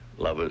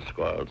Lovers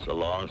quarrel. It's a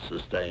long,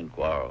 sustained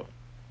quarrel.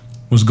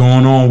 What's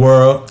going on,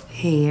 world?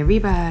 Hey,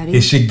 everybody.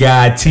 It's your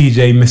guy,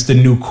 TJ, Mr.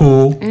 New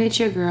Cool. And it's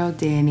your girl,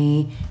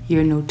 Danny,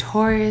 your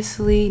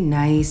notoriously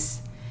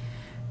nice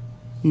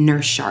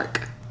nurse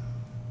shark.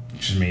 You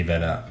just made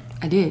that up.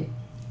 I did.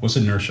 What's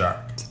a nurse shark?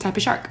 It's a type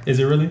of shark. Is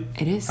it really?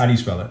 It is. How do you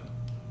spell it?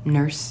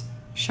 Nurse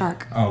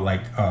shark. Oh,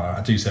 like, I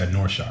thought you said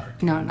North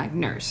Shark. No, like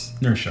nurse.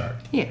 Nurse shark.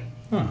 Yeah.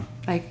 Huh.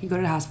 Like you go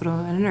to the hospital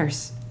and a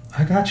nurse.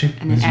 I got you.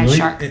 And then it's add really,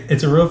 shark.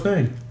 It's a real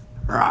thing.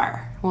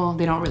 Rawr. Well,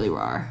 they don't really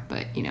rawr,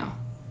 but you know.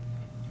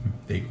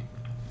 They,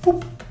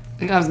 boop.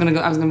 I was gonna be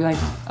like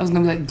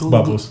glug,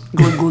 Bubbles.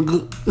 glug, glug,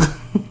 glug.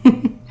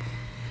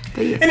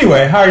 But yeah.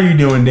 Anyway, how are you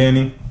doing,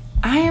 Danny?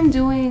 I'm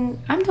doing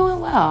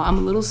well. I'm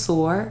a little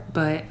sore,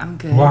 but I'm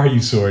good. Why are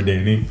you sore,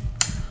 Danny?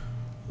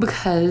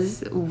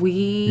 Because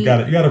You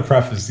gotta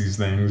preface these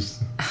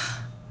things.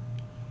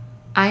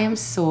 I am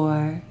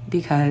sore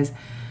because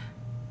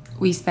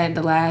we spent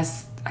the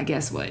last,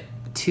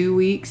 2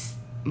 weeks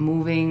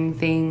moving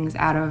things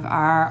out of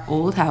our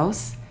old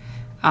house.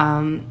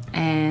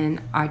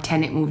 And our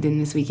tenant moved in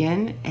this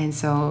weekend. And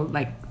so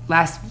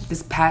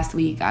this past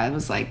week, I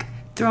was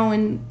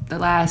throwing the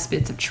last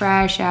bits of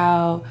trash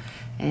out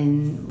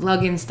and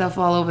lugging stuff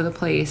all over the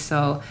place.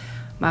 So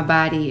my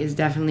body is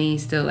definitely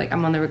still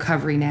I'm on the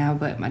recovery now,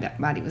 but my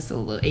body was still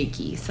a little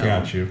achy. So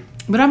Got you.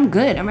 But I'm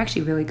good. I'm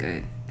actually really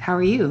good. How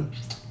are you?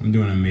 I'm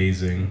doing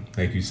amazing.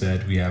 Like you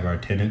said, we have our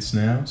tenants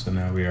now, so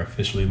now we are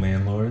officially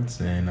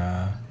landlords, and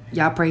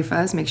Y'all pray for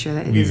us. Make sure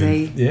that it is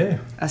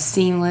a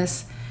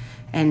seamless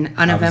and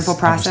uneventful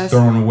process. I was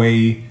throwing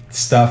away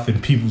stuff in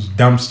people's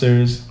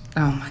dumpsters.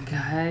 Oh my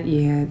God,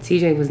 yeah.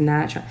 TJ was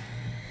not trying.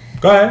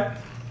 Go ahead.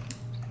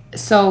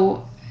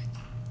 So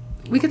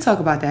we could talk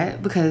about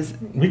that because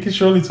we can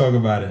surely talk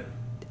about it.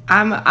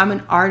 I'm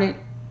an ardent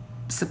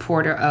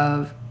supporter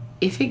of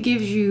if it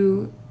gives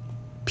you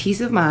peace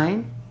of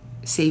mind,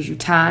 saves you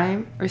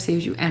time, or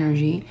saves you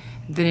energy,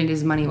 then it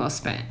is money well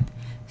spent.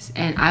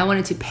 And I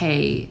wanted to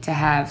pay to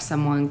have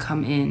someone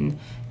come in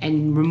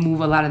and remove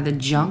a lot of the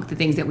junk, the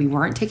things that we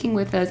weren't taking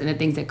with us and the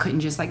things that couldn't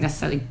just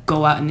necessarily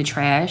go out in the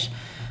trash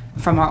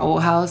from our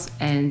old house.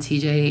 And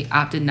TJ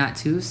opted not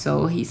to,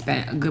 so he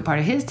spent a good part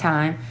of his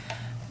time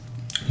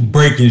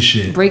breaking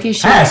shit.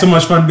 I had so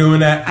much fun doing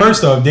that.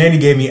 First off, Danny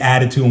gave me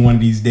attitude one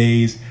of these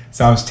days,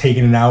 so I was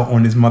taking it out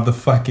on his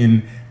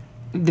motherfucking...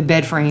 the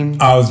bed frame.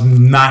 I was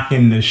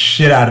knocking the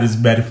shit out of this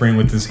bed frame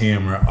with this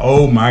hammer.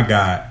 Oh my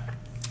God.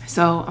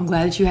 So I'm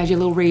glad that you had your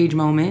little rage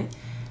moment.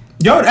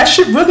 Yo, that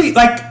shit really,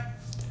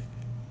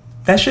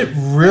 that shit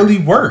really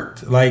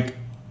worked.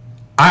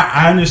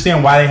 I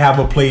understand why they have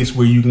a place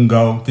where you can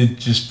go to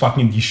just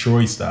fucking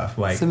destroy stuff.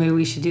 So maybe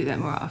we should do that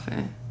more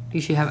often. You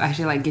should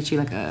get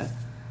you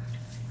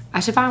I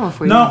should find one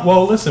for you. No,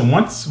 well, listen.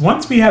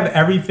 Once we have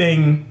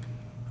everything,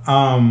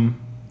 in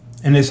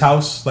this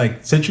house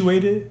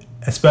situated,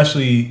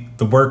 especially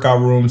the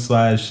workout room /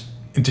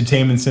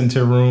 entertainment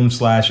center room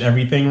 /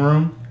 everything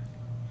room,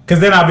 because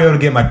then I'll be able to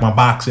get my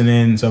boxing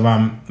in. So if I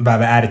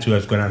have an attitude, I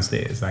just go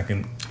downstairs.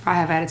 If I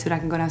have attitude, I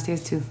can go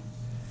downstairs too.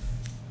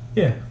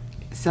 Yeah.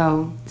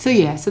 So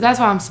that's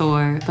why I'm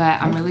sore,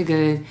 but I'm really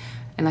good.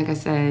 And like I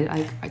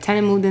said, our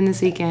tenant moved in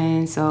this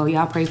weekend, so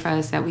y'all pray for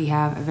us that we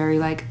have a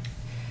very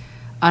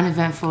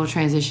uneventful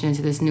transition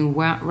into this new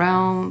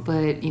realm.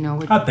 But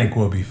I think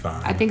we'll be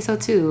fine. I think so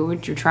too. We're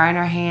trying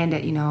our hand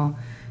at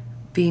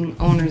being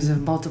owners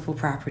of multiple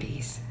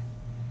properties.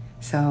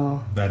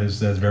 So that's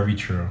very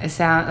true. It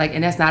sounds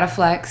and that's not a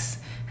flex,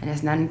 and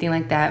it's not anything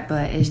like that.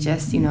 But it's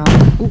just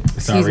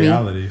it's our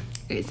reality.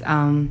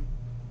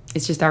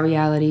 It's just our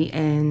reality,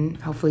 and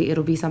hopefully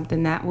it'll be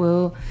something that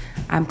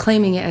I'm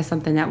claiming it as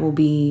something that will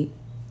be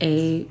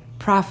a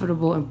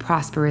profitable and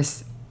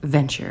prosperous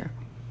venture.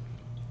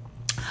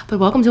 But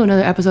welcome to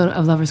another episode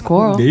of Lovers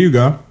Quarrel. There you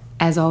go.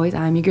 As always,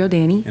 I'm your girl,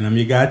 Danny. And I'm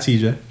your guy,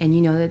 TJ. And you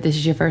know that this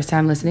is your first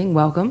time listening,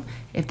 welcome.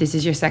 If this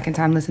is your second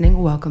time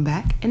listening, welcome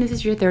back. And if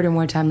this is your third or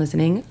more time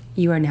listening,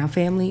 you are now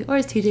family, or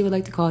as TJ would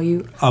like to call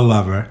you, a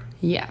lover.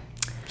 Yeah.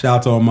 Shout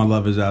out to all my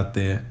lovers out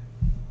there.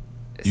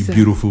 You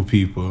beautiful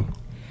people.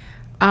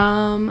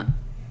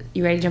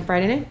 You ready to jump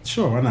right in it?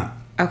 Sure, why not?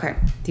 Okay.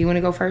 Do you want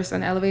to go first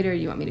on the elevator, or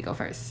do you want me to go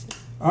first?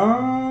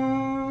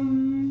 I'll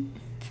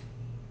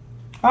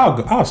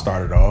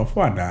start it off.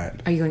 Why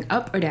not? Are you going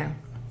up or down?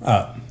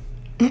 Up.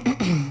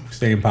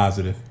 Staying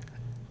positive.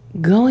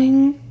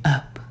 Going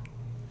up.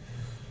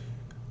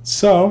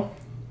 So,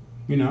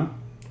 when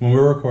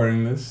we're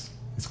recording this,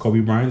 it's Kobe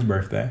Bryant's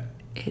birthday.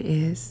 It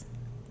is.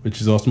 Which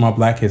is also my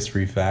Black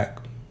History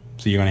fact.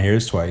 So you're going to hear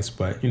this twice,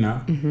 but,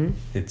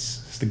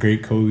 it's the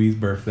great Kobe's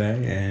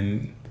birthday.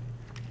 And,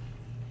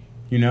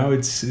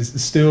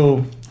 it's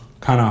still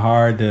kind of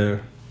hard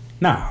to...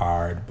 Not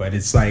hard, but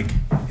it's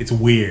it's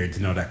weird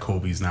to know that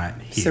Kobe's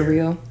not here.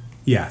 Surreal?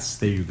 Yes,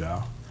 there you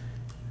go.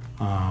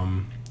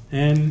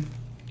 And,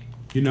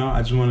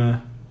 I just want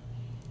to...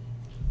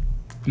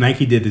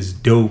 Nike did this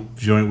dope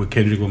joint with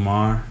Kendrick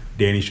Lamar.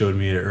 Danny showed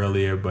me it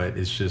earlier, but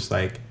it's just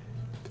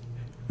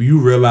we you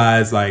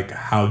realize like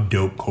how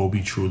dope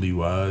Kobe truly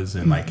was,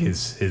 and like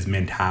his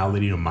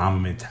mentality, the Mamba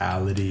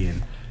mentality,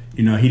 and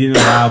he didn't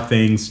allow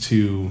things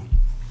to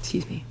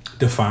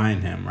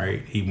define him.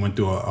 Right, he went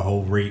through a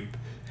whole rape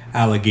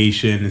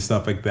allegation and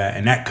stuff like that,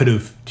 and that could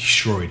have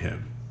destroyed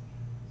him.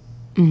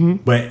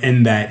 But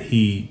in that,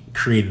 he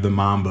created the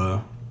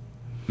Mamba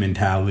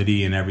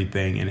mentality and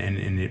everything,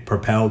 and it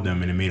propelled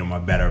him, and it made him a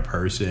better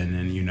person.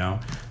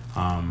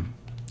 And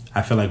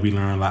I feel like we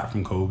learned a lot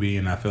from Kobe,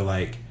 and I feel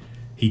like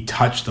he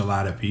touched a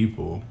lot of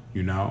people.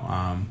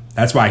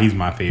 That's why he's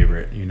my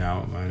favorite.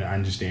 I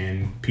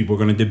understand people are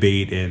going to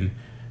debate, and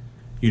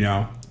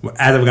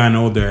as I've gotten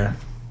older,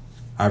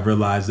 I've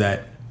realized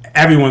that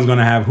everyone's going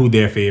to have who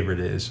their favorite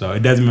is, so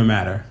it doesn't even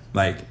matter.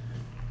 Like,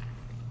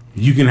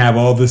 you can have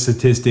all the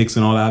statistics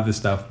and all that other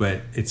stuff,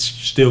 but it's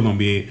still going to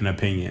be an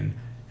opinion.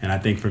 And I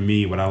think for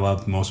me, what I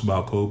loved most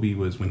about Kobe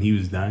was when he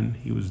was done,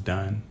 he was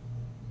done.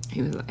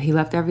 He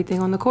left everything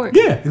on the court.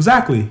 Yeah,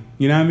 exactly.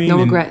 You know what I mean? No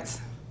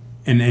regrets.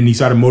 And he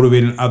started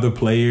motivating other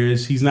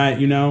players. He's not,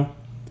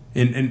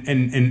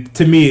 and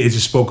to me, it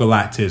just spoke a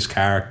lot to his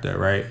character,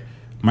 right?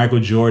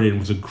 Michael Jordan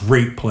was a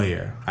great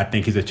player. I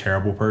think he's a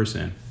terrible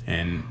person,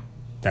 and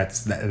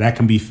that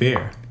can be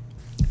fair.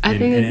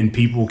 And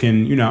people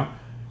can,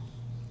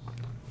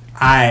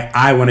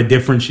 I want to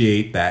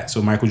differentiate that.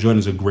 So Michael Jordan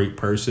is a great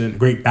person,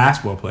 great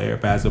basketball player,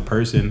 but as a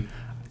person,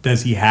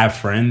 does he have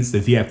friends?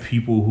 Does he have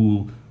people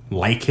who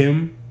like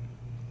him?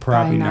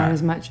 Probably not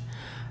as much.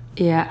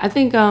 Yeah, I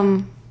think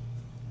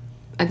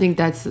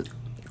that's,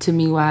 to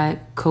me, why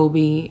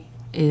Kobe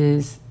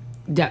is,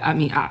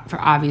 for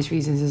obvious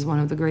reasons, is one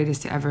of the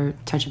greatest to ever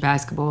touch a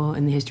basketball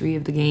in the history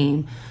of the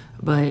game.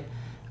 But,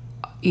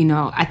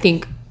 I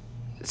think,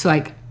 so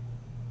like,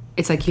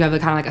 it's like you have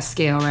kind of like a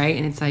scale, right?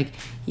 And it's like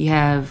you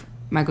have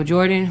Michael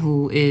Jordan,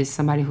 who is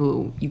somebody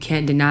who you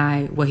can't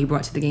deny what he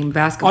brought to the game of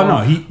basketball.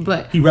 Oh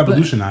no, he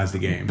revolutionized the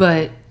game.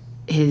 But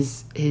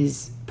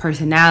his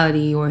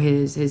personality or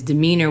his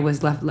demeanor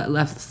was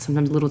left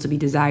sometimes little to be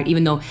desired.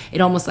 Even though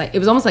it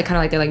was almost like kind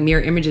of like they're like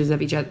mirror images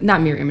of each other,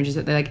 not mirror images,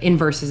 they're like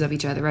inverses of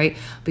each other, right?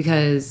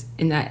 Because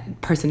in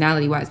that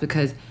personality wise,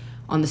 because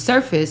on the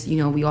surface,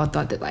 we all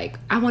thought that, like,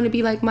 I want to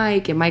be like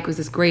Mike, and Mike was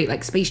this great,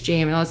 like, Space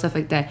Jam and all that stuff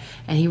like that,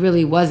 and he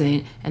really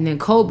wasn't. And then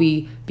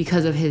Kobe,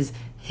 because of his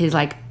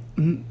like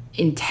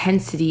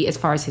intensity as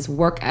far as his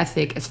work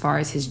ethic, as far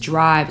as his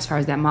drive, as far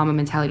as that Mamba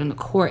mentality on the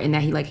court, and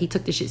that he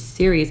took this shit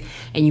serious,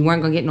 and you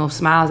weren't gonna get no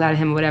smiles out of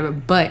him or whatever.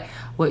 But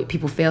what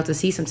people fail to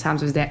see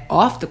sometimes was that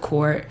off the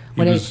court,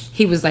 when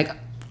he was like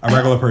a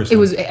regular person. It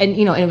was, and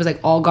it was like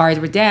all guards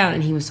were down,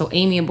 and he was so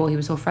amiable, he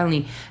was so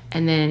friendly,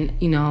 and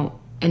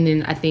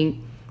then I think,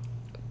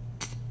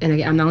 and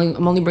again,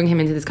 I'm only bringing him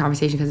into this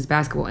conversation because it's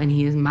basketball, and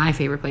he is my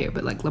favorite player.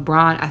 But like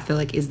LeBron, I feel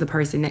like is the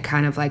person that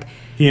kind of like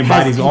he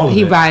embodies all of it.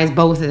 He embodies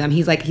both of them.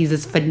 He's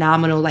this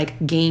phenomenal,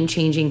 like, game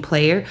changing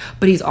player,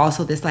 but he's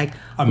also this like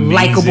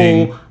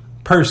likable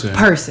person.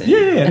 Yeah,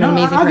 an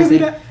amazing I'll person. give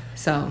you that.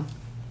 So,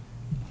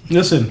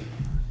 listen,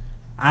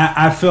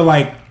 I feel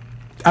like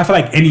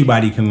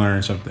anybody can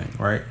learn something,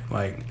 right?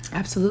 Like,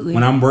 absolutely.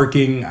 When I'm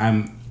working,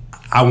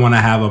 I want to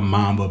have a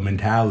Mamba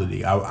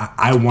mentality.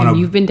 I want to.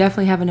 You've been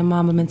definitely having a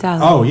Mamba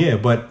mentality. Oh yeah,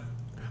 but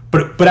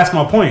that's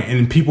my point.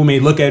 And people may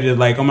look at it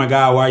like, oh my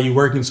God, why are you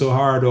working so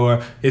hard?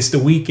 Or it's the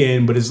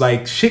weekend, but it's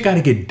like, shit got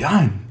to get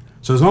done.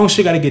 So as long as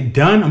shit got to get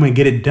done, I'm gonna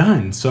get it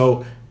done.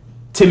 So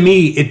to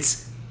me,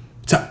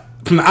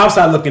 from the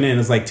outside looking in,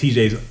 it's like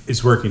TJ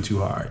is working too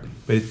hard.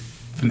 But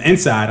from the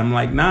inside, I'm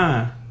like,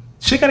 nah,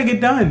 shit got to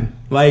get done.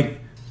 Like,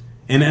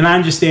 and I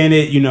understand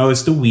it.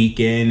 It's the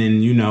weekend,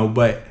 and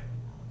but.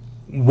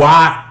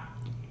 Why,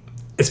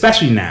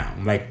 especially now,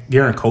 like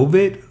during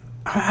COVID,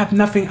 I have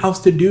nothing else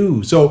to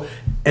do. So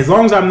as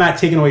long as I'm not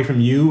taking away from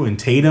you and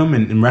Tatum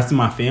and the rest of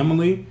my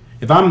family,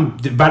 if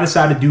I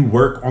decide to do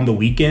work on the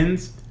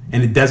weekends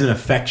and it doesn't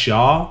affect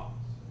y'all,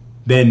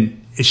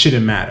 then it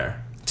shouldn't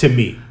matter to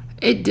me.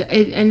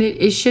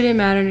 It shouldn't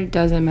matter, and it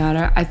doesn't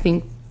matter. I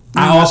think.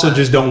 I also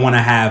just don't want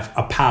to have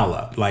a pile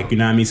up. Like, what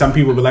I mean? Some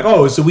people be like,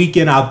 oh, it's the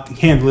weekend, I'll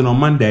handle it on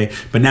Monday.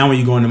 But now when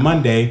you go into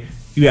Monday,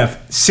 you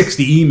have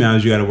 60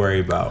 emails you got to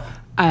worry about.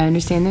 I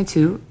understand that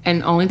too.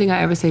 And the only thing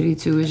I ever say to you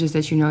too is just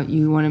that,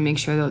 you want to make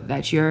sure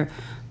that you're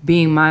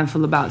being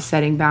mindful about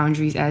setting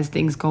boundaries as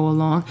things go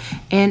along.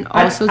 And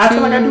also I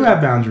feel like I do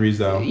have boundaries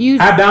though.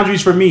 I have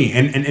boundaries for me.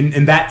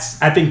 And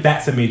I think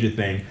that's a major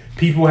thing.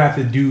 People have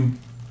to do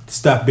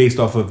stuff based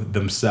off of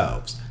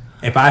themselves.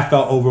 If I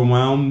felt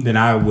overwhelmed, then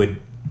I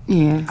would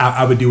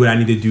I would do what I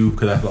need to do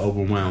because I feel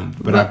overwhelmed.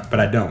 But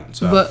I don't.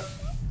 So. But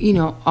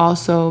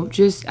also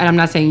just, and I'm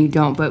not saying you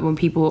don't, but when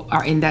people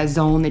are in that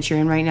zone that you're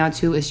in right now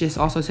too, it's just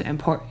also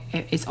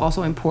it's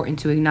also important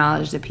to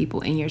acknowledge the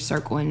people in your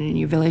circle and in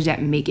your village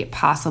that make it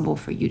possible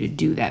for you to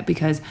do that.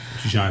 Because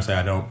you're trying to say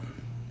I don't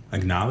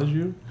acknowledge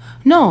you?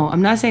 No,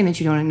 I'm not saying that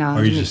you don't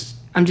acknowledge me.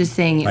 I'm just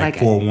saying it like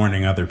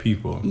forewarning other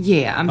people.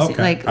 Yeah, I'm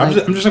saying I'm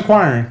just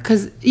inquiring.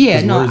 Because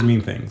words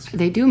mean things.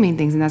 They do mean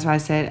things, and that's why I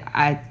said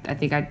I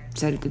think I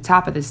said at the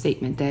top of the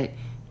statement that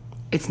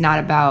it's not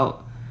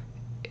about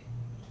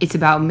it's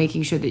about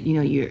making sure that, you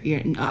know, you're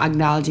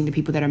acknowledging the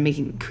people that are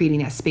creating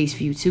that space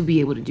for you to be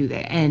able to do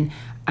that. And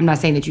I'm not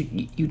saying that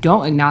you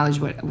don't acknowledge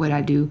what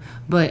I do,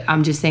 but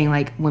I'm just saying,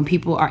 like, when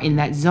people are in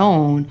that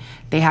zone,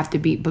 they have to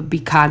be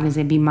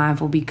cognizant, be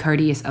mindful, be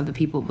courteous of the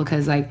people,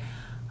 because, like,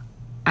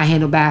 I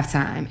handle bath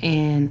time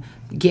and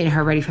getting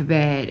her ready for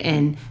bed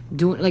and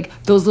doing,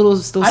 like, those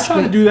I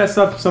try to do that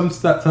stuff.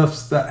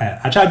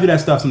 I try to do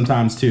that stuff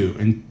sometimes too,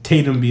 and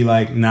Tatum be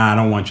like, "Nah, I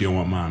don't want you. I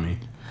want mommy."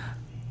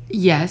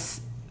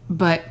 Yes,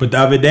 but the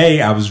other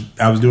day I was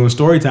doing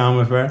story time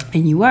with her,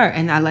 and you were,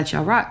 and I let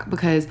y'all rock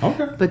because.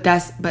 Okay. But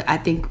I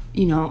think,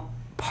 you know,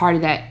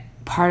 part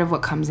of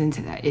what comes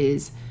into that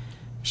is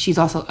she's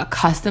also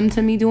accustomed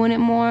to me doing it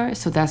more,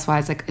 so that's why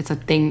it's a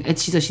thing.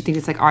 She thinks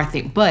it's like our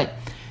thing, but.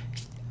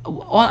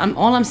 All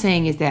I'm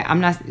saying is that I'm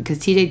not, because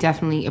TJ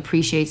definitely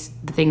appreciates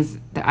the things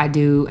that I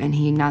do, and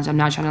he acknowledges. I'm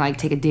not trying to, like,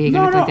 take a dig or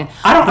anything like that.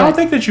 I don't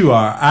think that you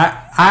are.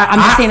 I'm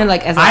just saying it,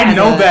 like, as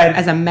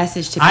a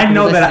message to people. I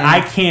know that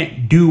I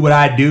can't do what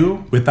I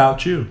do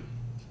without you.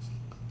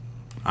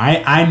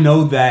 I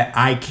know that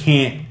I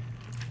can't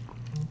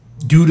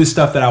do the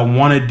stuff that I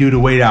want to do the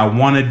way that I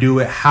want to do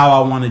it,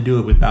 how I want to do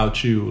it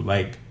without you.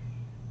 Like,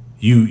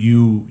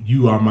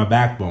 you are my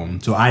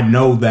backbone. So I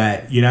know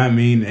that, you know what I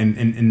mean?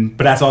 And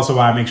but that's also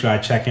why I make sure I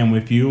check in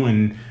with you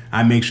and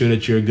I make sure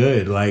that you're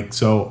good. Like,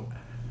 so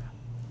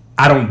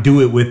I don't do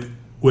it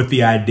with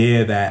the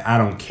idea that I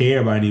don't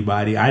care about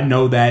anybody. I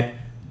know that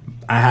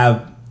I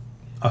have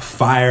a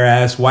fire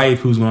ass wife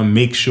who's going to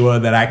make sure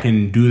that I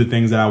can do the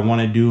things that I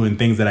want to do and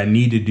things that I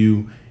need to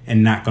do,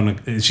 and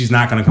she's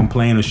not going to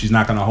complain, or she's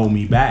not going to hold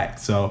me back.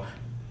 So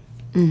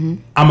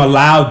I'm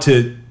allowed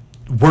to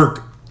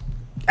work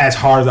as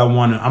hard as I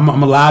want to.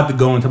 I'm allowed to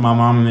go into my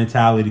mama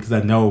mentality, because I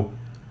know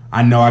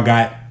I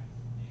got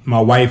my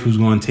wife who's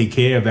going to take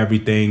care of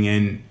everything,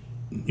 and,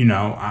 you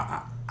know,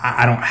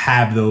 I don't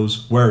have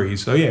those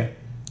worries. So yeah.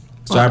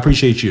 So I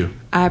appreciate you.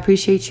 I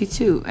appreciate you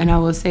too, and I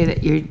will say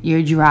that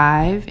your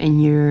drive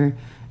and your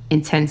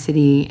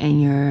intensity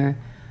and your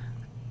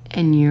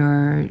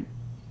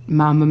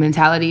mama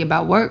mentality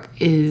about work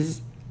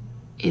is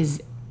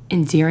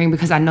endearing,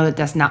 because I know that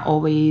that's not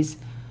always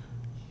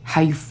how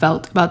you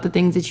felt about the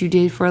things that you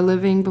did for a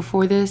living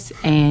before this,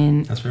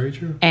 and that's very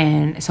true.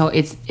 And so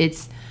it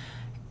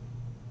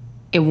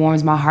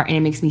warms my heart, and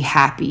it makes me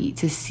happy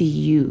to see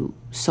you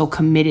so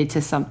committed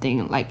to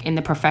something, like, in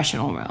the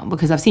professional realm,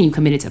 because I've seen you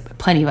committed to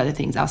plenty of other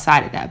things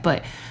outside of that.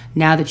 But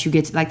now that you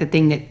get to, like,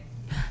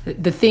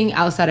 the thing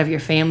outside of your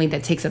family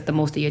that takes up the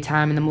most of your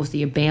time and the most of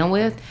your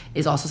bandwidth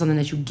is also something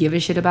that you give a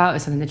shit about,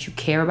 is something that you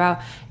care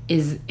about.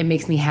 It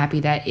makes me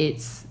happy that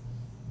it's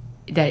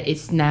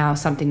now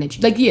something that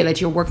you, like,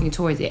 that you're working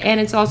towards it. And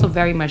it's also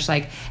very much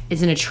like,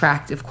 it's an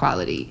attractive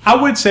quality. I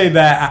would say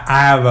that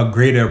I have a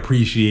greater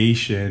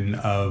appreciation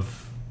of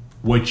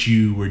what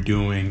you were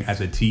doing as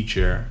a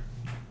teacher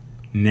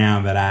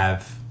now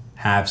that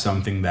have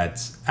something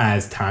that's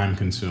as time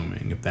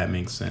consuming, if that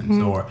makes sense.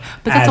 But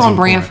that's on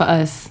brand for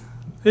us.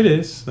 It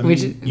is. I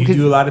mean, you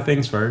do a lot of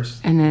things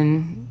first, and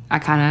then I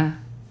kind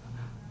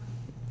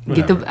of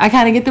get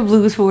the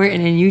blues for it,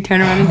 and then you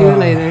turn around and do it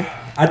later.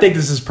 I think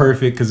this is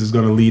perfect because it's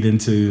going to lead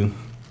into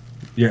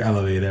your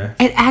elevator.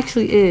 It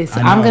actually is.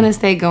 So I'm going to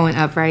stay going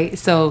up, right?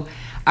 So,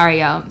 all right,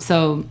 y'all.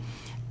 So,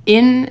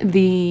 in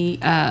the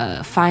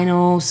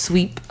final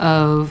sweep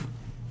of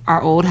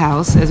our old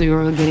house, as we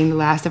were getting the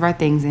last of our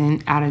things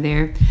out of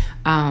there,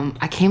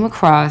 I came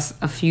across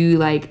a few,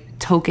 like,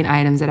 token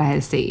items that I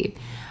had saved.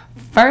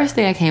 First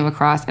thing I came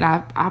across, and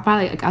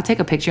I'll take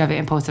a picture of it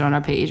and post it on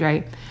our page,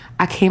 right?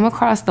 I came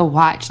across the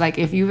watch. Like,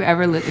 if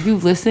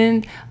you've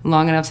listened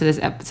long enough to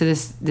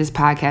this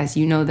podcast,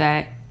 you know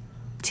that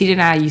TJ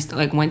and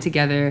I went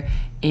together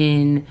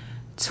in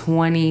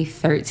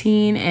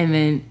 2013, and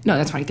then no,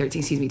 that's 2013.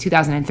 Excuse me,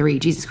 2003.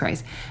 Jesus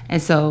Christ!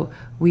 And so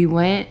we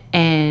went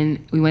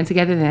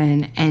together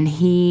then, and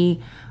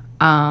he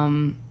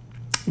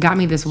got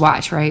me this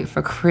watch, right,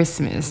 for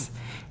Christmas,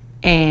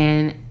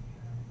 and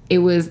it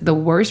was the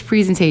worst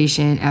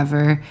presentation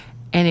ever.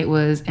 And it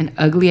was an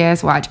ugly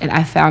ass watch, and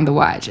I found the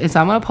watch, and so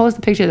I'm gonna post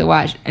a picture of the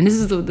watch. And this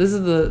is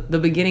the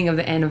beginning of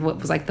the end of what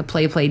was like the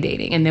play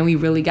dating, and then we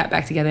really got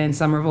back together in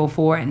summer of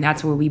 2004, and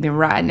that's where we've been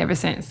riding ever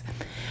since.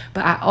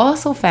 But I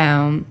also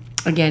found,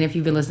 again, if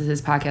you've been listening to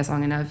this podcast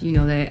long enough, you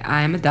know that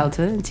I am a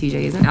Delta and TJ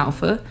is an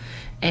Alpha,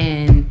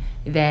 and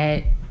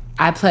that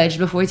I pledged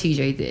before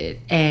TJ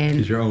did, and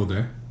because you're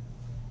older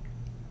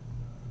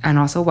and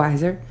also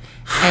wiser,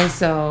 and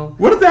so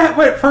what is that?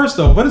 Wait, first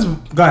though,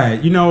 go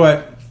ahead. You know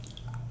what?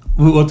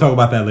 We'll talk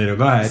about that later.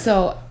 Go ahead.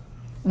 So,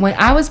 when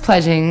I was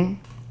pledging,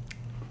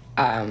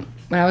 when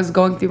I was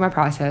going through my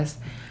process,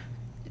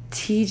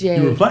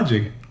 TJ... You were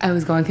pledging? I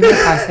was going through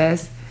my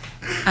process.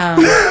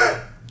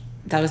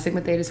 Delta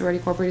Sigma Theta Sorority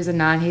Corporate is a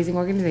non-hazing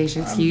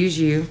organization. Excuse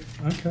you.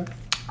 Okay.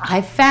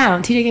 I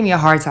found... TJ gave me a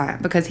hard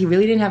time because he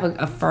really didn't have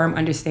a firm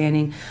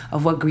understanding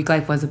of what Greek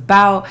life was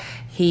about.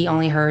 He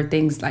only heard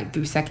things, like,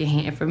 through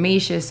secondhand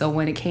information. So,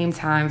 when it came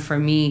time for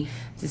me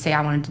to say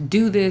I wanted to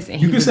do this.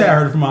 And You he can was say like, I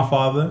heard it from my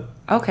father.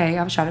 okay,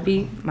 I was trying to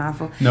be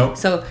mindful. Nope.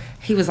 So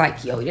he was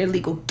like, yo, they're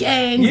legal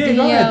gangs. Yeah, go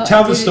Danielle. ahead.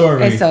 Tell the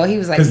story. And so he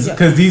was like,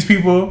 because these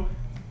people,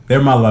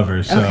 they're my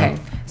lovers. So. okay.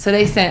 So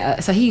they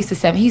sent. So he used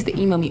to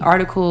email me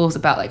articles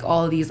about like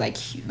all of these like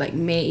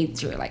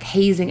major like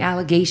hazing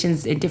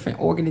allegations in different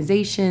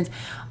organizations,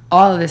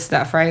 all of this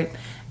stuff, right?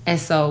 And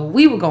so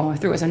we were going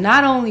through it. So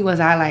not only was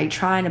I like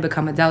trying to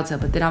become a Delta,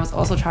 but then I was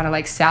also trying to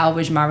like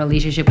salvage my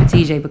relationship with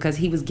TJ because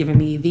he was giving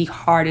me the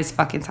hardest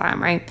fucking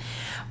time, right?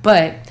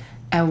 But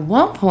at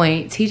one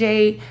point,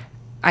 TJ,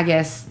 I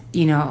guess,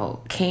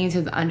 came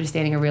to the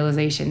understanding and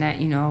realization that,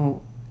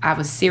 I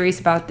was serious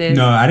about this.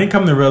 No, I didn't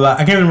come to realize.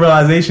 I came to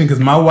realization because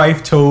my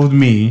wife told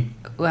me.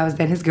 Well, I was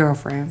then his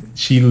girlfriend.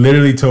 She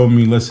literally told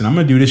me, "Listen, I'm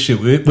gonna do this shit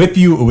with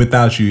you or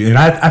without you." And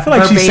I feel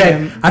like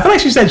Verbatim. I feel like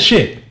she said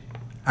shit.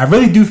 I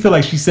really do feel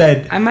like she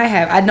said. I might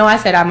have. I know I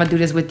said I'm gonna do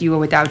this with you or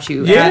without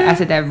you. Yeah, And I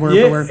said that word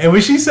yeah. for word. And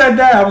when she said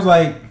that, I was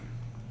like,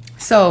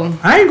 So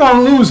I ain't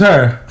gonna lose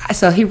her.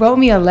 he wrote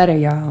me a letter,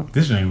 y'all.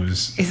 This thing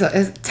was.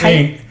 It's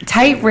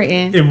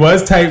typewritten. It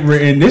was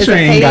typewritten. This It's a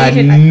ain't got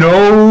page and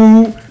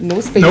no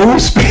spaces. no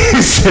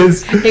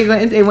spaces.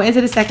 It went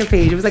into the second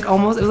page. It was like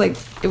almost. It was like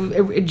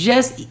it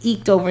just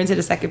eked over into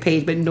the second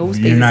page, but no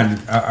spaces. You're not.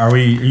 Are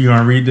you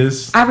gonna read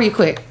this? I read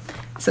quick.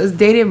 So it's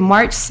dated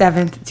March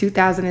 7th,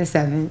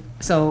 2007.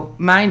 So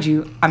mind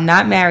you, I'm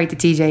not married to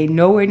TJ,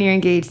 nowhere near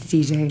engaged to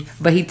TJ.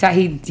 But he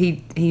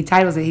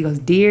titles it. He goes,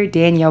 "Dear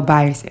Danielle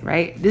Byerson,"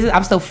 right?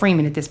 I'm still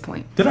Freeman at this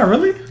point. Did I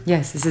really?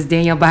 Yes, this is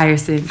Danielle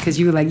Byerson because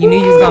you were like, you knew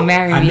you was gonna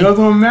marry me. I knew I was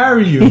gonna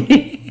marry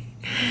you.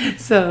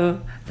 So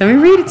let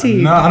me read it to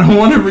you. No, I don't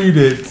want to read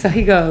it. So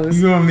he goes,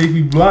 You're gonna make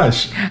me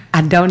blush.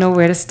 "I don't know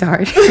where to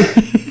start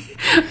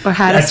or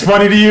how That's to."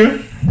 funny to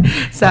you?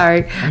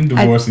 Sorry, I'm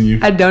divorcing you.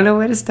 I don't know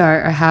where to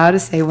start or how to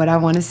say what I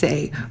want to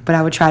say, but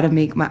I would try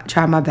to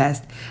try my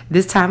best.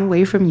 This time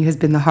away from you has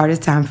been the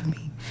hardest time for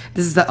me.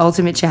 This is the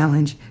ultimate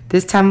challenge.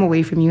 This time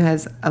away from you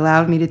has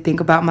allowed me to think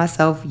about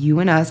myself, you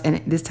and us,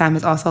 and this time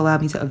has also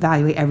allowed me to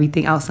evaluate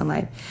everything else in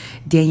life.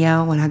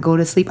 Danielle, when I go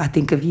to sleep, I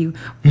think of you.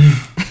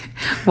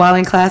 While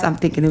in class, I'm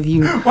thinking of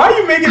you. Why are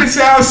you making it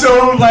sound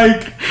so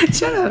like...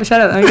 Shut up.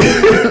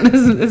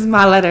 This is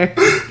my letter.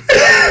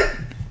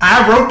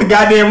 I wrote the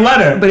goddamn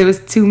letter. But it was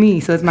to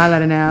me, so it's my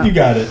letter now. You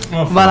got it.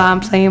 Oh, While I'm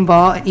playing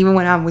ball, and even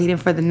when I'm waiting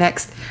for the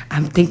next,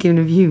 I'm thinking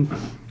of you.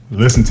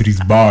 Listen to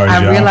these bars,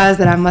 I y'all. realized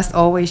that I must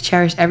always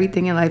cherish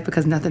everything in life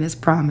because nothing is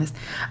promised.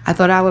 I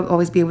thought I would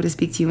always be able to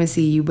speak to you and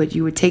see you, but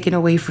you were taken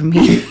away from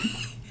me.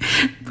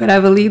 But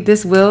I believe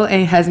this will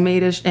and has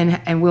made us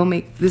and will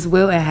make this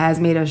will and has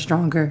made us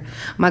stronger.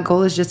 My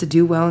goal is just to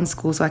do well in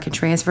school so I can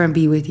transfer and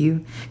be with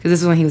you. Because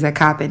this is when he was at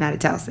Coppin, not at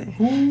Towson.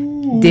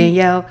 Ooh.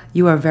 Danielle,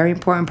 you are a very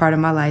important part of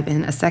my life,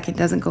 and a second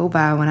doesn't go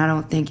by when I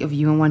don't think of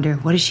you and wonder,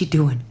 what is she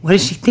doing? What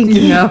is she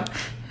thinking of?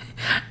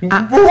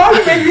 Well, why do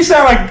you make me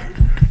sound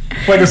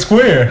like a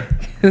square?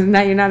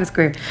 Now you're not a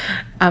square.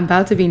 I'm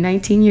about to be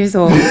 19 years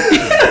old.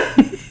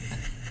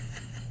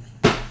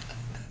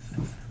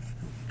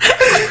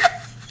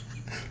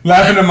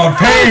 Laughing at my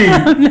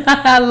pain.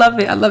 I love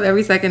it. I love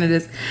every second of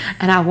this.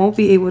 And I won't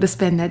be able to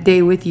spend that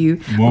day with you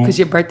because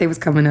your birthday was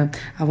coming up.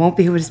 I won't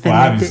be able to spend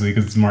obviously,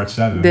 because it's March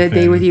 7th. that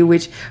day with you,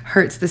 which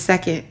hurts the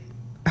second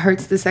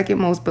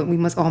most, but we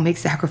must all make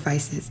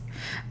sacrifices.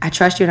 I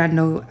trust you, and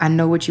I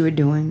know what you are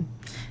doing.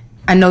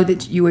 I know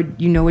that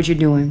you know what you're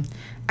doing.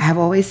 I have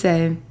always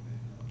said,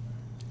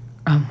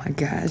 oh my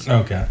gosh.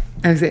 Okay.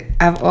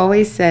 I've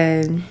always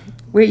said,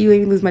 where you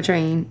even lose my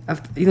train?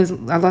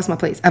 I lost my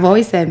place. I've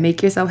always said,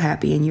 make yourself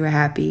happy, and you are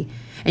happy,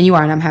 and you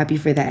are, and I'm happy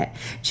for that.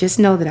 Just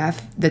know that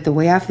that the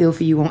way I feel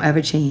for you won't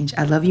ever change.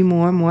 I love you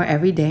more and more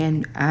every day,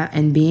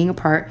 and being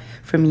apart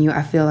from you,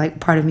 I feel like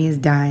part of me is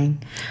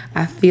dying.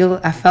 I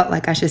felt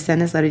like I should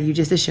send this letter to you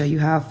just to show you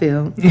how I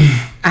feel.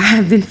 I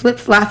have been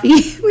flip-floppy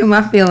with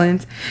my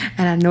feelings,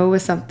 and I know it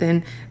was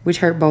something which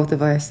hurt both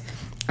of us.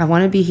 I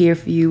want to be here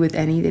for you with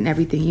any and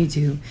everything you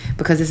do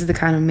because this is the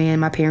kind of man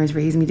my parents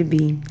raised me to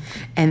be.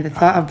 And the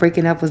thought of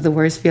breaking up was the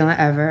worst feeling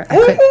ever.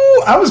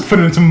 I was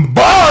putting some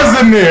bars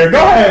in there. Go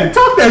ahead.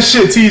 Talk that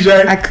shit,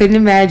 TJ. I couldn't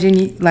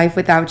imagine life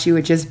without you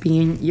or just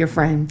being your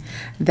friend.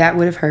 That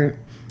would have hurt.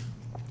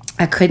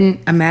 I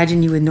couldn't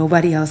imagine you with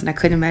nobody else, and I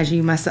couldn't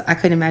imagine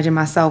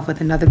myself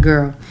with another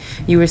girl.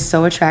 You were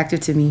so attractive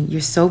to me. You're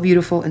so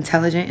beautiful,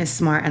 intelligent, and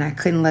smart, and I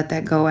couldn't let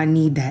that go. I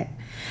need that.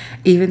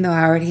 Even though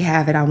I already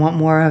have it, I want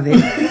more of it.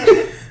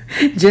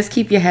 Just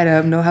keep your head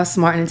up. Know how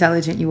smart and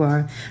intelligent you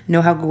are.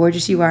 Know how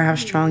gorgeous you are, how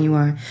strong you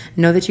are.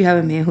 Know that you have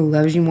a man who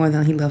loves you more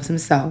than he loves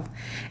himself.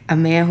 A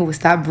man who will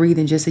stop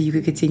breathing just so you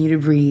could continue to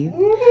breathe.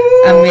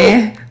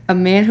 A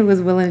man who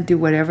is willing to do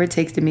whatever it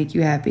takes to make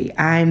you happy.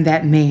 I'm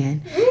that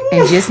man.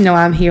 And just know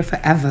I'm here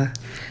forever.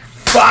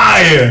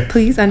 Fire!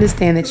 Please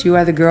understand that you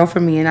are the girl for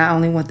me, and I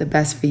only want the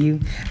best for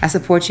you. I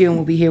support you and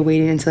will be here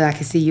waiting until I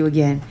can see you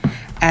again.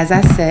 As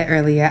I said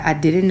earlier, I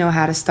didn't know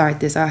how to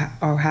start this or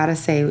how to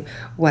say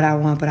what I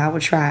want, but I will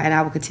try, and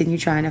I will continue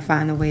trying to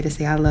find a way to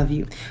say I love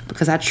you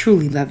because I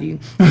truly love you.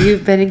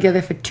 We've been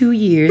together for 2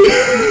 years.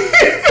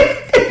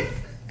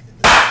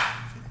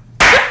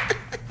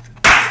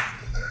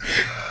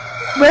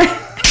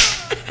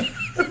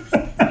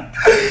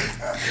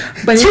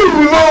 But 2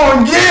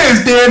 long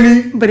years,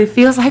 Danny. But it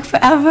feels like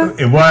forever.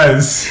 It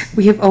was.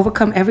 We have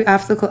overcome every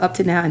obstacle up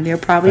to now, and there are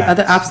probably Facts.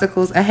 other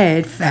obstacles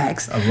ahead.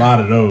 Facts. A lot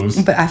of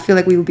those. But I feel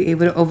like we will be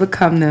able to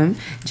overcome them,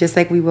 just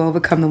like we will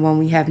overcome the one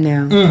we have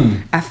now.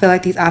 I feel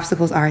like these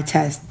obstacles are a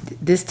test.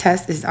 This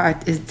test is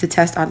to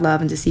test our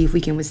love and to see if we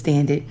can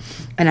withstand it.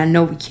 And I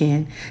know we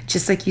can.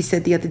 Just like you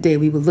said the other day,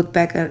 we will look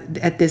back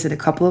at this in a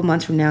couple of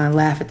months from now and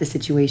laugh at the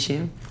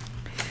situation.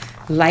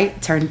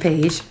 Light, turn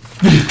page.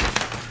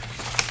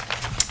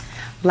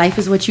 Life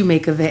is what you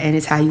make of it, and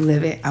it's how you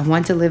live it. I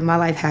want to live my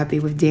life happy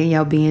with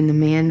Danielle being the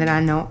man that I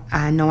know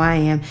I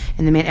am,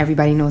 and the man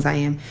everybody knows I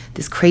am.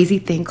 This crazy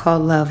thing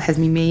called love has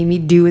made me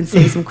do and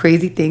say some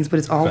crazy things, but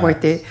it's all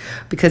worth it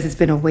because it's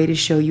been a way to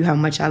show you how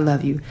much I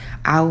love you.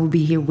 I will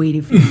be here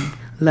waiting for you.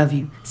 Love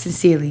you.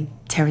 Sincerely,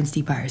 Terrence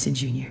D. Byerson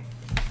Jr.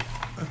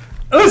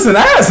 Listen, I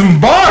had some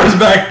bars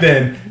back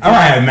then. I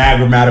had mad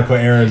grammatical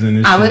errors in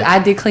this shit.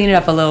 I did clean it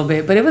up a little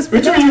bit, but it was.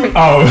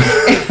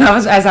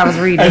 As I was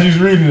reading. As you was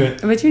reading it.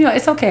 But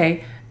it's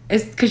okay.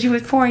 It's because you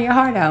was pouring your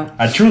heart out.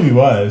 I truly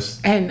was.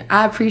 And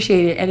I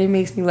appreciate it, and it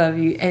makes me love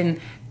you. And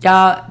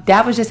y'all,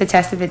 that was just a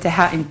testament to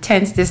how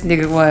intense this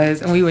nigga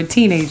was, and we were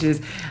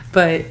teenagers.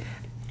 But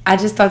I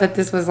just thought that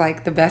this was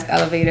like the best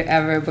elevator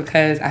ever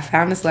because I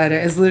found this letter.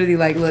 It's literally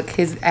like, look,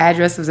 his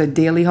address was a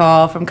Daily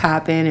Hall from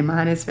Coppin, and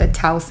mine is at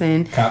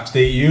Towson. Cop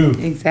State U.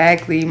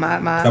 Exactly.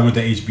 I went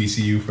to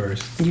HBCU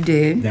first. You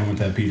did. Then went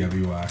to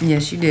PWI.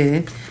 Yes, you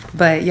did.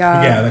 But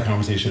y'all, yeah, that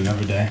conversation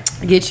another day.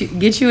 Get you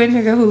a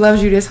nigga who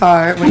loves you this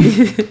hard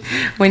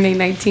when they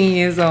 19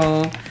 years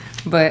old,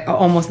 but or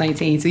almost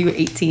 19. So you were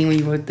 18 when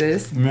you wrote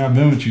this. I mean, I've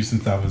been with you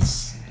since I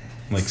was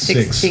like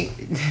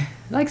 16. 6.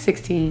 Like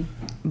 16.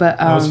 But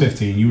I was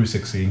 15. You were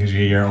 16 because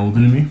you're a year older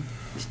than me.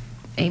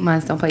 8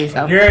 months. Don't play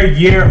yourself. You're a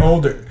year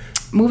older.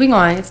 Moving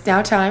on. It's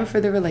now time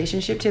for the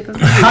relationship tip of the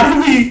week. How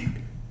do we?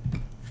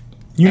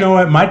 You know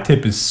what? My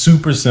tip is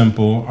super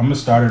simple. I'm gonna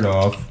start it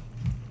off.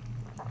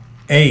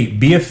 A,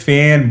 be a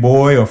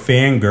fanboy or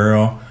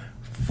fangirl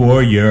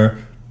for your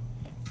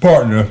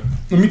partner.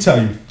 Let me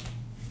tell you.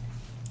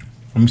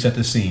 Let me set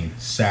the scene.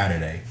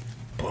 Saturday.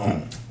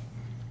 Boom.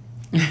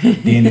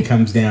 Danny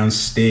comes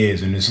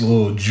downstairs in this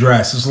little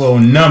dress, this little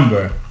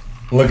number,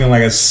 looking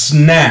like a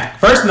snack.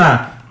 First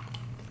night.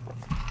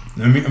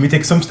 Let me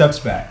take some steps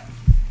back.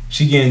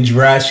 She getting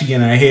dressed, she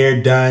getting her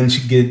hair done,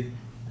 she get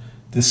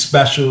the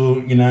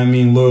special, you know what I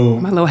mean,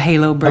 my little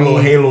halo braid. A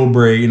little halo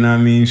braid, you know what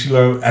I mean?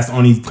 That's the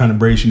only kind of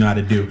braid she know how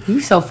to do. You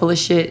so full of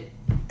shit.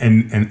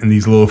 And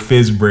these little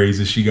fizz braids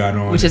that she got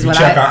on. Which is if you what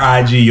check our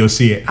IG, you'll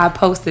see it. I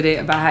posted it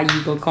about how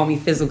you gonna call me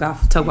Fizzle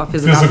Got talk about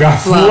Fizzle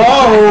Got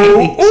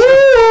flow.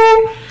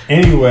 Ooh.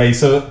 Anyway,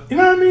 so you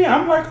know what I mean?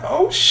 I'm like,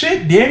 oh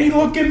shit, Danny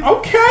looking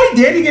okay.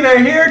 Danny get her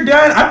hair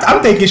done.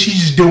 I'm thinking she's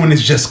just doing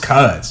this just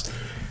cause.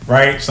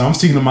 Right? So I'm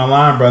speaking to my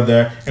line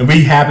brother, and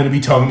we happen to be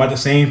talking about the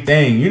same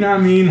thing. You know what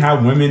I mean?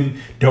 How women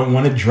don't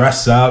want to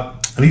dress up.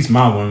 At least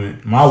my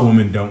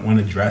woman don't want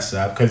to dress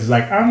up because it's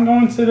like, I'm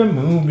going to the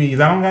movies.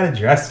 I don't got to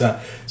dress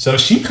up. So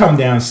she come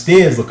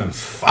downstairs looking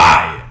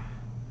fire.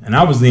 And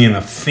I was then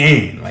a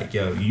fan. Like,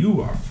 yo,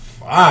 you are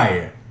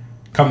fire.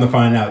 Come to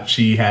find out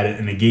she had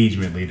an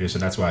engagement later, so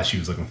that's why she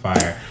was looking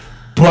fire.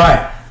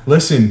 But,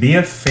 listen, be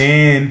a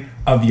fan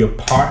of your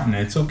partner.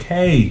 It's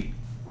okay.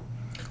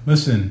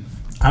 Listen,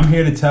 I'm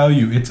here to tell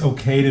you, it's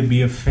okay to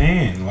be a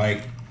fan.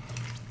 Like,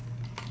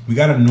 we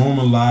got to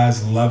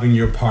normalize loving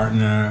your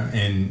partner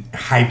and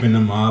hyping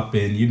them up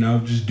and, you know,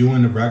 just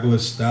doing the regular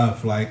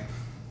stuff. Like,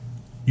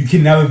 you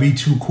can never be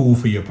too cool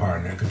for your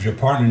partner because your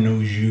partner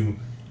knows you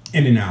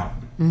in and out.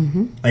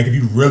 Mm-hmm. Like, if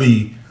you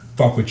really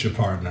fuck with your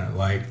partner.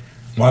 Like,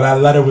 while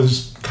that letter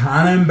was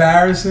kind of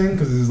embarrassing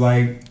because it's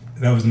like,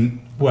 that was,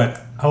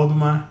 what? How old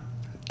am I?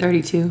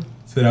 32.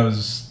 So that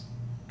was,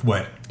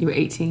 what? You were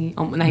 18.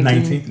 19.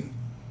 19.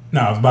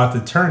 No, I was about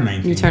to turn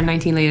 19. You turned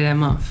 19 later that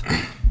month.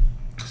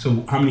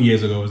 So how many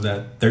years ago was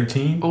that?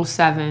 13?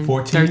 07.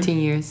 14? 13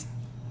 years.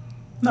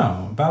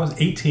 No, but I was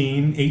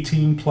 18.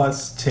 18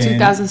 plus 10.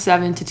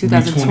 2007 to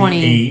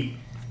 2020.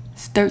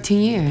 It's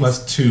 13 years.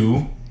 Plus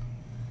 2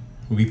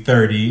 would be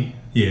 30.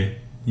 Yeah.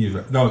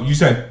 No, you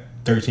said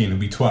 13. It would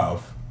be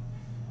 12.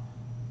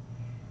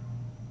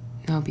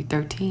 No, it would be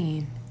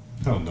 13.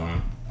 Hold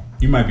on.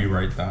 You might be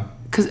right, though.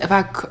 Because if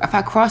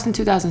I crossed in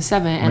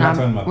 2007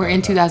 and we're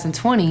in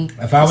 2020,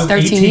 if I was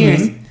 13 18,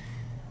 years.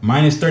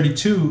 Minus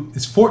 32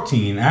 is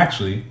 14,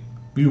 actually.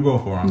 We were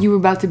both wrong. You were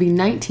about to be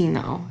 19,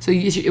 though. So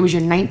it was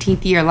your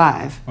 19th year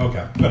live.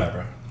 Okay,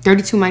 whatever.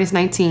 32 minus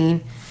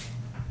 19.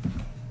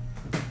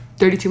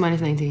 32 minus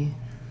 19.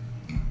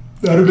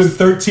 That would have been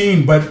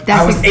 13, but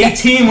I was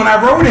 18 when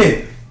I wrote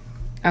it.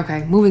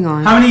 Okay, moving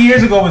on. How many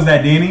years ago was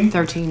that, Danny?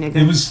 13, nigga.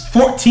 It was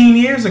 14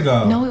 years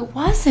ago. No, it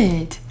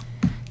wasn't.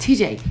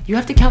 TJ, you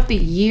have to count the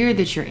year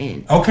that you're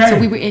in. Okay. So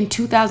we were in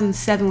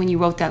 2007 when you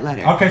wrote that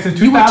letter. Okay, so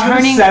 2007. You were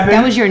turning,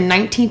 that was your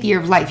 19th year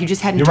of life. You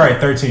just hadn't. You're right,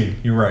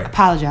 13. You're right.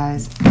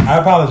 Apologize. I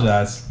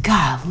apologize.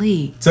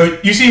 Golly. So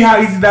you see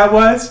how easy that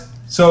was?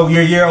 So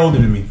you're a year older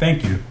than me.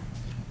 Thank you.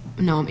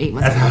 No, I'm 8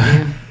 months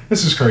older.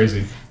 This is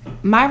crazy.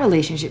 My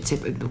relationship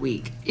tip of the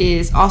week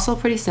is also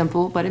pretty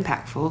simple but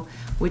impactful,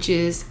 which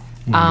is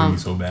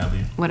So badly.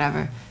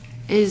 whatever,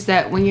 is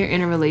that when you're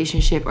in a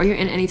relationship or you're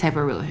in any type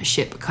of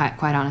relationship,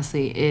 quite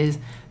honestly, is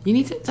you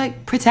need to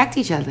like protect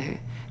each other.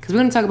 Because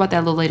we're going to talk about that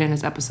a little later in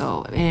this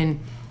episode.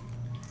 And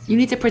you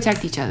need to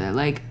protect each other.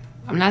 Like,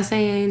 I'm not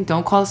saying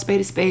don't call a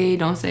spade a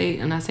spade.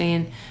 I'm not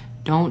saying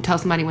don't tell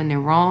somebody when they're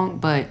wrong.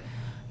 But,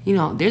 you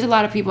know, there's a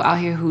lot of people out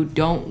here who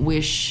don't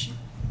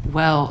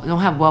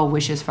have well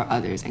wishes for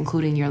others,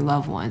 including your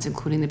loved ones,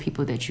 including the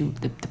people that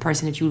the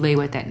person that you lay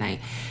with that night.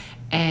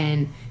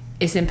 And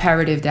it's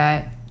imperative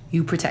that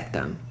you protect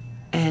them.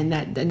 And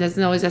that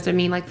doesn't always have to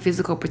mean like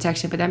physical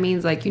protection, but that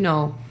means like, you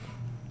know,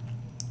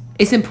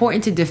 it's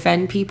important to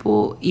defend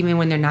people even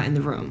when they're not in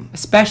the room,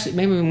 especially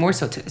maybe more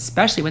so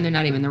especially when they're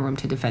not even in the room,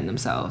 to defend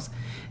themselves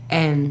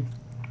and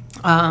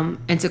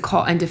to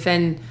call and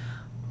defend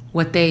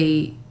what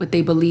they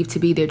believe to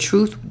be their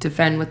truth,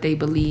 defend what they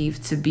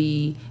believe to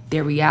be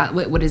their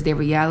reality, what is their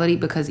reality,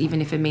 because even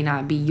if it may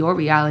not be your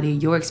reality,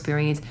 your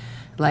experience,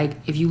 like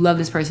if you love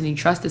this person, you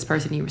trust this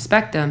person, you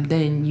respect them,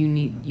 then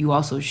you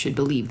also should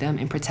believe them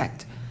and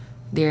protect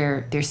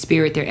their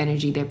spirit, their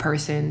energy, their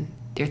person,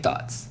 their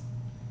thoughts.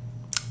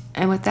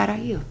 And with that, are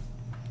you?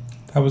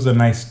 That was a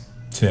nice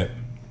tip.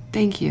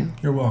 Thank you.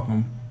 You're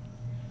welcome.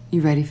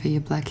 You ready for your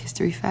Black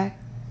History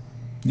fact?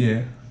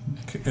 Yeah.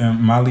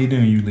 Am I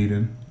leading or you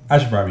leading? I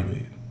should probably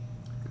lead.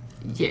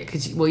 Yeah,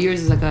 because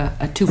yours is like a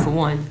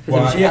 2-for-1.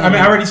 Well, yeah, I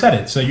mean, I already said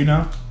it. So, you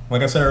know,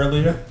 like I said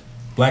earlier,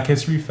 Black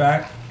History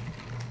fact.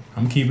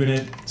 I'm keeping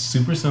it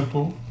super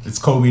simple. It's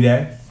Kobe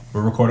Day.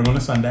 We're recording on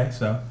a Sunday,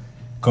 so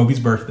Kobe's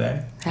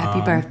birthday.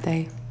 Happy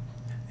birthday.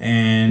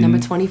 And number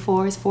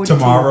 24 is 42.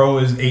 Tomorrow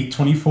is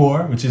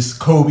 8/24, which is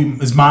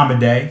is Mama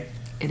Day.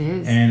 It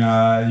is.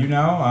 And you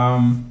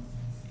know,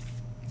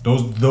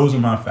 those are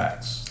my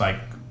facts. Like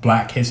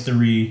Black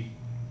History.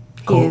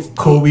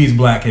 Kobe's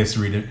Black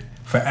History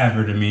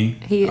forever to me.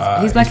 He's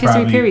Black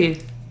History,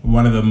 period.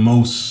 One of the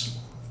most,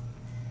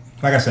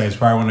 like I said, it's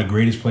probably one of the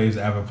greatest players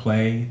to ever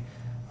play,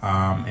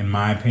 in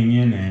my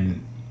opinion.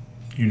 And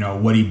you know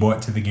what he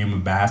brought to the game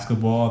of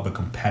basketball, the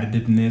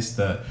competitiveness,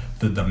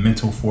 the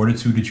mental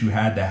fortitude that you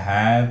had to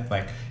have.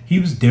 Like he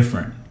was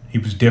different.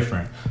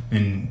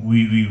 And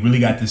we really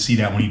got to see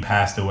that when he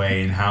passed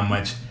away and how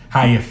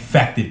he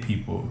affected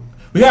people.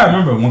 We gotta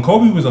remember when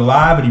Kobe was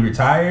alive and he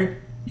retired,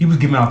 he was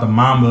giving out the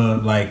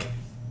Mamba, like,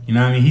 you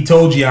know what I mean? He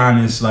told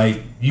Giannis,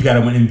 like, you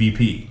gotta win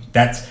MVP.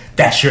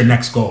 That's your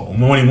next goal.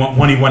 When he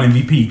won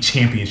MVP,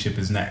 championship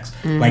is next.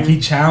 Mm-hmm. Like he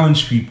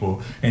challenged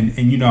people, and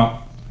you know,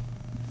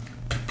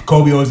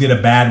 Kobe always get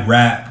a bad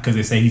rap because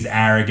they say he's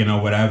arrogant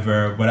or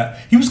whatever, but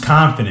he was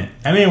confident.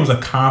 I mean, he was a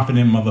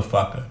confident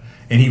motherfucker,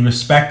 and he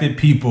respected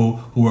people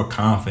who were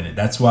confident.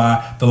 That's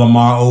why the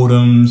Lamar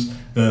Odoms,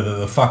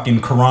 the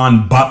fucking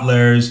Karan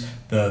Butlers,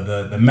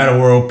 the Metta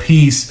World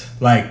Peace,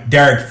 like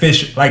Derek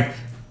Fisher, like,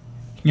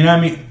 you know what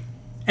I mean?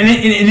 And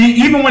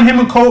even when him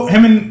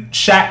and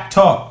Shaq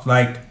talked,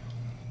 like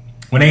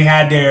when they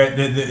had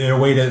their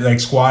way to like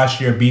squash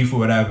their beef or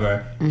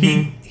whatever,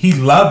 mm-hmm. he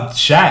loved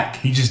Shaq.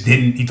 He just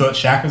didn't. He thought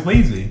Shaq was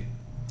lazy,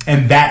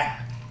 and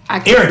that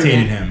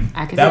irritated him.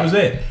 That was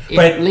it.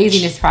 But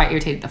laziness probably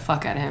irritated the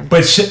fuck out of him.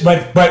 But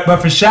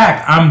for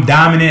Shaq, I'm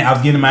dominant. I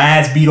was getting my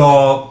ass beat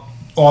all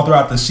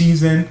throughout the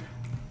season.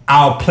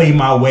 I'll play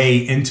my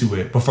way into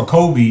it. But for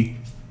Kobe,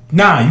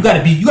 nah, you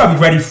gotta be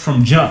ready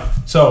from jump.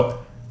 So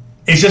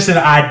it's just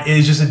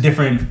a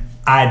different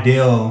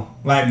ideal.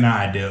 Like not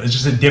ideal. It's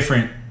just a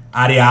different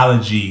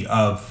ideology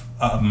of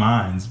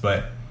minds.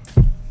 But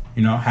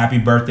you know, happy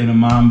birthday to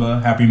Mamba.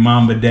 Happy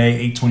Mamba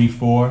Day,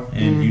 8/24.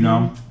 And mm-hmm. you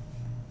know,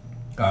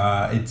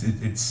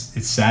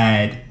 it's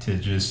sad to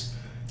just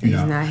He's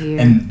not here.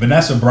 And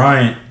Vanessa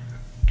Bryant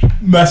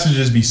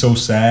messages be so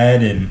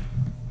sad, and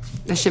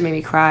that shit made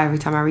me cry every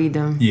time I read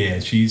them. Yeah,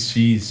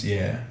 she's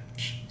yeah.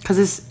 Cause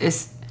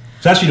it's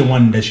especially the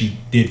one that she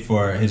did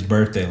for his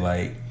birthday,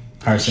 like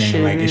her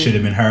saying like it should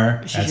have been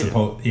her as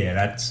opposed. Yeah,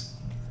 that's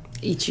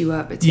eat you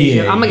up. I'm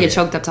gonna get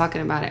choked up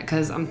talking about it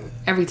because I'm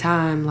every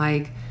time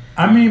like.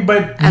 I mean,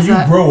 but when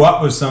you grow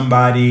up with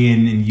somebody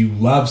and you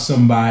love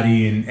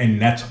somebody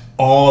and that's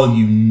all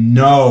you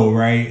know,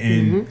 right?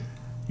 And mm-hmm.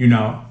 you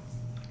know,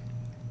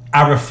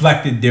 I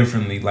reflected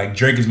differently. Like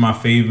Drake is my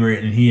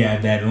favorite, and he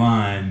had that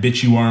line,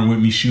 "Bitch, you weren't with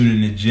me shooting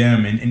in the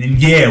gym," and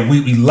yeah,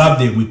 we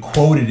loved it, we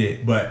quoted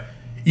it, but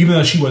even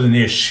though she wasn't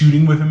there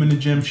shooting with him in the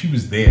gym, she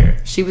was there.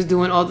 She was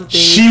doing all the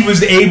things. She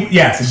was able,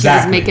 yes,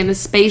 exactly. She was making the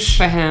space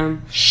for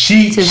him.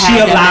 She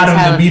allowed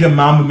him to be the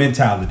Mamba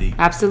mentality.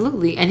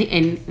 Absolutely,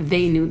 and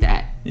they knew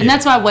that, and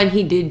that's why when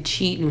he did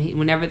cheat and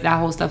whenever that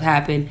whole stuff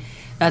happened,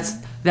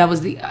 that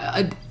was the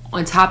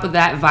on top of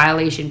that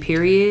violation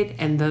period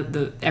and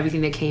the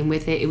everything that came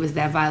with it. It was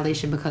that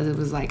violation because it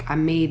was like I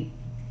made,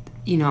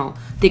 you know,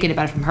 thinking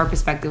about it from her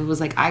perspective, it was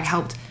like I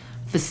helped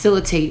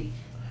facilitate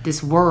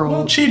this world.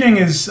 Well, cheating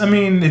is, I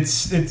mean, it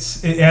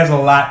has a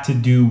lot to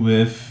do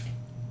with,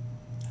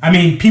 I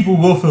mean, people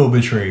will feel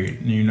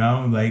betrayed, you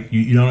know? Like,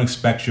 you don't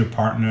expect your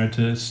partner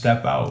to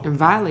step out. And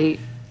violate.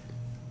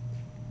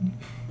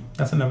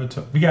 That's another.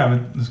 We can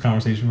have this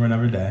conversation for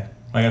another day.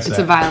 Like I said, It's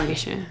a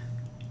violation.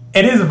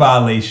 It is a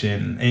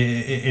violation.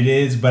 It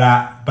is, but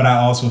I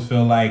also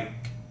feel like,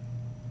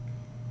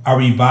 are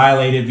we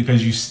violated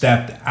because you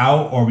stepped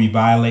out, or we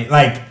violate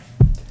like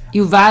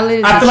You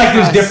violated. I feel like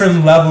trust. there's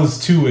different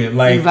levels to it.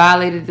 Like, You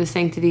violated the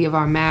sanctity of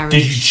our marriage.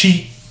 did you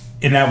cheat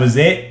and that was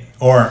it,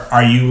 or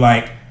are you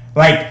like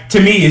to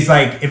me it's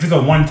like if it's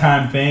a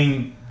one-time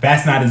thing,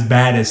 that's not as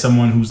bad as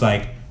someone who's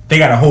like they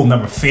got a whole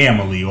nother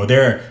family or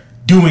they're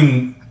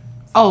doing.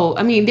 Oh,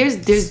 I mean, there's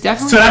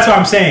definitely. So that's what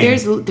I'm saying.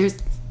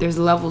 There's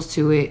levels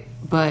to it,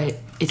 but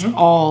it's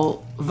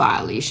all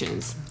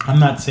violations. I'm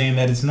not saying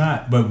that it's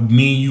not, but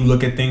me and you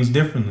look at things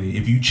differently.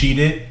 If you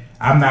cheated,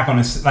 I'm not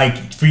gonna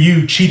like for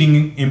you.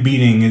 Cheating and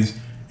beating is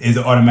an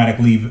automatic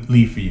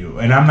leave for you,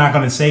 and I'm not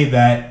gonna say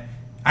that.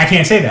 I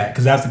can't say that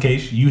because that's the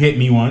case. You hit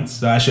me once,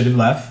 so I should have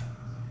left.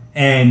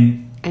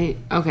 And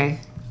Okay.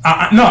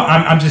 No,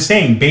 I'm just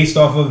saying based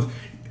off of.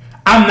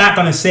 I'm not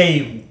gonna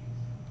say.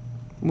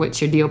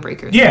 What's your deal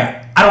breaker?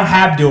 Yeah, I don't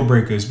have deal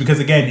breakers because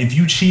again, if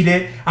you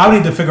cheated, I'll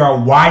need to figure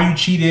out why you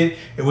cheated.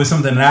 It was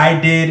something that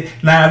I did.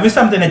 Now, if it's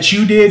something that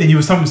you did and you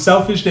were something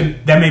selfish, then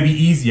that may be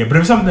easier. But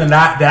if it's something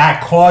that I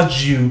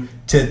caused you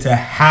to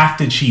have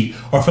to cheat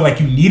or feel like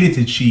you needed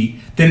to cheat,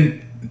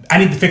 then I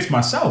need to fix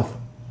myself.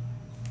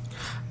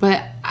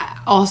 But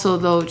also,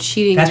 though,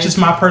 cheating. That's just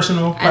my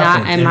personal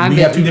preference. And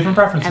we have two different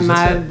preferences.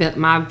 And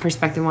my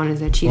perspective on is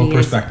that cheating well,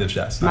 perspective,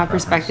 yes. My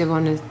perspective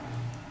on is.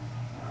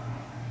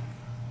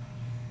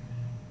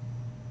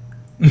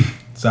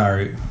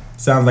 Sorry.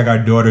 Sounds like our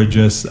daughter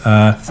just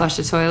flushed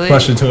the toilet.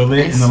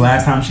 And the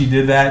last time she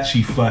did that,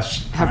 she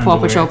flushed her Paw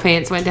Patrol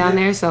pants went down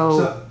there.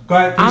 So go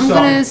ahead, I'm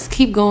going to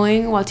keep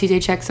going while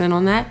TJ checks in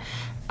on that.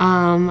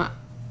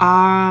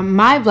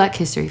 My Black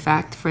History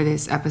fact for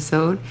this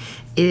episode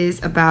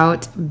is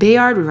about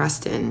Bayard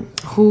Rustin,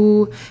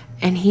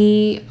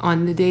 he,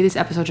 on the day this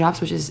episode drops,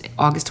 which is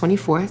August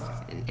 24th,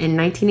 in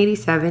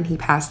 1987, he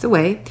passed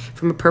away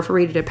from a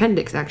perforated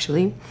appendix,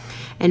 actually.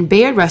 And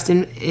Bayard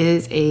Rustin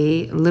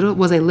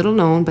was a little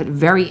known but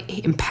very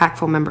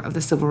impactful member of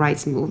the civil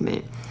rights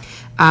movement.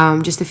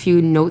 Just a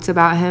few notes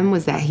about him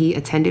was that he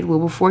attended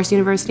Wilberforce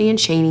University and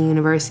Cheyney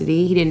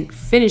University. He didn't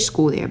finish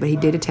school there, but he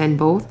did attend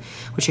both,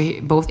 which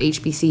are both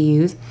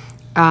HBCUs,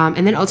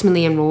 and then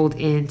ultimately enrolled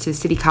into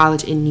City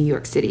College in New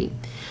York City.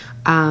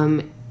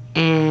 And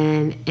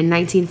in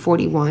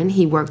 1941,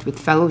 he worked with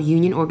fellow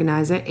union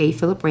organizer A.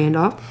 Philip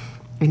Randolph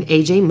and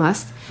A.J.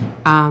 Must.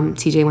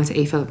 TJ went to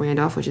A. Philip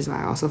Randolph, which is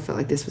why I also felt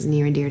like this was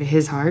near and dear to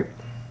his heart.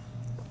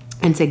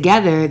 And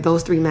together,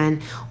 those three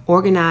men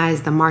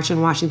organized the March on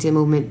Washington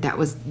movement that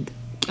was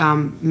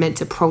meant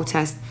to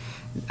protest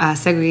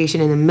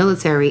segregation in the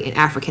military and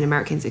African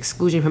Americans'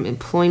 exclusion from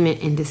employment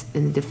in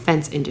the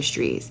defense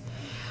industries.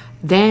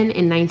 Then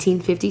in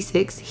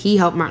 1956, he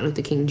helped Martin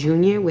Luther King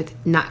Jr. with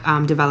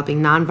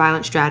developing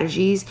nonviolent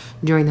strategies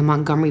during the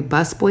Montgomery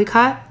bus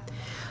boycott.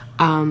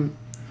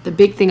 The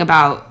big thing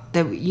about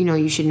that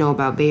you should know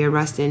about Bayard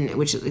Rustin,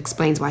 which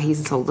explains why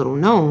he's so little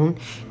known,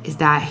 is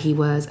that he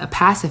was a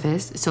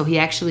pacifist. So he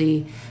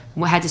actually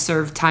had to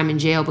serve time in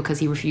jail because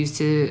he refused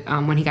to,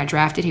 when he got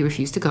drafted, he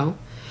refused to go.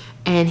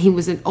 And he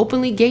was an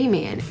openly gay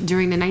man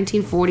during the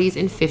 1940s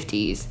and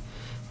 50s.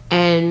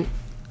 And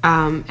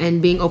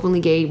being openly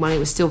gay when it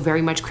was still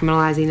very much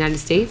criminalized in the United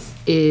States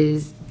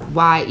is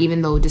why,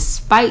 even though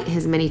despite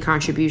his many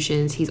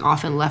contributions, he's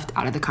often left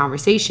out of the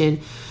conversation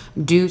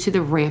due to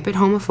the rampant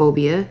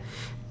homophobia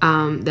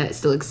that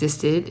still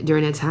existed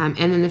during that time,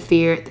 and then the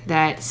fear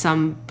that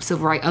some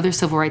other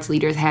civil rights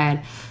leaders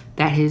had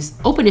that his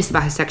openness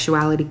about his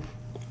sexuality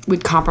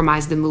would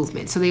compromise the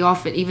movement. So they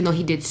often, even though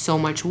he did so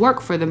much work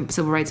for the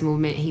civil rights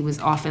movement, he was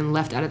often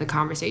left out of the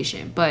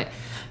conversation. But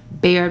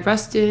Bayard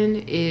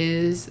Rustin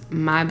is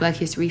my Black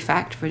History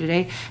fact for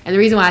today. And the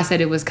reason why I said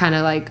it was kind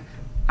of like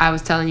I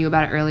was telling you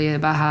about it earlier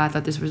about how I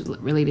thought this was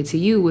related to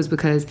you was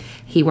because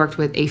he worked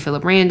with A.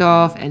 Philip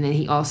Randolph, and then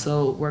he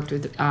also worked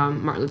with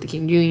Martin Luther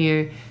King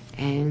Jr.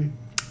 And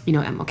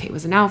MLK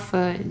was an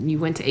alpha, and you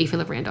went to A.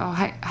 Philip Randolph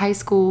High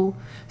School.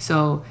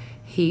 So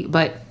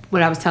but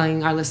what I was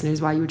telling our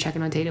listeners while you were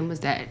checking on Tatum was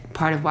that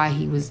part of why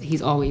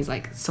he's always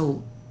like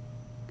so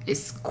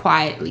it's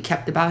quietly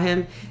kept about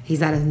him. He's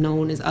not as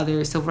known as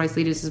other civil rights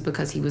leaders is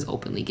because he was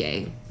openly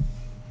gay.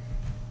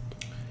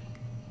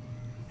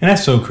 And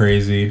that's so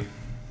crazy.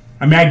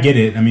 I mean, I get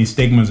it. I mean,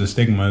 stigmas are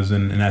stigmas,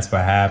 and that's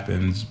what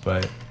happens.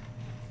 But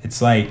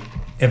it's like,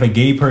 if a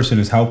gay person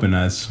is helping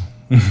us,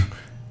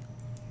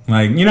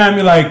 like, you know what I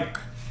mean? Like,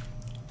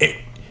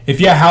 if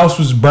your house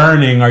was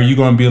burning, are you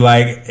going to be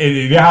like,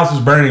 if your house is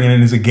burning and then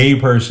there's a gay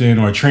person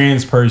or a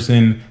trans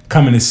person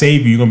coming to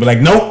save you, you're going to be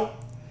like, nope,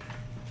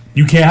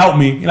 you can't help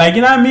me. Like,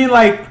 you know what I mean?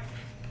 Like,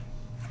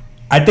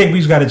 I think we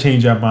just got to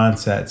change our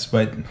mindsets.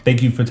 But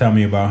thank you for telling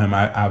me about him.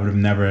 I would have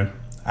never...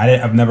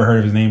 I've never heard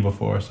of his name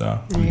before, so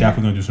I'm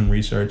definitely going to do some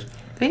research.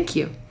 Thank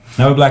you.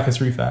 Another Black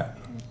History fact.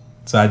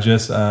 So I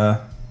just did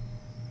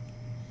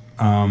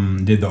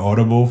the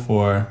Audible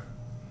for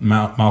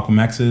Malcolm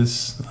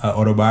X's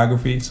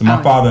autobiography. So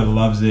my father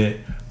loves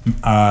it.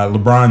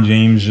 LeBron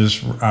James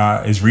just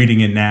is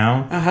reading it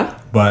now,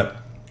 but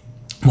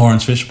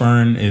Lawrence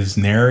Fishburne is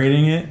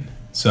narrating it.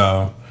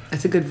 So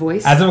That's a good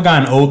voice. as I've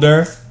gotten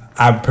older,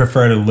 I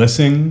prefer to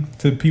listen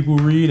to people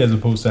read as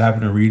opposed to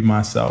having to read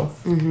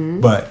myself.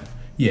 But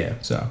yeah,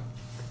 so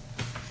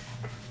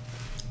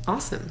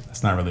Awesome.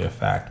 that's not really a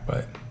fact,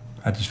 but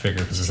I just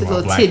figured because Just it's a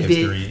about little Black tidbit.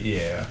 history.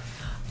 Yeah.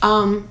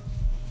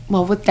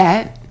 Well, with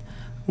that,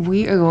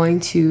 we are going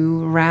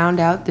to round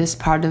out this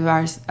part of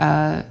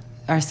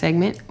our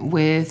segment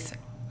with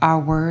our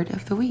word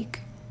of the week.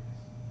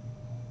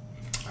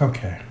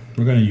 Okay,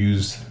 we're gonna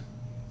use.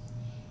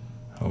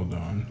 Hold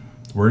on.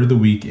 Word of the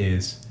week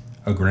is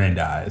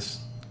aggrandize.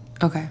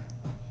 Okay.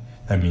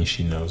 That means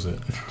she knows it.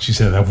 She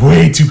said that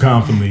way too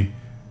confidently.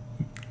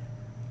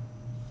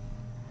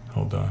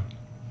 Hold on.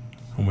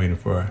 I'm waiting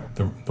for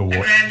the word.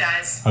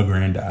 Aggrandize.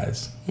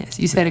 Aggrandize. Yes,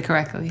 you said it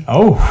correctly.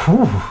 Oh,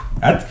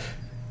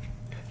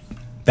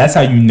 that's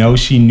how you know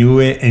she knew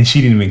it and she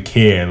didn't even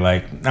care.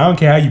 Like, I don't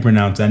care how you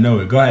pronounce it. I know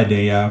it. Go ahead,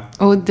 Danielle.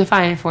 Oh,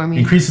 define it for me.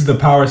 Increases the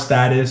power,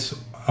 status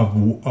of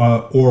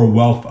or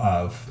wealth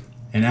of.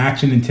 An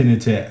action intended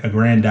to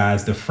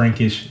aggrandize the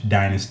Frankish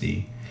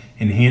dynasty.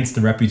 Enhance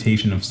the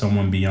reputation of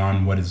someone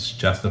beyond what is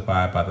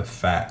justified by the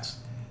facts.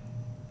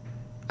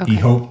 Okay. He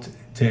hoped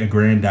to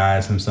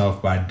aggrandize himself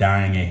by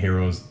dying a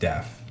hero's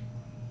death.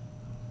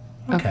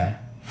 Okay.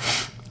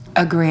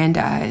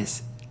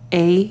 Aggrandize.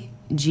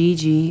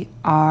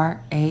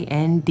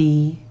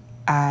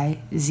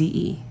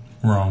 Aggrandize.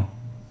 Wrong.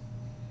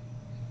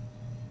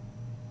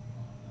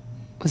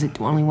 Was it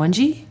only one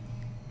G?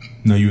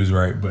 No, you was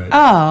right, but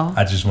Oh.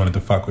 I just wanted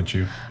to fuck with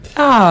you.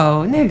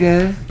 Oh,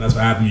 nigga. That's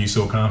what happened. You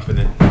so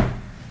confident.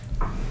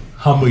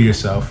 Humble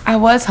yourself. I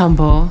was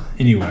humble.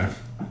 Anyway,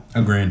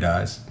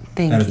 aggrandize.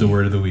 Thank That is the you.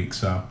 word of the week.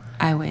 So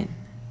I win.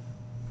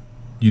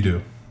 you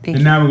do. Thank and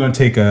you. now we're going to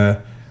take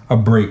a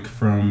break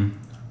from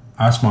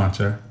our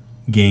sponsor,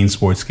 Gain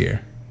Sports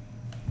Gear.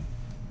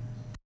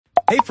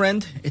 Hey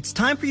friend, it's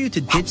time for you to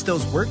ditch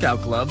those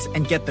workout gloves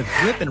and get the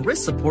grip and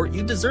wrist support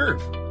you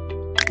deserve.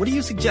 What do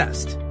you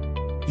suggest?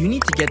 You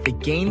need to get the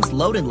Gains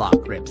Load and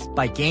Lock grips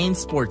by Gain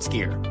Sports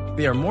Gear.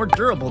 They are more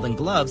durable than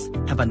gloves,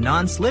 have a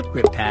non-slip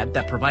grip pad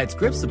that provides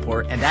grip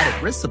support and added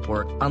wrist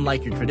support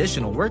unlike your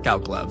traditional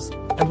workout gloves,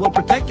 and will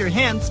protect your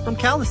hands from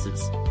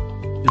calluses.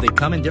 Do they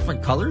come in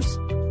different colors?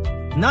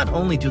 Not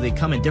only do they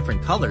come in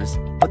different colors,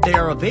 but they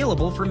are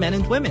available for men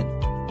and women.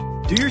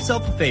 Do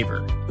yourself a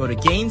favor, go to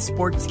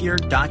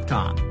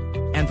gainsportsgear.com.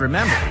 And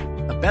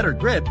remember, a better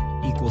grip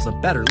equals a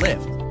better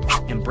lift.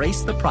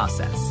 Embrace the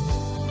process.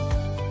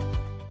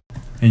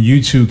 And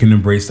you too can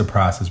embrace the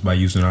process by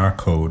using our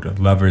code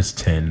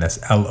LOVERS10. That's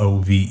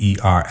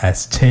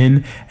LOVERS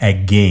 10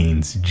 at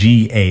Gains,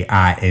 GAINZ,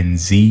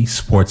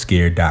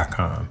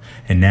 sportsgear.com.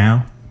 And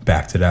now,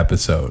 back to the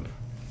episode.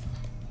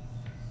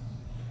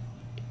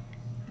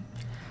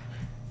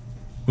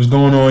 What's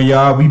going on,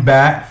 y'all? We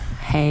back.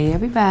 Hey,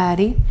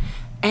 everybody.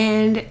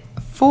 And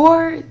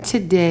for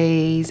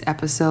today's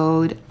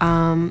episode,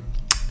 I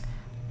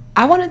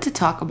wanted to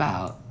talk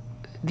about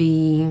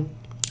and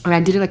I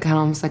did it like kind of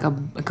almost like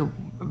a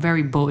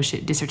very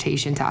bullshit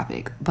dissertation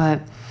topic,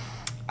 but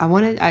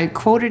I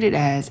quoted it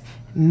as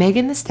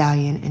Megan Thee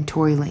Stallion and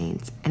Tory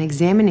Lanez, an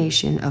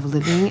examination of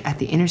living at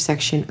the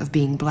intersection of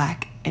being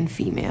black and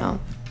female.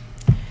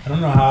 I don't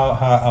know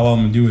how I'm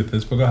going to do with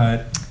this, but go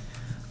ahead.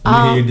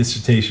 Let me hear your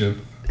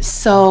dissertation.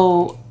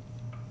 So,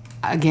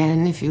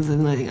 again, if you're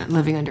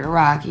living under a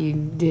rock,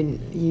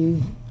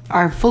 you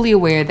are fully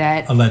aware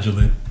that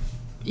Allegedly.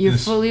 you're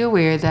fully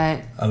aware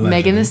that Allegedly.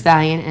 Megan Thee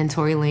Stallion and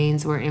Tory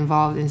Lanez were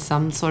involved in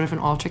some sort of an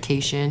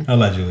altercation.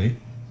 Allegedly.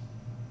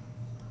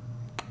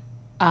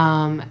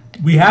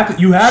 You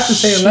have to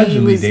say She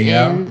allegedly, was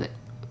Danielle.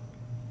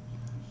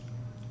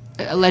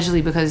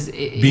 Allegedly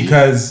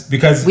because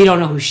Because we don't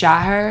know who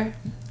shot her,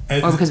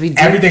 or because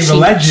everything's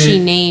alleged.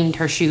 She named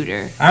her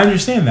shooter. I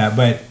understand that,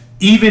 but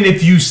even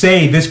if you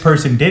say this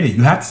person did it,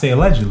 you have to say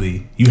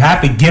allegedly. You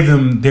have to give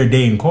them their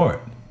day in court.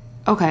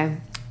 Okay,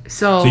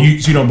 so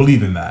you don't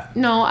believe in that?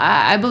 no,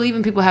 I believe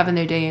in people having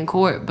their day in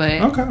court, but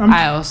Okay,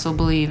 I also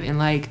believe in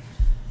like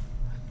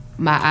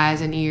my eyes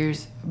and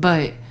ears.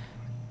 But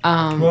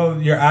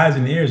Well, your eyes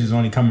and ears is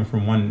only coming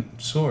from one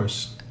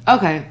source.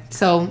 okay,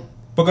 so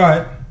But go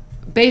ahead.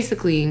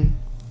 basically,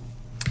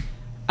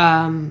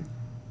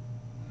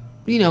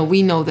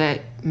 we know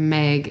that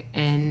Meg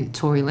and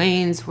Tory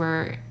Lanez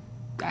were,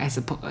 I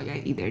suppose,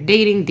 either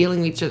dating, dealing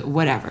with each other,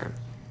 whatever.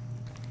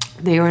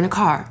 They were in a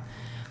car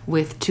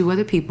with two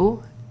other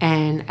people,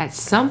 and at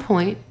some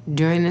point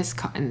during this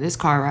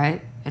car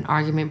ride, an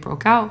argument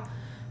broke out.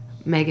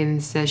 Megan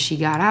says she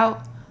got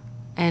out,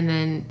 and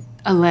then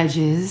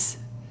alleges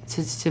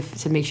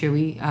to make sure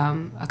we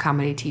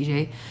accommodate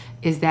TJ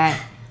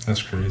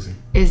That's crazy.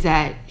 is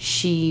that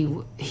he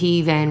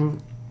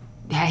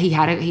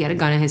had a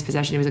gun in his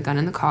possession. There was a gun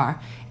in the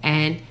car,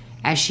 and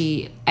as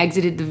she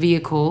exited the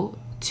vehicle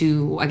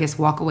to, I guess,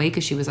 walk away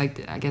because she was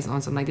like, I guess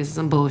on some like this is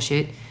some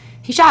bullshit.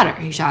 He shot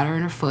her. He shot her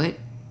in her foot,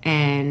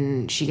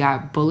 and she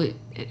got bullet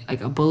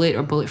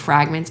or bullet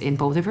fragments in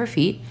both of her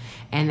feet.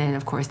 And then,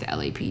 of course, the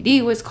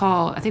LAPD was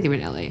called. I think they were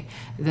in LA.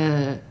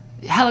 The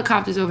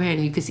helicopters overhead,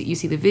 and you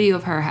see the video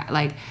of her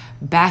like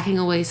backing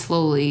away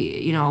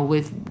slowly, you know,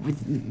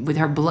 with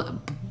her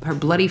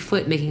bloody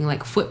foot making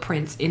like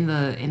footprints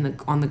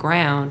on the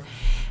ground.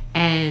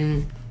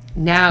 And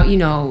now, you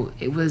know,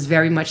 it was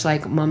very much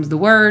like mum's the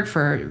word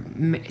for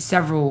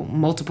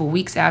multiple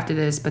weeks after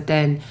this. But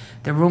then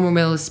the rumor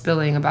mill is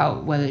spilling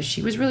about whether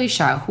she was really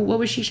shot. What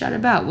was she shot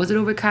about? Was it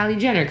over Kylie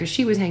Jenner? Because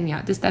she was hanging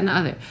out, this, that, and the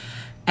other.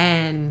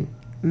 And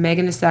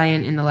Megan Thee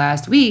Stallion in the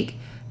last week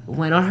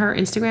went on her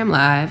Instagram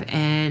Live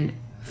and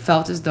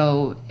felt as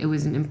though it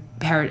was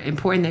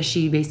important that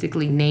she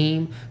basically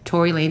name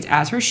Tory Lanez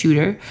as her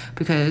shooter,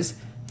 because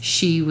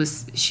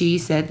she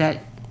said that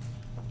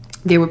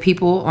there were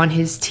people on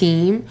his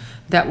team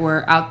that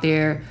were out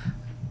there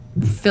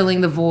filling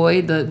the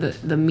void,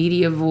 the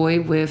media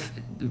void, with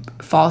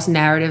false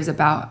narratives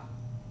about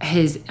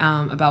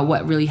about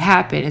what really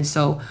happened. And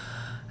so,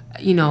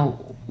 you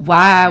know,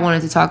 why I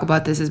wanted to talk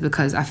about this is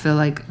because I feel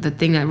like the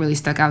thing that really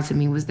stuck out to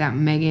me was that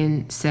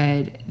Megan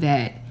said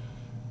that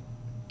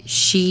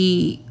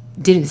she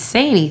didn't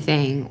say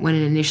anything when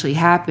it initially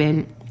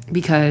happened,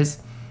 because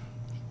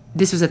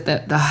this was at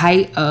the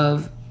height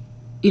of,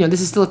 you know, this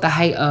is still at the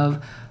height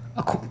of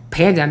a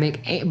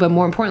pandemic, but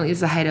more importantly, it's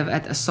the height of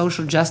at a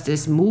social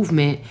justice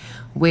movement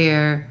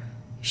where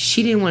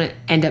she didn't want to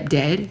end up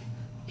dead.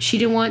 She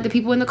didn't want the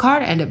people in the car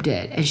to end up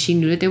dead. And she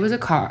knew that there was a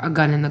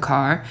gun in the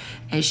car.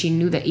 And she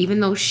knew that even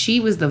though she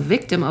was the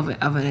victim of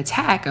an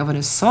attack, of an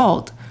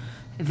assault,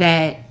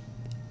 that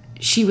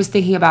she was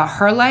thinking about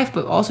her life,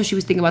 but also she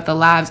was thinking about the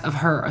lives of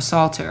her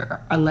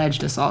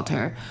alleged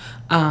assaulter.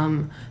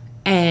 And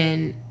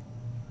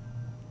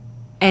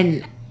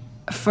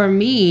for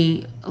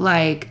me,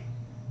 like,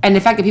 and the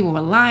fact that people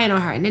were lying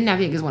on her, and then now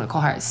niggas want to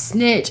call her a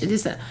snitch, and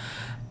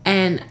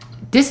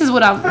this is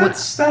what I'm.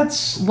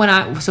 That's when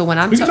I'm. We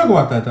can talk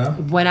about that though.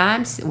 When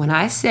I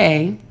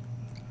say,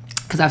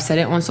 because I've said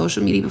it on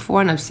social media before,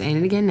 and I'm saying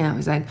it again now.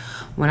 It's like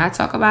when I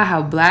talk about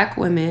how Black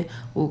women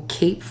will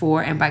cape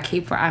for, and by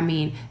cape for I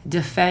mean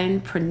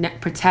defend,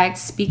 protect,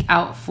 speak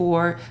out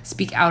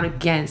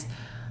against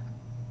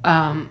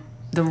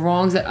the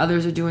wrongs that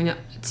others are doing.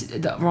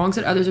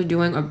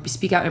 Or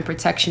speak out in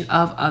protection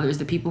of others,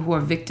 the people who are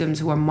victims,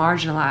 who are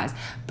marginalized.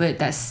 But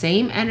that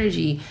same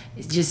energy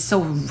is just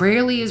so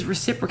rarely is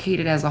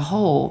reciprocated as a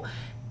whole.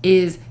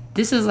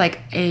 This is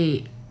like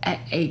a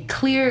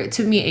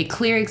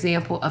clear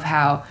example of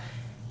how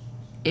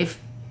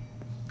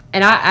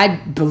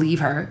I believe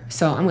her,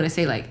 so I'm gonna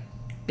say like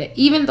that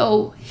even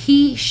though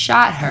he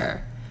shot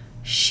her,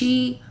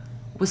 she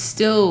was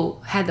still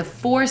had the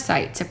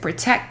foresight to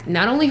protect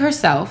not only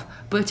herself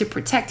but to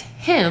protect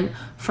him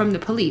from the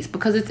police,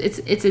 because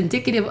it's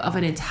indicative of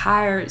an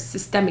entire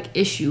systemic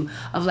issue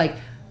of like,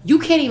 you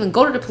can't even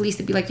go to the police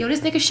to be like, yo, this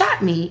nigga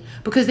shot me,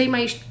 because they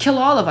might kill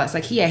all of us.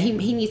 Like, he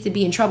needs to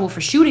be in trouble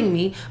for shooting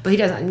me, but he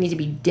doesn't need to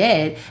be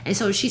dead. And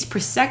so she's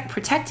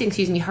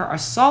protecting her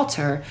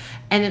assaulter,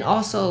 and then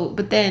also,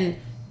 but then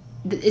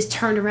it's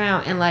turned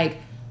around and like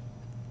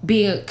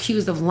being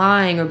accused of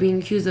lying or being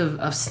accused of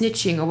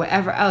snitching or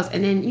whatever else.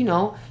 And then, you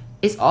know,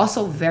 it's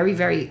also very,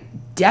 very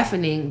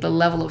deafening the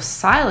level of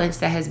silence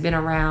that has been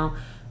around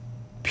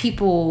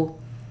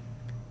people,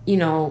 you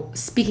know,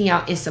 speaking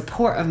out in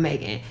support of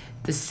Megan.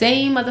 The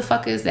same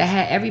motherfuckers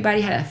that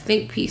everybody had a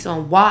think piece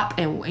on WAP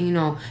and you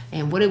know,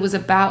 and what it was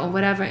about and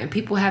whatever, and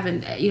people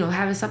having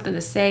something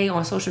to say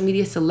on social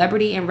media,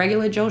 celebrity and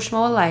regular Joe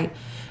Schmo, like,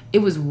 it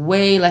was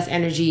way less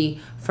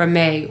energy for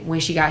Meg when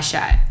she got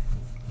shot.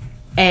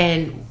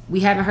 And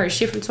we haven't heard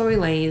shit from Tory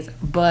Lanez,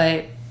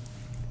 but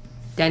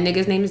that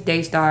nigga's name is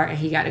Daystar, and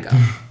he gotta go.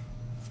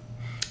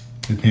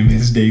 His name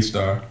is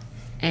Daystar.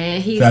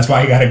 And so that's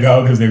why he gotta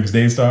go, because his name is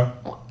Daystar?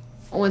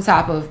 On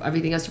top of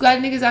everything else. You got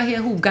niggas out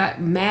here who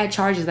got mad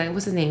charges, like,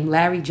 what's his name?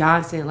 Larry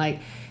Johnson. Like,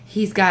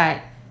 he's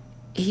a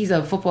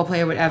football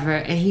player or whatever,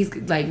 and he's,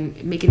 like,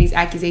 making these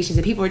accusations,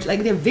 and people are,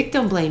 like, they're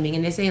victim blaming,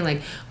 and they're saying,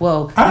 like,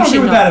 well, I don't agree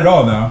with that at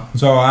all, though.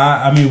 So,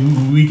 I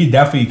mean, we could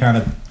definitely kind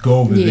of go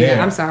over there.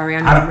 Yeah, I'm sorry.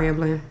 I know I'm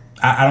rambling.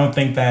 I don't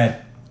think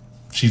that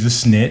she's a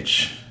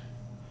snitch.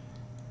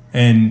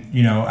 And,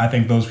 you know, I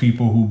think those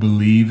people who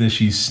believe that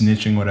she's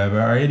snitching,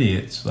 whatever, are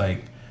idiots.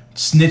 Like,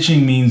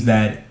 snitching means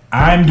that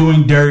I'm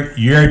doing dirt,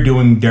 you're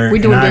doing dirt,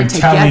 we're doing and dirt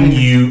together.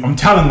 I'm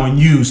telling on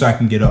you so I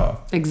can get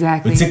off.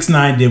 Exactly. What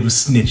 6ix9ine did was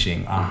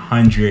snitching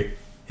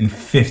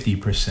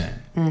 150%.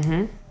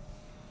 Mm-hmm.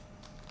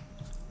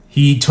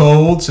 He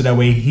told so that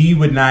way he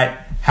would not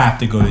have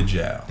to go to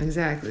jail.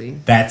 Exactly.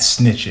 That's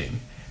snitching.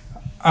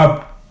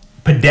 A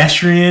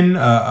pedestrian,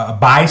 a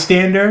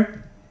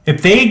bystander,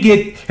 if they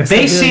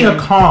see a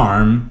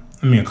crime,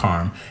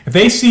 if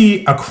they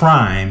see a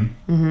crime,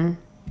 mm-hmm.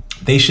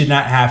 they should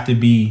not have to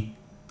be,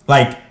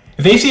 like,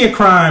 if they see a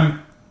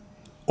crime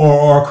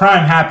or a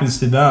crime happens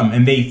to them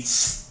and they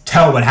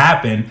tell what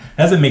happened,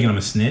 that doesn't make them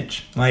a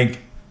snitch. Like,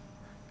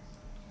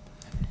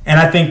 and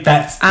I think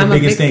that's the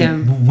biggest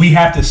thing. We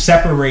have to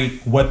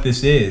separate what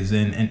this is.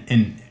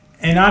 And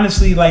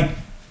honestly, like,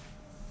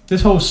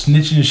 this whole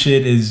snitching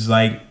shit is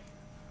like,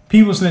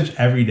 people snitch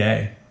every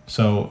day.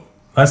 So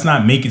let's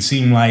not make it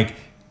seem like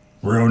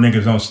real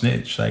niggas don't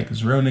snitch. Like,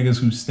 it's real niggas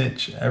who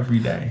snitch every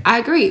day. I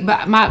agree,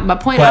 but my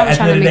point But I was at the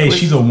trying end to of the make day, was,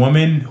 she's a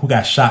woman who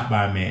got shot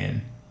by a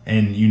man.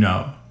 And, you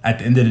know, at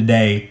the end of the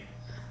day,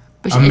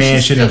 but a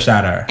man she shouldn't have still-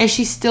 shot her. and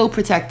she still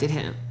protected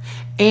him.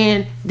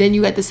 And then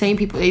you got the same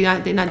people,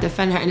 they're not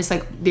defending her, and it's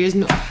like there's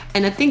no.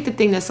 And I think the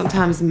thing that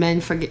sometimes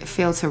men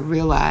fail to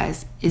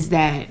realize is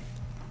that,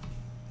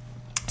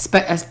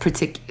 as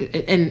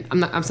particular, and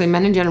I'm saying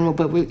men in general,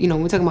 but we're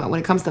talking about when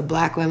it comes to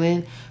black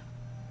women,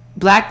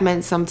 black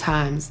men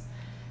sometimes,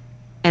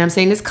 and I'm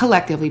saying this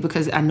collectively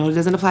because I know it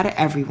doesn't apply to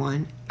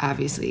everyone,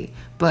 obviously,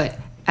 but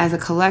as a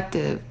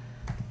collective,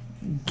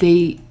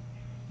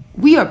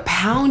 we are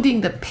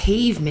pounding the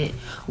pavement.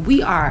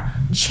 We are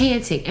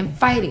chanting and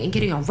fighting and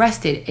getting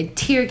arrested and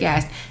tear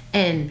gassed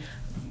and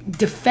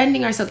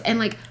defending ourselves. And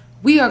like,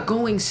 we are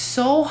going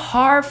so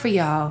hard for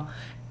y'all,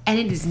 and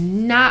it is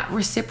not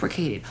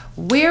reciprocated.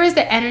 Where is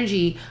the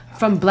energy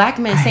from black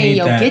men saying,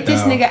 yo, get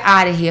this nigga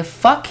out of here,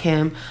 fuck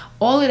him,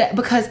 all of that?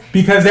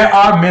 Because there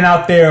are men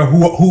out there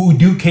who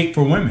do cape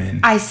for women.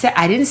 I said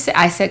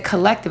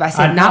collective. I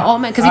said not all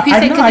men. Because you I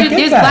can know, I say,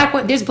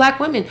 get there's black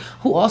women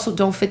who also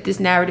don't fit this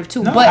narrative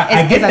too. No, but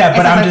I get that,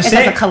 but I'm just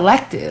saying, as a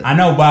collective. I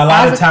know, but a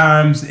lot of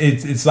times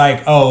it's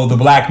like, oh, the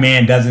black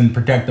man doesn't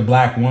protect the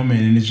black woman,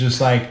 and it's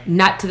just like,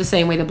 not to the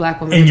same way the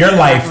black woman. in your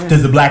life,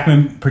 does the black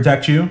man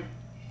protect you?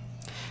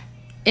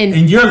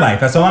 In your life,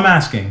 that's all I'm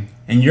asking.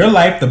 In your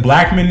life, the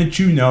black men that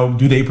you know,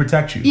 do they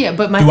protect you? Yeah,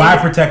 but I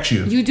protect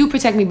you? You do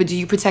protect me, but do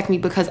you protect me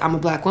because I'm a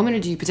black woman, or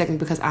do you protect me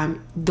because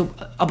I'm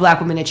a black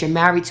woman that you're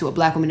married to, a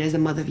black woman as the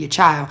mother of your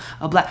child,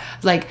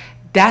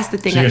 that's the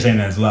thing. So you're saying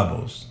there's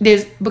levels.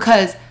 There's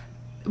because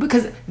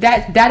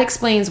that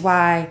explains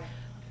why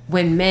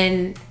when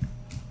men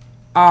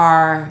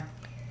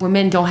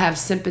don't have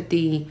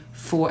sympathy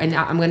for, and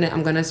I'm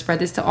gonna spread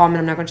this to all men.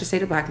 I'm not gonna just say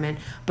to black men,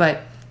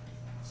 but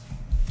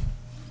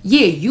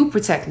yeah, you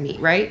protect me,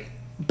 right?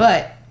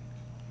 But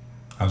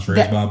I was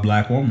raised by a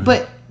black woman.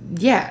 But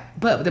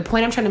the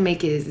point I'm trying to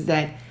make is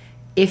that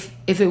if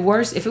it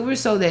were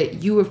so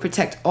that you would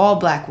protect all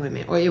black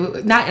women, or and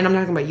I'm not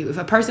talking about you. If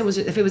a person was,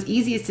 if it was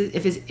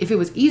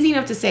easy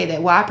enough to say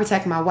that, well, I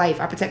protect my wife,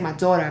 I protect my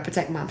daughter, I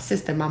protect my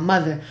sister, my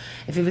mother.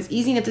 If it was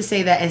easy enough to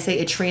say that and say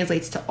it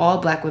translates to all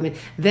black women,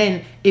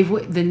 then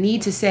the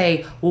need to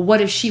say, well, what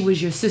if she was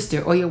your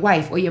sister or your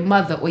wife or your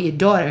mother or your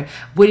daughter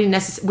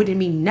wouldn't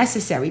be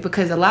necessary,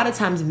 because a lot of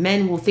times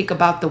men will think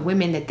about the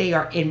women that they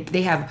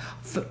have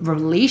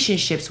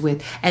relationships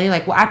with, and they're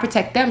like, well, I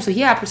protect them, so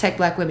yeah, I protect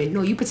black women.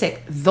 No, you protect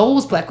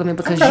those black women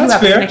because you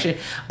have a connection.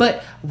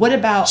 But what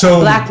about a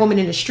black woman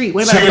in the street?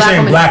 What about so a black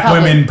woman black in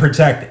public? women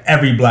protect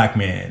every black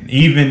man,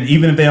 even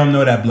if they don't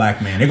know that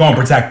black man, they're gonna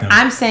protect them.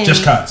 I'm saying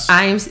just cause.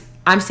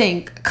 I'm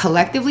saying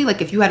collectively,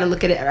 like if you had to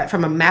look at it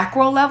from a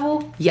macro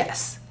level,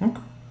 yes.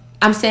 Okay.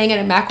 I'm saying at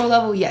a macro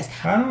level, yes.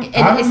 I don't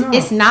know.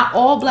 It's not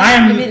all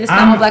black women, it's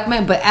not all black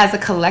men, but as a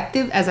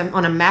collective,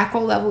 on a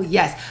macro level,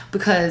 yes.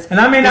 Because and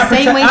I may not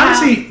protect.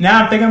 Honestly,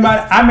 now I'm thinking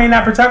about it, I may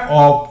not protect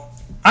all.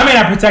 I may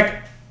not protect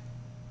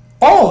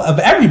all of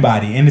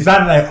everybody, and it's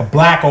not like a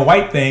black or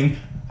white thing.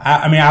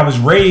 I mean, I was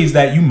raised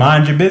that you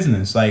mind your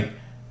business, like.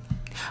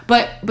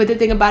 But the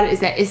thing about it is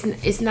that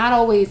it's not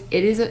always.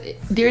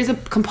 There is a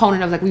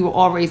component of, like, we were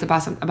all raised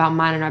about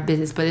minding our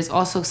business, but it's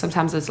also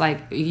sometimes it's like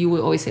you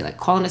would always say, like,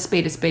 calling a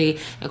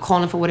spade and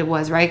calling for what it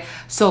was, right?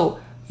 So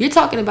you're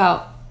talking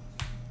about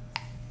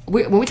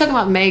when we're talking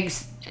about Meg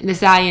Thee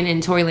Stallion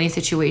and Tory Lanez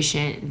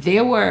situation,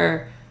 there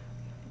were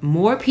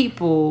more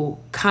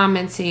people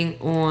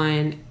commenting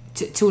on.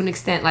 To an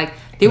extent, like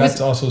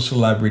that's also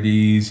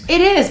celebrities.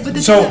 It is, but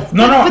the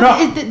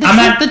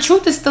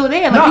truth is still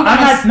there.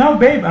 Like,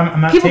 babe.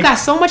 I'm not. People got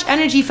so much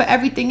energy for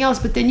everything else,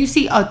 but then you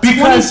see a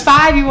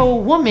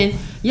 25-year-old woman,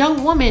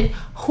 young woman,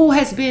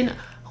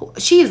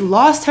 she has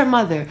lost her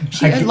mother.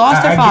 She has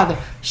lost her father.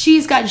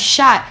 She's gotten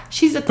shot.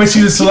 She's a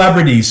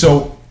celebrity.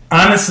 So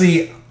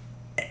honestly,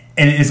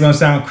 and it's gonna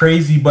sound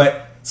crazy,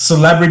 but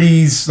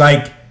celebrities,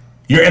 like,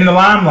 you're in the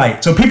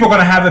limelight, so people are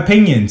gonna have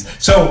opinions.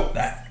 So.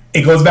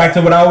 It goes back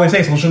to what I always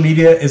say: social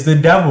media is the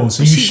devil.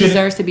 So she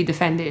deserves to be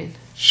defended.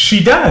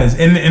 She does,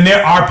 and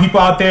there are people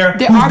out there.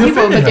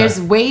 But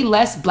there's way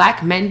less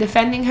black men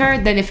defending her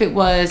than if it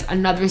was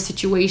another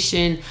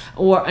situation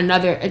or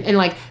another. And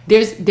like,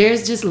 there's. I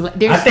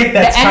think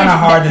that's kind of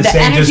hard to say.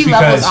 The energy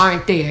levels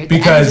aren't there. The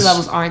energy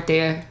levels aren't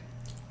there.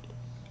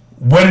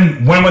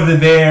 When was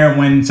it there?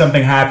 When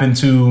something happened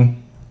to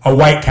a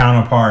white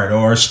counterpart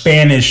or a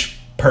Spanish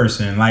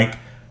person, like,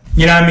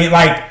 you know what I mean?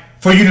 Like,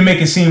 for you to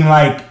make it seem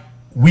like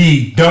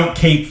we don't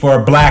cape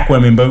for black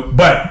women,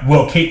 but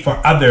we'll cape for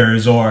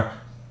others, or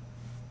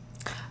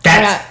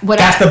that's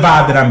the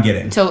vibe that I'm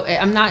getting. So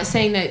I'm not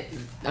saying that.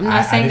 I'm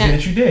not saying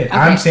that you did. Okay.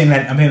 I'm saying the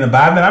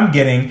vibe that I'm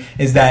getting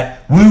is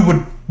that we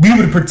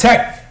would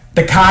protect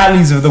the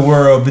Kylies of the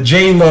world, the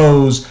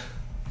J-Los,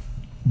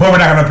 but we're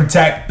not going to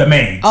protect the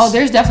Megs. Oh,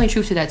 there's definitely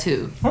truth to that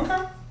too.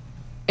 Okay.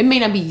 It may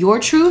not be your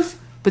truth,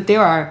 but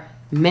there are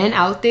men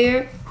out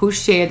there who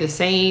share the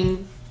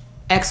same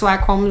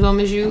XY chromosome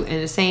as you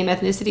and the same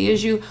ethnicity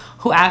as you,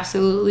 who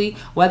absolutely,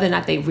 whether or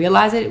not they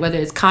realize it, whether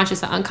it's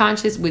conscious or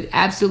unconscious, would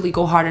absolutely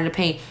go hard in the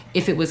paint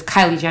if it was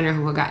Kylie Jenner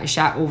who had gotten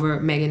shot over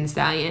Megan Thee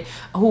Stallion,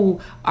 who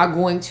are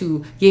going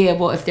to,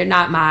 if they're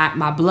not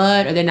my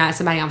blood, or they're not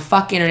somebody I'm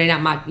fucking, or they're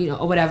not my,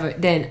 or whatever,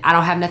 then I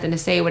don't have nothing to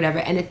say or whatever.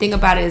 And the thing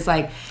about it is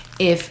like,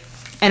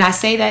 and I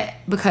say that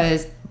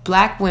because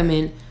black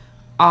women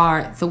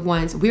are the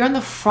ones, we're on the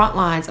front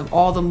lines of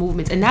all the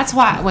movements, and that's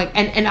why, like,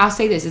 and I'll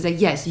say this is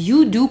like, yes,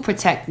 you do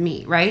protect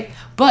me, right?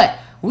 But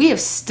we have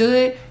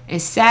stood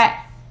and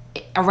sat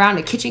around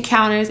the kitchen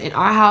counters in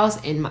our house,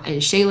 in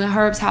Shayla and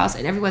Herb's house,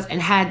 and everyone's, and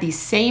had these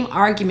same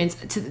arguments.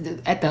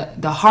 At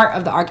the heart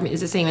of the argument is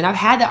the same, and I've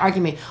had that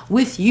argument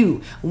with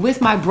you,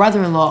 with my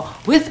brother-in-law,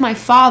 with my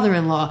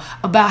father-in-law,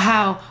 about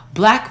how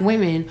black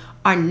women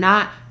are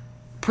not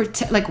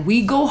like,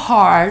 we go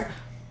hard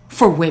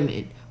for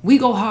women. We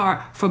go hard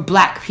for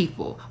black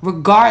people,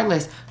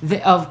 regardless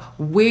of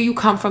where you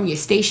come from, your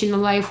station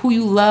in life, who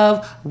you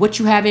love, what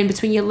you have in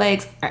between your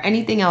legs, or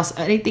anything else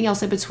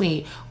in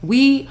between.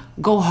 We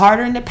go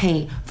harder in the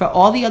paint for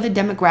all the other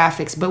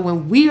demographics, but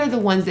when we are the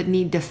ones that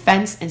need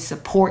defense and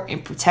support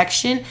and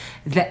protection,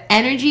 the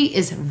energy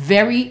is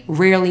very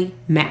rarely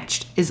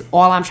matched, is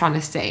all I'm trying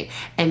to say.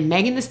 And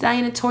Megan Thee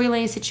Stallion and Tory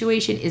Lanez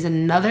situation is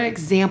another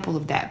example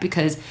of that,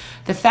 because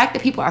the fact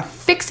that people are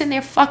fixing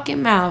their fucking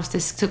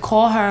mouths to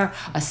call her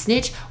a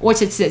snitch, or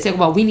to say,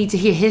 well, we need to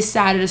hear his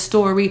side of the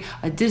story,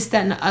 or this,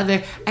 that, and the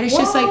other, and it's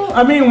just like,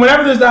 I mean,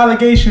 whenever there's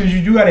allegations,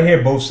 you do got to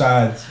hear both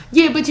sides.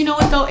 Yeah, but you know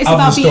what though? It's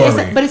about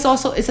being. But it's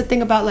also a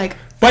thing about like.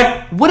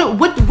 But what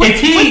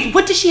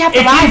does she have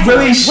to lie for?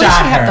 What does she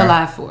have to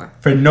lie for?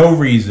 For no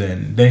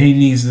reason, then he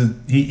needs to.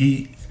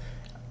 He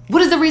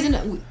What is the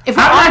reason? If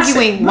we're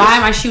arguing, why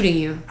am I shooting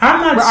you?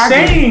 I'm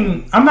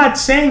not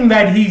saying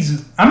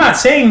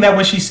that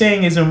what she's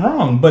saying isn't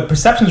wrong, but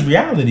perception is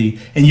reality,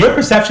 and your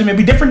perception may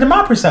be different than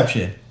my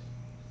perception.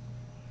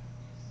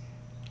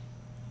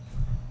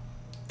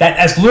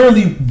 That's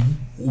literally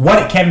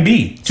what it can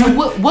be. So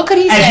what could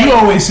he say? As you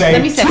always say,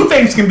 two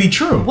things can be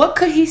true. What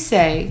could he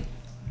say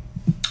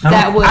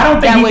that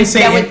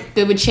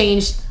would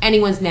change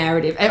anyone's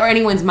narrative or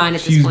anyone's mind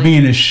at this point? She's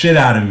being the shit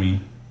out of me,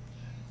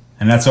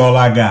 and that's all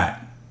I got.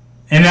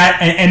 And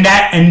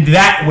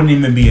that wouldn't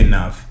even be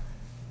enough.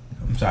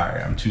 I'm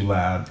sorry, I'm too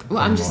loud. Well,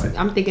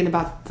 I'm thinking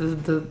about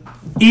the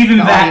even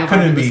the that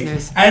couldn't be. At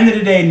the end of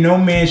the day, no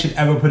man should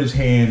ever put his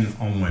hand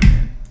on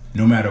women,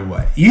 no matter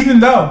what.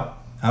 Even though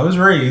I was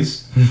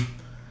raised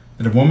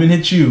that if a woman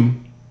hits you,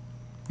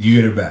 you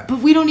get her back. But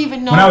we don't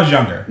even know. When I was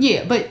younger.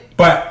 Yeah, but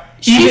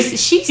she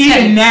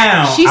said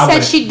now she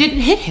said she didn't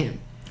hit him.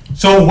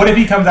 So what if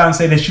he comes out and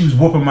say that she was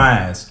whooping my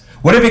ass?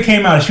 What if it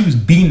came out that she was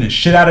beating the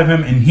shit out of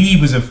him and he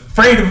was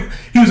afraid of?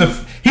 He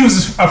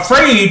was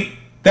afraid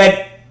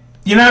that,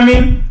 you know what I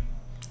mean?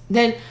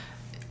 Then,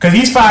 because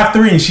he's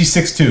 5'3" and she's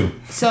 6'2".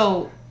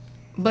 So,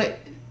 but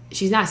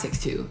she's not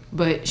 6'2",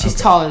 but she's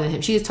taller than him.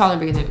 She is taller and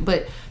bigger than him.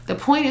 But the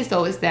point is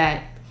though is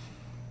that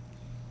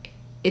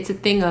it's a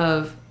thing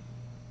of,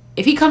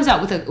 if he comes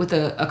out with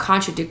a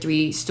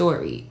contradictory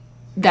story,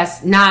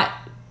 that's not.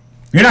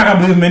 You're not gonna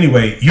believe him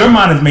anyway. Your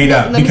mind is made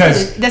up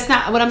because that's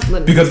not what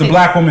I'm. Because the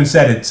black woman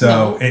said it,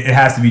 so it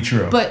has to be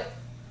true. But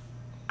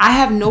I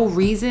have no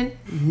reason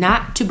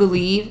not to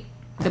believe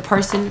the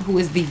person who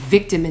is the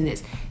victim in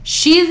this.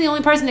 She is the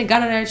only person that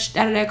got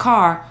out of that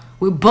car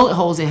with bullet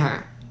holes in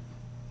her.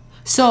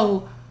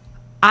 So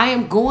I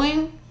am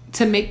going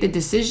to make the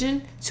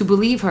decision to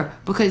believe her,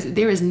 because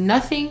there is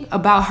nothing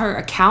about her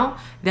account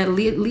that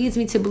leads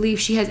me to believe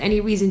she has any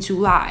reason to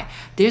lie.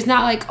 There's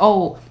not like,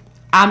 oh,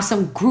 I'm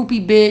some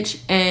groupie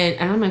bitch, and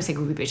I'm not gonna say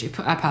groupie bitch,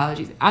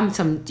 apologies. I'm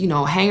some,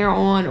 hanger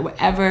on or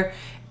whatever,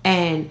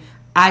 and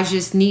I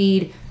just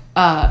need,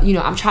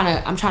 I'm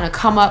trying to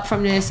come up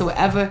from this or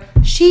whatever.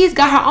 She's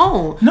got her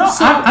own. No,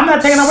 so, I'm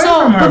not taking away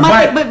from her.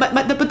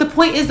 But the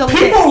point is, though,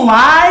 people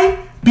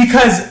lie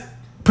because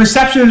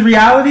perception is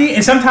reality,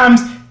 and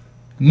sometimes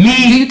do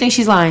you think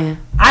she's lying?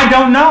 I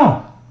don't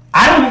know.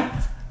 I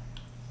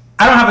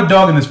don't have a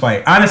dog in this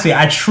fight. Honestly,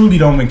 I truly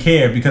don't even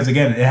care, because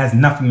again, it has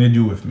nothing to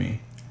do with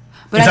me.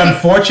 But it's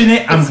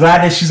unfortunate. I'm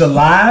glad that she's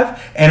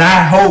alive, and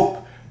I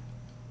hope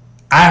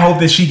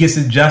that she gets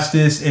the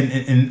justice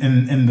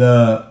in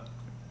the.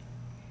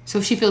 So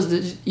if you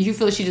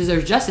feel she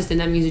deserves justice, then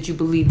that means that you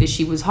believe that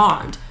she was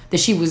harmed, that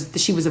she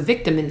was a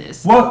victim in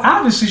this. Well,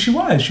 obviously she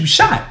was. She was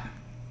shot.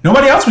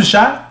 Nobody else was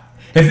shot.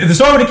 If the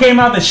story would have came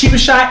out that she was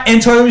shot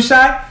and Tory was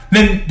shot,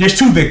 then there's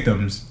two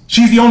victims.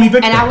 She's the only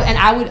victim. And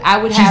I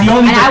would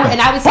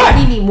say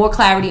we need more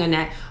clarity on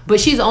that. But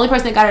she's the only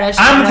person that got her.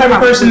 I'm the type of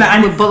person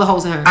with bullet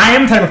holes in her. I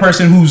am the type of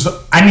person who's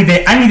I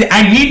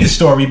need this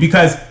story,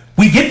 because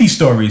we get these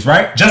stories,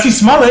 right? Jussie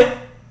Smollett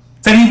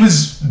said he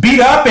was beat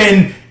up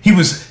and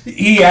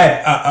he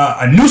had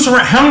a noose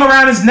hung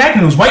around his neck,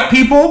 and it was white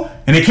people,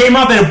 and it came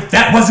out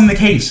that wasn't the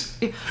case.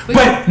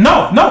 But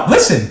no,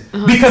 listen,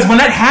 because when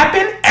that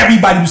happened,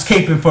 everybody was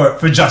caping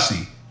for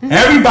Jussie. Mm-hmm.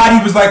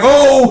 Everybody was like,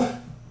 "Oh,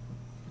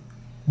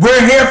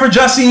 we're here for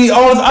Jussie,"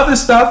 all this other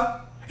stuff.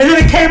 And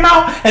then it came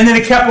out, and then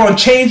it kept on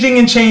changing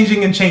and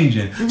changing and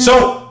changing. Mm-hmm.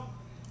 So,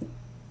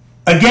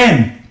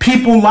 again,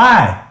 people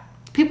lie.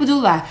 People do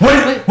lie.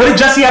 What did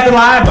Jussie have to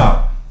lie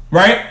about?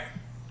 Right?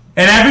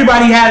 And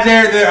everybody has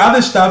their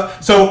other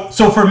stuff. So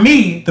for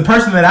me, the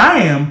person that I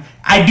am,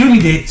 I do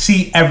need to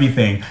see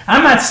everything.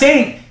 I'm not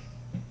saying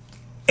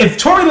if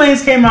Tory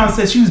Lanez came out and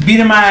said she was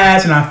beating my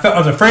ass and I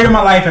was afraid of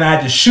my life and I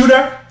had to shoot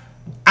her,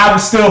 I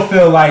would still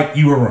feel like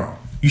you were wrong.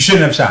 You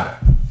shouldn't have shot her.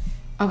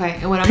 Okay,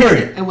 and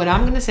what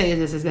I'm gonna say is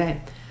this: is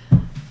that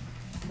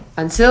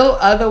until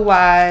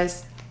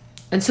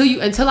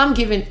I'm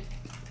given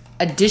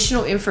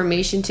additional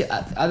information to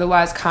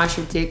otherwise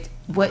contradict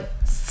what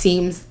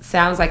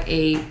sounds like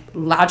a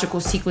logical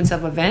sequence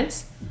of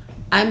events,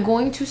 I'm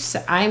going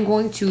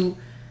to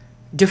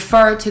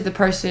defer to the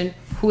person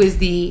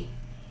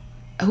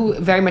who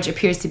very much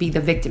appears to be the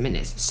victim in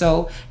this.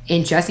 So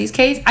in Jussie's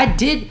case, I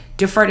did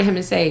defer to him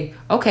and say,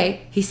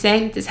 okay, he's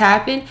saying that this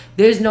happened.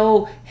 There's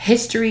no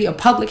history, a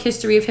public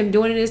history of him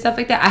doing it and stuff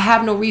like that. I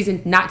have no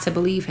reason not to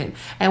believe him.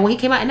 And when he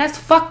came out, and that's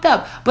fucked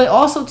up. But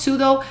also too,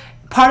 though,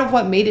 part of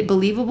what made it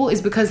believable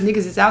is because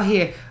niggas is out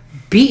here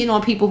beating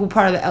on people who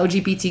part of the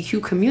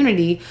LGBTQ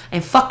community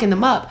and fucking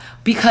them up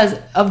because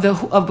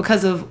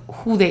of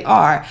who they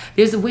are.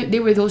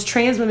 There were those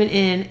trans women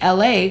in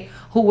LA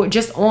who were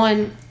just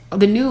on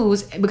the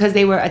news because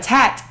they were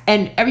attacked,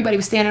 and everybody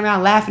was standing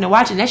around laughing and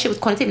watching. That shit was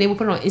quantitative. They would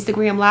put it on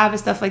Instagram Live and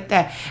stuff like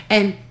that.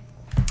 And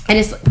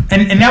it's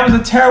and that was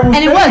a terrible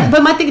thing. It was.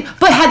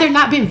 But had there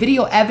not been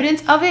video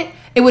evidence of it,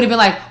 it would have been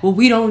like, well,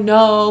 we don't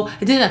know.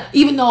 It didn't,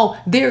 even though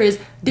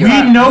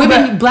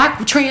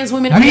black trans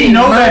women are getting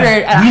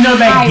murdered. We know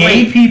that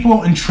gay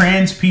people and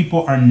trans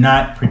people are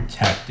not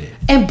protected,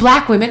 and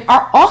black women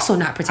are also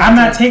not protected. I'm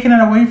not taking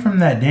it away from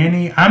that,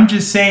 Danny. I'm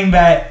just saying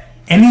that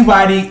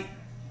anybody.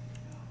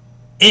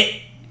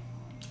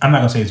 I'm not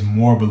gonna say it's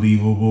more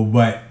believable,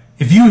 but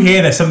if you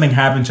hear that something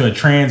happened to a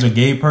trans or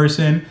gay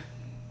person,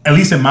 at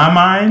least in my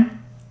mind,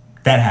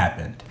 that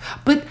happened.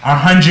 But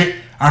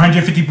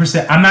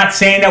 150%. I'm not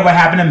saying that what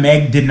happened to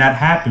Meg did not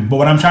happen, but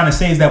what I'm trying to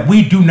say is that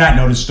we do not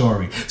know the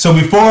story. So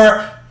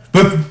before we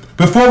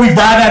ride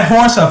that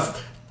horse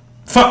of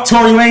fuck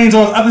Tory Lanez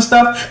or other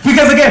stuff,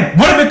 because again,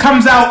 what if it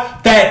comes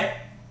out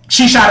that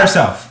she shot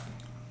herself?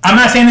 I'm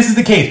not saying this is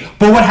the case,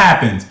 but what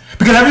happens?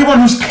 Because everyone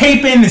who's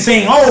caping and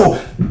saying,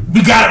 "Oh,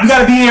 we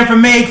gotta be there for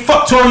Meg,"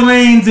 fuck Tory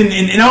Lanez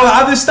and all the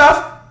other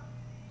stuff,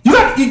 you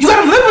gotta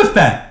live with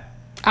that.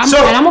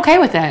 I'm okay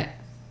with that.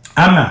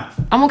 I'm not.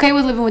 I'm okay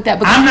with living with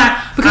that. I am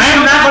not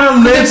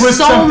going to live with something. There's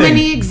so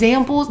many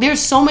examples.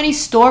 There's so many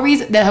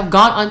stories that have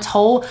gone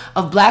untold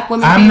of black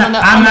women I'm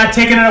not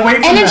taking it away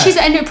from and then that.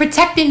 And they're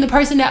protecting the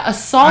person that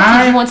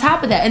assaulted you on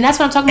top of that. And that's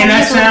what I'm talking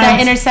about. That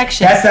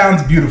intersection. That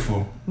sounds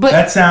beautiful.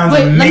 That sounds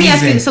amazing. Let me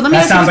ask you. So let me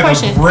ask you this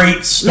question. That sounds like a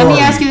great story. Let me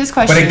ask you this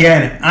question. But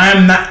again, I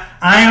am not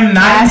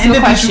ask you a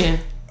question.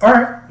 All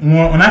right.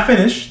 When I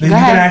finish, then you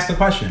can ask the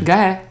question. Go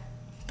ahead.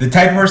 The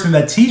type of person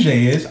that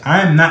TJ is,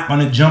 I am not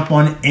going to jump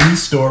on any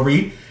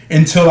story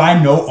until I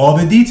know all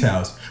the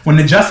details. When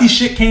the Jussie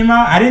shit came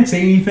out, I didn't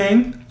say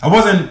anything. I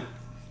wasn't...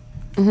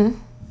 Mm-hmm.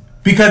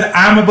 Because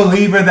I'm a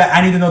believer that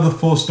I need to know the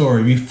full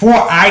story before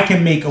I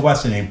can make a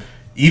what's the name.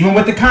 Even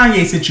with the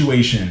Kanye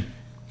situation,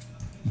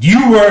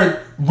 you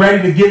were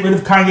ready to get rid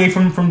of Kanye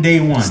from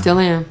day one. Still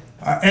am.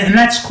 And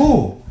that's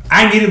cool.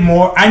 I needed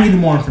more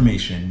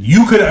information.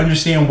 You could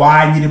understand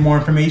why I needed more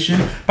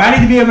information, but I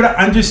need to be able to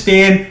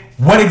understand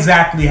what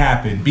exactly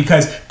happened,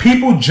 because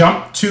people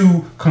jump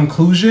to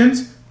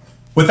conclusions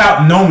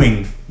without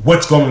knowing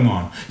what's going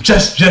on,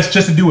 just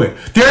to do it.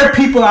 There are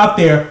people out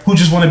there who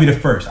just want to be the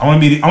first. I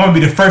want to be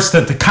the first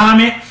to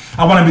comment.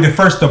 I want to be the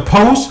first to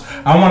post.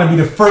 I want to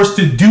be the first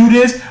to do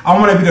this. I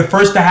want to be the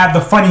first to have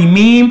the funny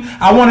meme.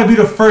 I want to be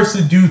the first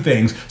to do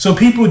things. So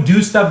people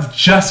do stuff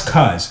just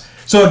cause.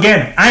 So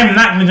again, I'm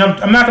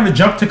not going to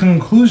jump to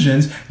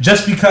conclusions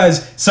just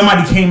because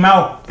somebody came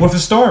out with a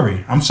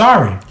story. I'm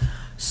sorry.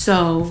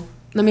 So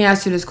let me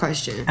ask you this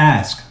question.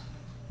 Ask.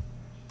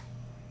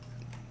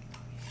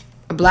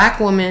 A black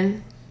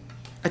woman,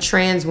 a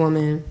trans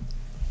woman,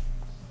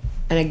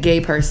 and a gay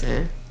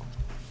person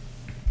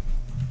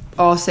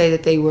all say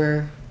that they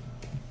were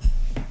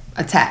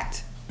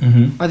attacked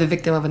or the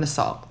victim of an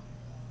assault.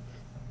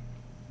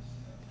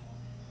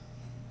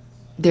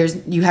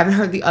 You haven't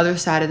heard the other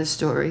side of the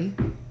story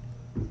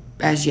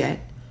as yet.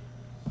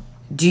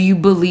 Do you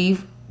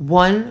believe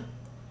one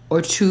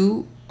or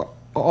two or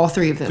all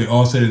three of them? They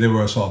all said that they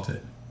were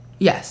assaulted.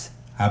 Yes.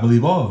 I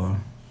believe all of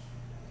them.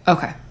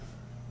 Okay.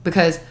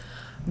 Because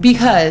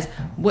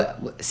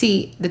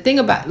see, the thing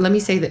about, let me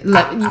say that,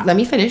 let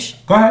me finish.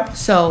 Go ahead.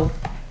 So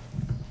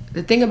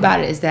the thing about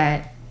it is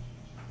that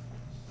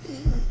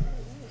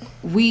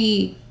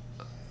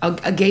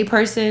a gay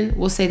person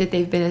will say that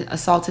they've been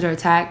assaulted or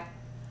attacked.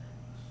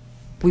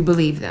 We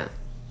believe them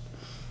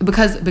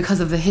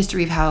because of the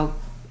history of how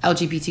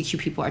LGBTQ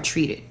people are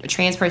treated. A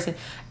trans person,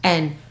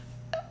 and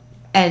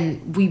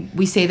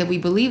we say that we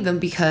believe them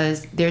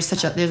because there's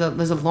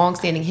a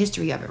long-standing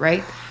history of it,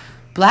 right?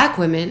 Black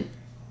women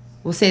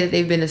will say that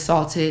they've been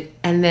assaulted,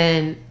 and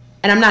then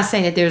and I'm not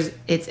saying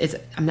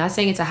that I'm not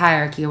saying it's a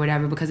hierarchy or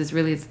whatever, because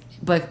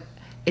but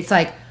it's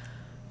like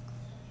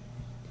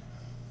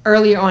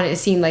earlier on it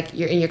seemed like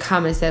in your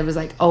comments that it was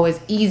like, oh, it's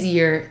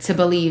easier to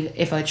believe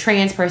if a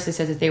trans person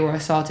says that they were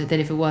assaulted than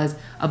if it was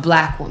a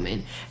black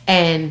woman.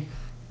 And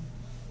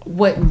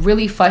what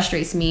really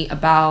frustrates me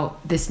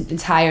about this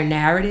entire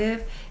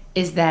narrative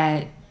is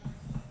that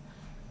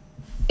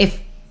if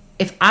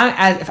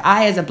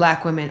I as a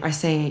black woman are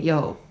saying,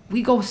 yo,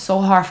 we go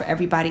so hard for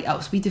everybody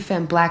else. We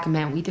defend black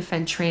men. We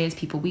defend trans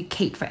people. We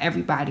cape for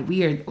everybody.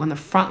 We are on the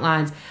front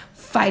lines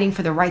fighting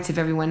for the rights of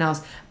everyone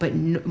else. But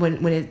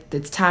when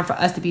it's time for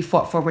us to be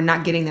fought for, we're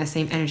not getting that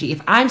same energy.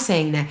 If I'm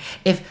saying that,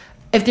 if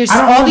there's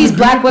all these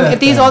black women,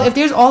 if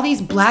there's all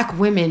these black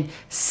women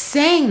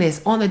saying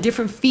this on the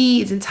different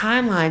feeds and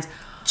timelines,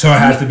 so it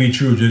has to be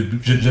true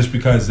just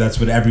because that's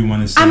what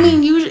everyone is saying. I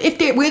mean,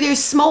 usually where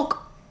there's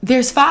smoke,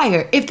 there's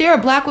fire. If there are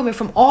black women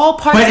from all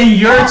parts, but in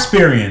your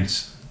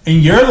experience, in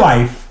your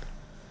life,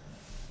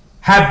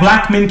 have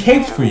black men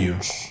caped for you?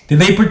 Did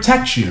they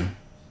protect you?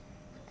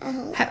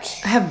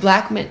 Have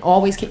black men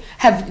always caped?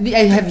 Have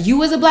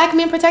you as a black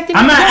man protected me?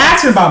 I'm not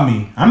asking about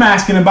me. I'm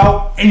asking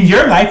about in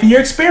your life and your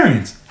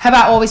experience. Have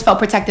I always felt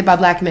protected by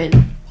black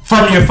men?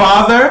 From your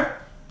father?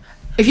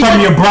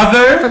 From your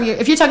brother?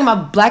 If you're talking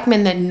about black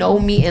men that know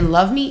me and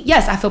love me,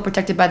 yes, I feel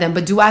protected by them.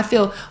 But do I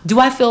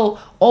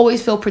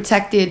always feel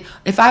protected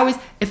if I was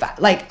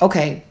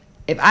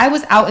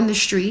out in the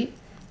street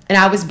and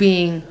I was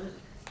being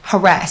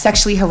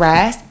sexually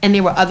harassed, and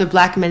there were other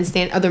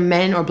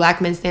men or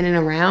black men standing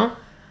around,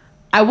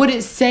 I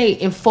wouldn't say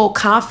in full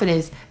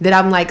confidence that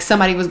I'm like,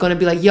 somebody was going to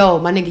be like, yo,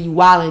 my nigga, you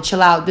wildin',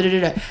 chill out,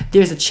 da-da-da-da.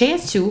 There's a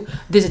chance that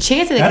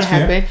it can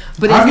happen,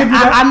 but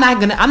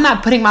I'm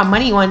not putting my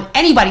money on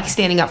anybody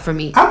standing up for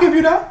me. I'll give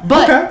you that.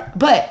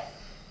 But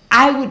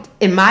I would,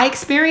 in my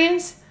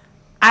experience,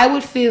 I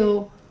would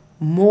feel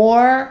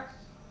more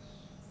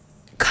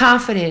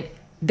confident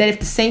that if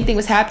the same thing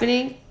was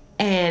happening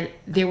and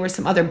there were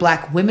some other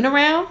black women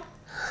around,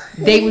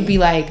 they would be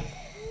like,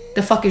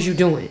 the fuck is you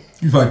doing?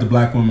 You feel like the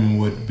black woman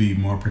would be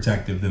more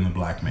protective than the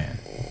black man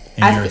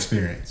in your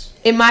experience?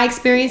 In my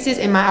experiences,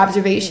 in my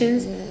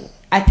observations,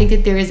 I think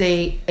that there is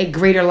a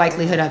greater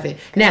likelihood of it.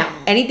 Now,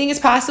 anything is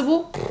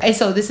possible. And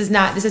so this is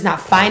not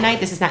finite.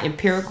 This is not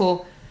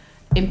empirical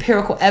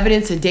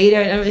evidence or data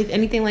or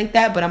anything like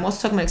that. But I'm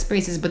also talking about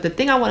experiences. But the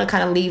thing I want to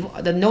kind of leave,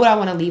 the note I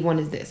want to leave on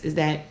is this, is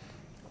that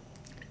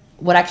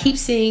what I keep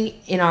seeing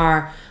in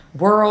our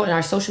world, in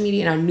our social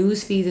media, in our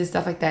news feeds and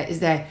stuff like that,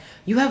 is that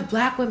you have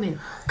black women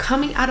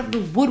coming out of the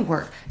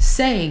woodwork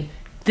saying,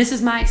 this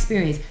is my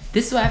experience.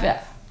 This is what I feel.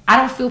 I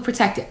don't feel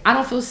protected. I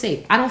don't feel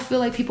safe. I don't feel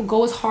like people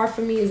go as hard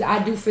for me as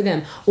I do for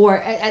them.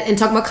 And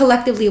talking about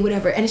collectively or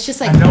whatever. And it's just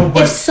like,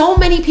 if so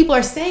many people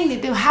are saying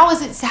that, then how are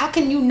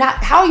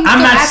you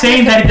I'm not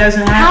saying that it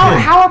doesn't happen.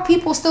 How are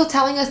people still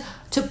telling us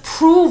to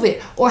prove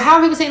it? Or how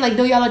are people saying like,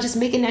 no, y'all are just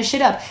making that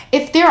shit up?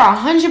 If there are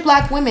 100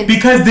 black women,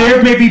 because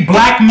there may be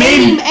black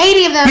men,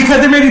 80 of them,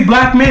 because there may be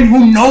black men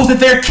who knows that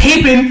they're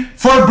caping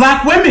for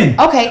black women,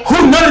 okay,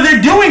 who know that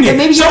they're doing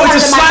it. So it's a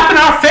slap in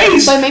our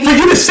face for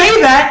you to say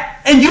that,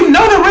 and you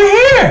know that we're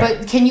here.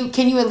 But can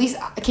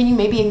you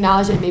maybe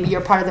acknowledge that maybe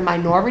you're part of the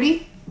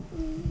minority?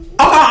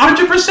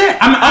 100%.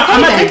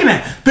 I'm not thinking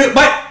that,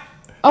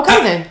 but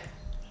okay then.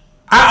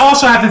 I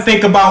also have to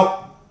think about.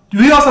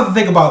 We also have to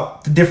think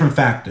about the different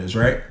factors,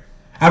 right?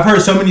 I've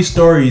heard so many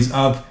stories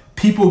of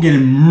people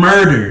getting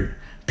murdered,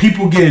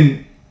 people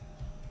getting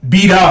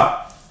beat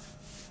up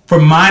for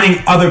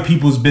minding other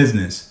people's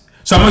business.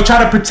 So I'm going to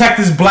try to protect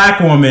this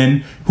black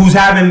woman who's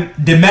having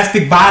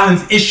domestic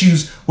violence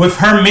issues with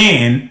her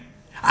man.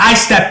 I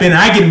step in and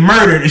I get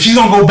murdered, and she's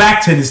going to go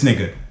back to this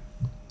nigga.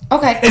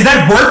 Okay. Is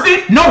that worth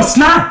it? No, it's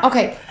not.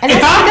 Okay. And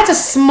that's a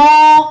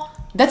small...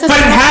 But it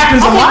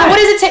happens a lot. But what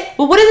does it take?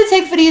 But what does it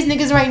take for these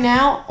niggas right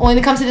now, when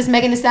it comes to this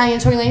Megan Thee Stallion,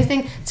 Tory Lanez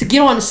thing, to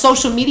get on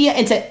social media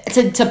and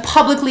to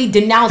publicly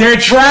denounce? They're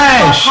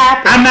trash.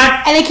 I'm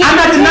not denying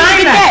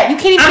that. You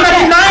can't even. I'm not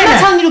denying that. I'm not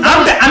telling you to go.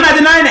 I'm not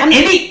denying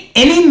that.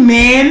 Any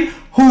man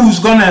who's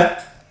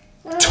gonna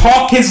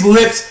talk his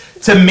lips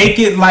to make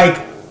it like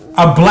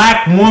a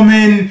black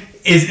woman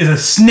is a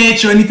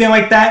snitch or anything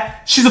like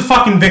that, she's a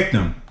fucking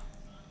victim.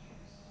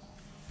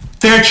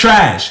 They're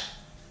trash.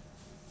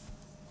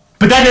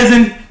 But that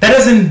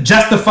doesn't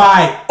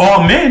justify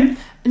all men.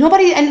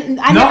 Nobody, and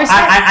I never said.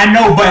 I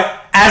know,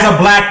 but as a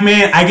black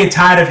man, I get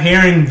tired of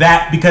hearing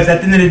that, because at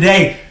the end of the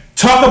day,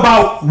 talk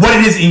about what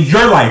it is in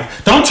your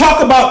life. Don't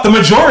talk about the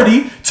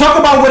majority. Talk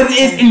about what it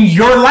is in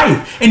your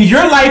life. In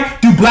your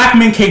life, do black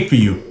men cape for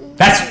you?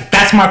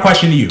 That's my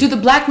question to you. Do the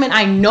black men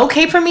I know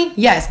cape for me?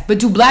 Yes. But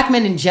do black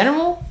men in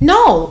general?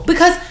 No.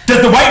 Because...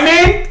 Does the white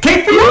man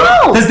cape for you?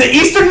 No. Does the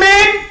Eastern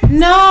man?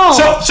 No.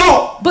 So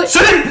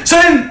then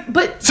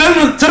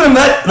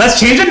let's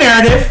change the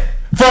narrative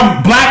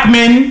from black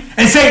men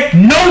and say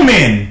no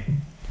men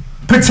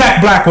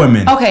protect black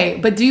women. Okay,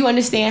 but do you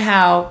understand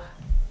how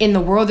in the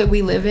world that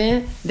we live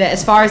in, that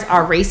as far as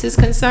our race is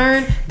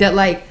concerned, that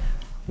like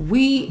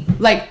we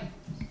like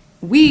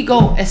we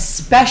go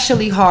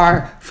especially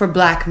hard for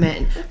black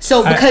men.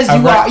 So because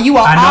you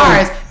are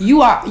I ours,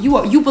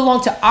 you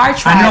belong to our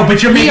tribe. I know,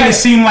 but you're making it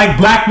seem like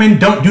black men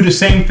don't do the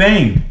same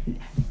thing.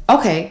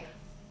 Okay,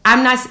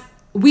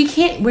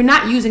 we're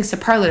not using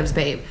superlatives,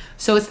 babe.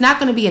 So it's not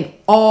going to be an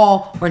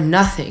all or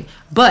nothing.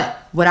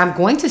 But what I'm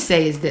going to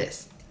say is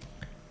this.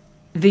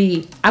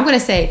 I'm going to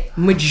say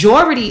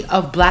majority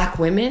of black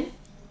women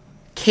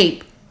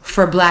cape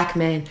for black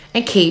men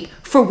and cape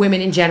for women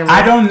in general.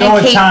 I don't know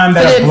a time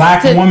that a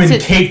black woman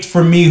caped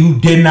for me who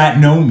did not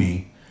know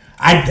me.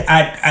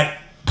 I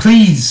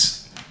please.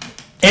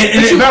 And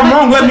if I'm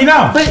wrong, let me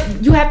know.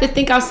 But you have to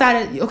think outside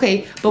of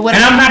But what?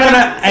 And I'm not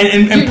gonna.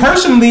 And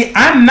personally,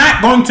 I'm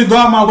not going to go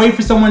out my way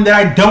for someone that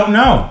I don't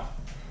know.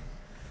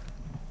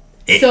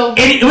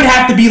 It would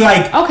have to be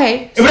like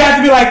It would have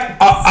to be like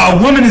a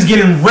woman is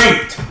getting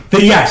raped.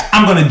 Then yes,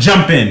 I'm gonna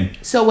jump in.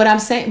 So what I'm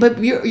saying, but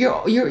you're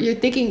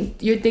thinking.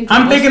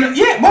 I'm thinking.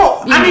 Yeah.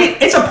 Well, I mean,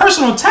 it's a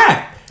personal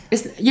attack.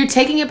 You're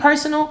taking it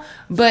personal,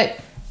 but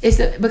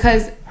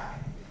because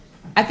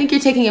I think you're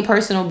taking it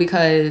personal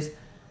because.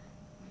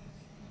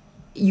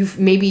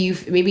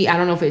 Maybe I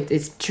don't know if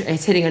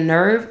it's hitting a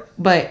nerve,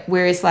 but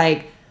where it's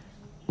like,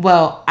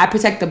 well, I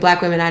protect the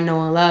black women I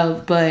know and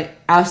love, but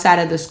outside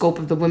of the scope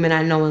of the women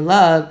I know and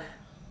love,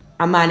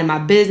 I'm minding my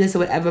business or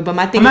whatever. But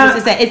my thing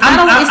is that it's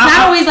not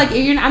always like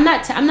I'm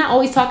not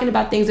always talking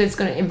about things that's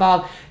going to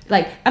involve,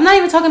 like, I'm not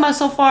even talking about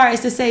so far as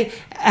to say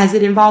as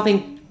it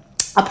involving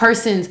a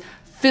person's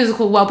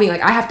physical well-being.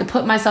 Like, I have to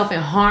put myself in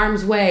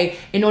harm's way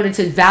in order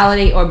to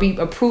validate or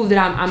prove that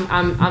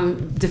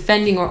I'm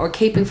defending or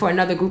caping for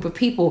another group of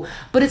people.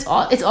 But it's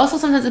also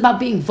sometimes about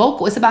being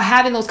vocal. It's about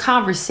having those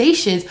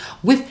conversations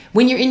with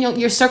when you're in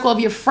your circle of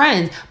your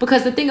friends.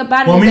 Because the thing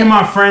about it is me and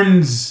my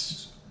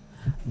friends,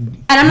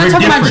 and I'm not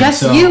talking about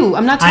just you.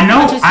 I'm not talking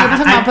about just you. I'm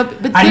talking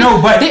about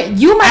but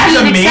you might be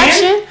an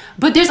exception.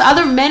 But there's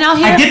other men out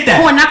here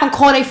who are not gonna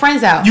call their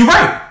friends out. You're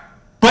right,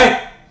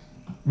 but.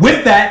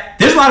 With that,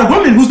 there's a lot of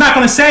women who's not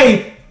going to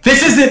say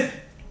this isn't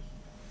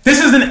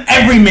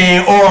every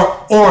man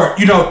or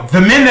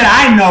the men that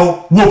I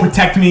know will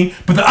protect me,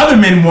 but the other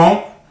men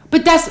won't.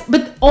 But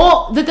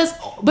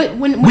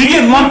when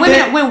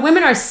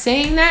women are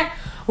saying that,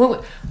 when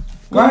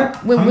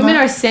women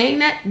are saying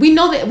that, we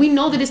know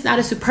that it's not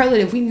a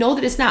superlative. We know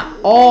that it's not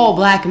all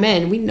black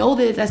men. We know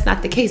that that's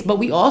not the case, but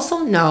we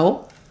also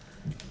know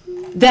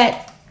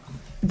that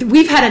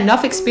we've had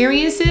enough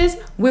experiences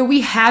where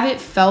we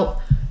haven't felt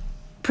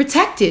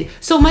protected.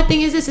 So my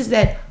thing is this, is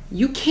that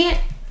you can't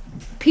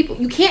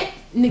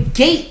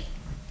negate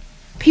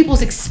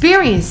people's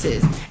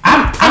experiences.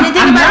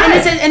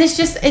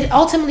 It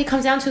ultimately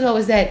comes down to, though,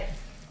 is that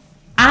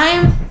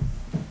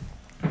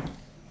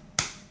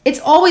it's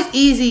always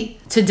easy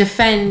to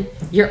defend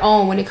your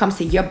own when it comes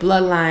to your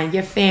bloodline,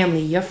 your family,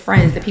 your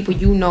friends, the people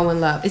you know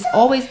and love. It's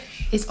always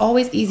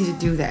easy to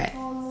do that.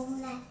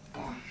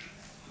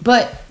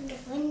 But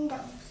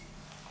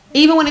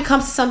even when it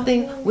comes to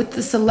something with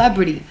the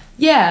celebrity,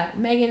 yeah,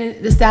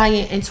 Megan Thee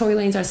Stallion and Tory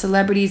Lanez are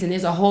celebrities, and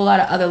there's a whole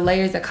lot of other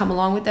layers that come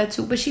along with that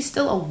too. But she's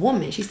still a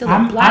woman. She's still a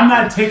black woman. I'm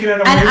not taking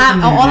it away from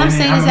you. All I'm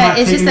saying is that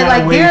it's just that,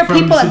 like, there are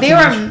people out there,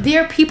 and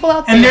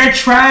they're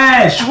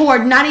trash,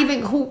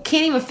 who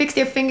can't even fix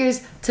their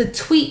fingers to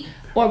tweet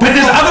or. But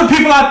there's other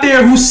people out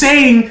there who's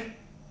saying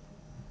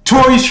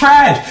Tory's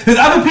trash. There's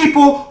other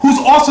people who's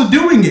also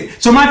doing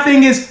it. So my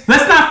thing is,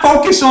 let's not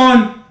focus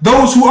on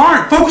those who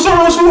aren't. Focus on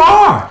those who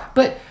are.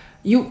 But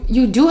you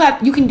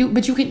can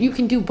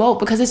do both,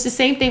 because it's the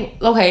same thing.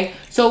 Okay,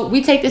 so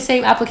we take the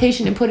same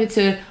application and put it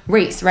to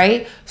race,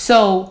 right?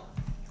 So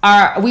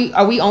are we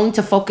only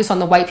to focus on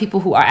the white people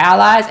who are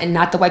allies and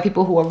not the white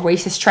people who are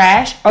racist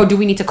trash, or do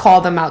we need to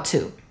call them out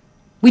too?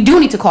 We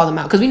do need to call them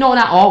out, because we know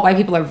not all white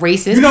people are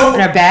racist and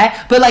are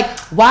bad. But like,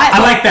 why?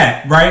 I like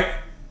that, right?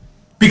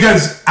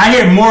 Because I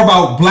hear more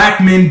about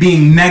black men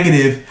being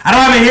negative. I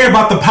don't ever hear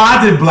about the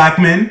positive black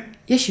men.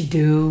 Yes, you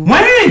do.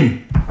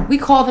 When? We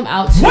call them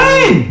out too.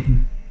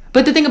 When?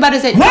 But the thing about it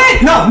is that...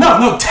 When?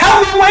 No. Tell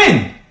me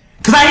when.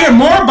 Because I hear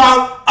more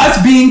about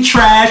us being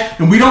trash,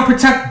 and we don't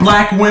protect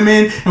black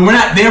women, and we're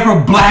not there for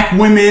black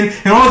women,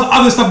 and all this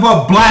other stuff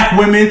about black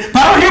women.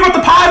 But I don't hear about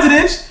the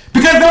positives,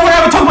 because no one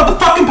ever talks about the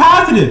fucking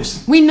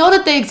positives. We know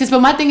that they exist, but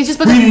my thing is just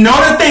because... We know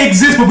that they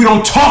exist, but we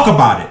don't talk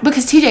about it.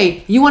 Because,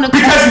 TJ, you want to...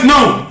 Because,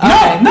 no.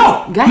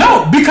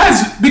 Because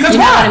You're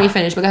why? not letting me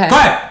finish, but go ahead. Go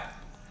ahead.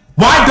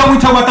 Why don't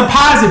we talk about the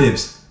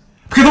positives?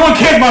 Because no one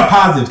cares about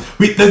positives.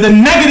 The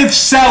negative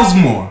sells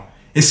more.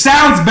 It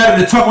sounds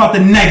better to talk about the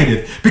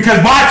negative,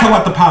 because why talk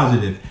about the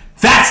positive?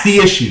 That's the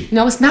issue.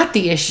 No, it's not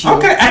the issue.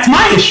 Okay, that's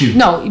my issue.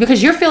 No,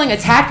 because you're feeling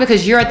attacked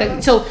because you're at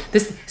the...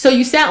 So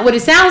you sound... What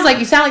it sounds like,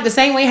 you sound like the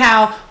same way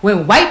how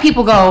when white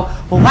people go,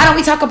 well, why don't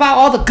we talk about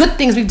all the good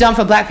things we've done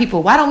for black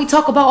people? Why don't we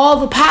talk about all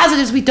the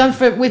positives we've done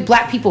with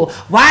black people?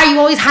 Why are you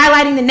always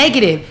highlighting the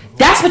negative?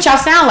 That's what y'all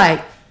sound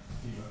like.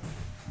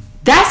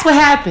 That's what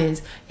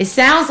happens. It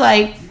sounds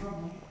like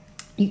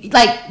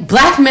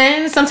black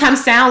men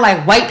sometimes sound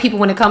like white people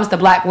when it comes to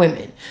black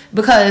women,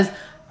 because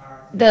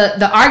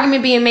the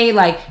argument being made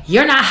like,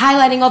 you're not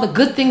highlighting all the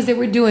good things that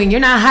we're doing.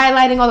 You're not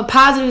highlighting all the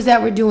positives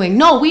that we're doing.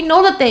 No, we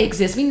know that they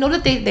exist. We know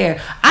that they're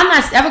there. I'm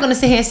not ever going to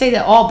sit here and say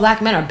that all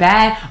black men are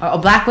bad or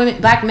black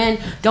men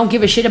don't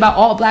give a shit about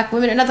all black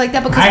women or nothing like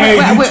that. Because I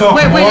hear you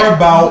talk more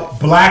about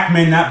black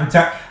men not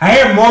protect. I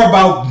hear more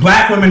about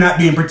black women not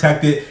being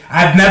protected.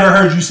 I've never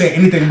heard you say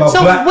anything about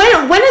black.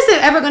 So when is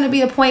it ever going to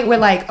be a point where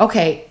like,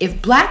 okay,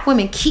 if black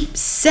women keep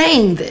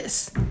saying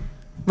this,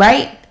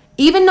 right?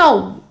 Even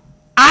though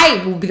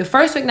I will be the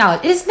first to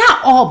acknowledge it's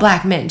not all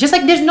black men. Just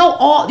like there's no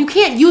all, you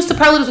can't use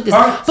superlatives with this.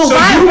 But so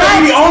why you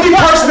are the only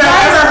person that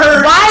I've ever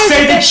heard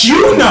say that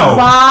you know.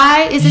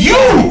 Why is it you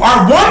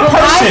are one person?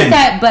 Why is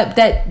that? But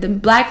that the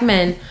black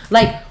men,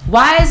 like,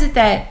 why is it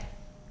that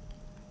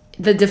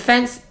the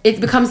defense, it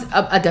becomes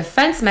a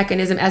defense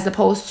mechanism as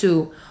opposed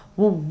to,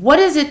 well, what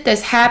is it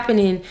that's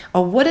happening,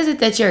 or what is it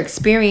that you're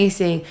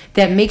experiencing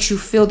that makes you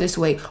feel this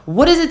way?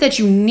 What is it that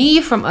you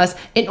need from us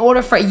in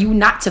order for you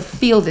not to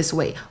feel this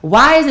way?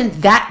 Why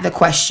isn't that the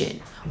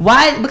question?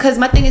 Why? Because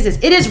my thing is this: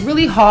 it is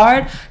really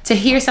hard to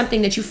hear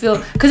something that you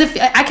feel. Because if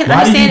I can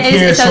understand, why do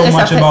you care so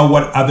much about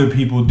what other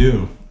people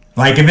do?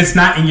 Like, if it's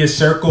not in your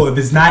circle, if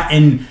it's not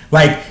in,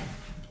 like,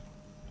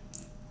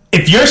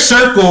 if your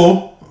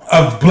circle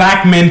of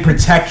black men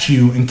protect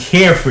you and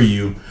care for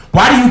you,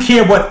 why do you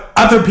care what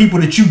other people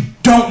that you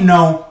don't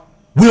know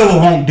will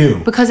or won't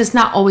do? Because it's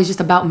not always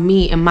just about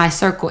me and my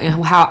circle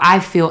and how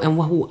I feel and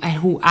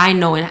who I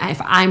know and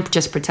if I'm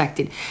just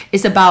protected.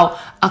 It's about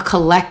a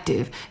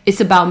collective.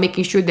 It's about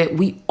making sure that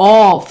we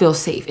all feel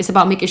safe. It's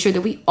about making sure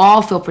that we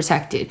all feel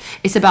protected.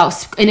 It's about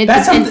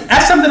that's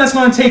something that's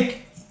going to take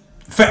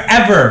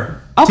forever.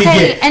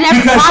 Okay, and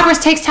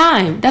progress takes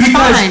time. That's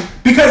fine.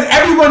 Because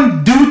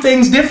everyone do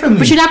things differently.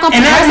 But you're not going to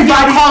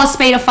call a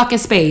spade a fucking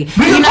spade.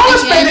 We can call a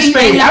spade a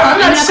spade. I'm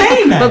not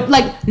saying that. But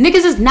like,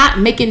 niggas is not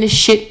making this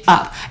shit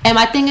up. And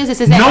my thing is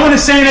that no one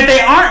is saying that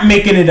they aren't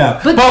making it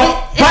up. But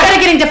instead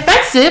of getting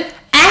defensive,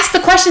 ask the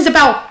questions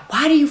about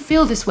why do you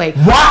feel this way?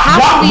 Why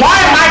am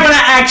I going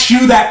to ask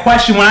you that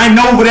question when I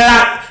know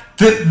that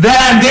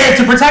I'm there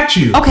to protect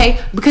you? Okay,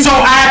 because so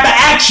I have to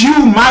ask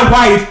you, my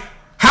wife,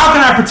 how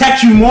can I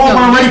protect you more when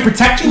I'm already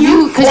protecting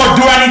you? Or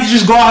do I need to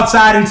just go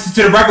outside and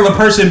to the regular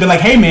person and be like,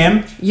 hey,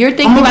 ma'am, you're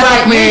thinking I'm a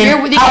black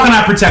man. How can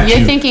I protect you?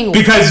 You're thinking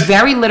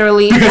very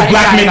literally. Because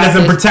black men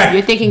doesn't protect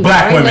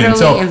black women.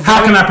 So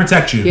how can I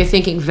protect you? You're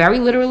thinking very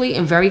literally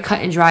and very cut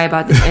and dry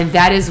about this. And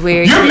that is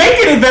where you're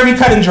making it very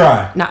cut and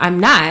dry. No, I'm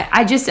not.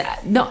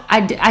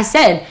 I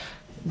said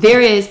there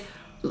is,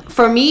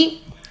 for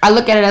me, I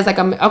look at it as like,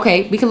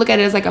 we can look at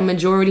it as like a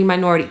majority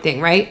minority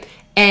thing, right?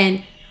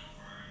 And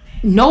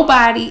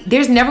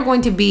there's never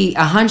going to be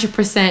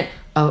 100%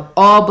 of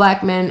all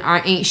black men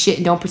ain't shit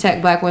and don't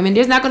protect black women.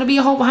 There's not going to be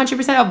a whole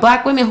 100% of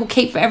black women who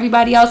cape for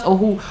everybody else or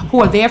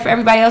who are there for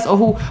everybody else or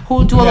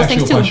who do all those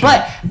things too.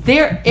 But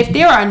if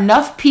there are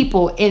enough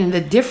people in the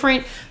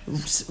different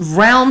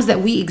realms that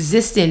we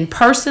exist in,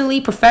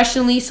 personally,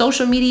 professionally,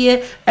 social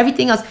media,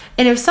 everything else,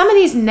 and if some of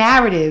these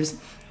narratives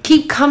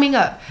keep coming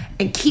up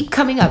and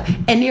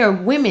there are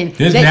women,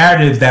 there's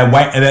narratives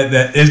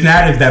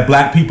that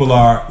black people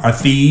are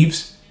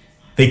thieves.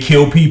 They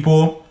kill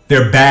people.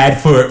 They're bad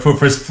for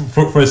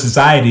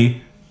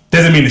society.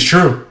 Doesn't mean it's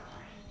true,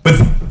 but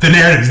the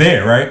narrative's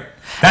there, right?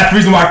 That's the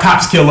reason why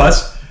cops kill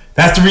us.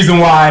 That's the reason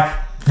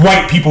why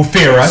white people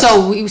fear us.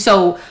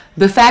 So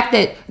the fact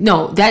that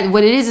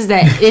what it is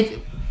that it.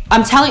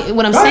 I'm telling you,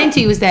 what I'm saying to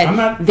you is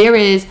that there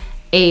is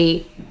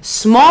a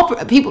small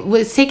people.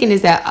 What's taken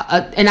is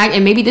that,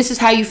 and maybe this is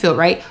how you feel,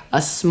 right?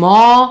 A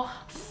small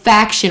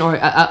faction or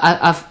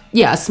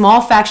a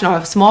small faction or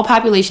a small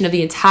population of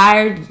the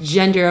entire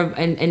gender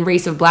and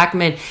race of black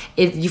men,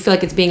 if you feel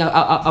like it's being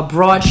a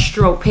broad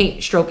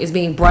paint stroke is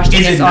being brushed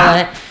against all of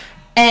that.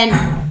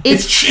 And it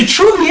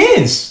truly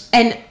is.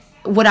 And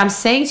what I'm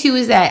saying to you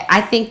is that I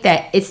think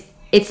that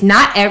it's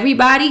not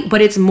everybody,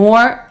 but it's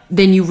more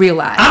than you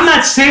realize. I'm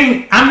not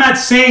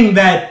saying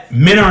that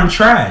men aren't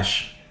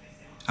trash.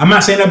 I'm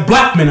not saying that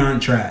black men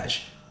aren't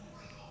trash.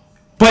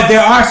 But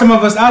there are some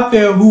of us out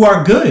there who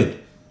are good.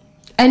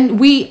 And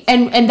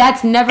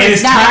that's never. And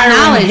it's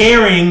tiring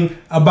hearing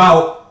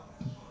about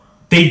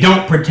they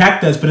don't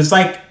protect us, but it's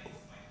like,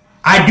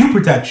 I do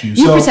protect you.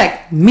 You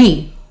protect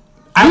me.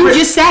 You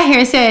just sat here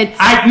and said,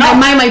 I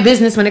mind my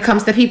business when it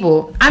comes to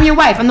people. I'm your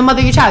wife. I'm the mother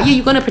of your child. Yeah,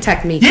 you're going to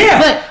protect me. Yeah.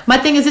 But my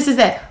thing is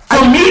that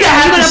for me to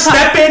have to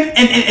step in,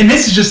 and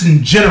this is just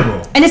in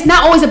general. And it's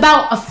not always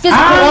about a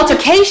physical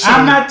altercation.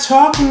 I'm not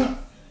talking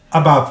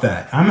about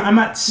that. I'm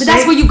not saying.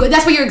 But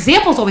that's where your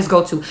examples always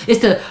go to. Is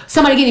to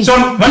somebody getting so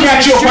let me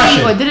ask you a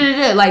question.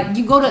 Or like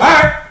you go to. All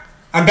right,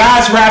 a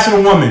guy's harassing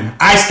a woman.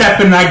 I step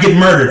in and I get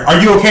murdered. Are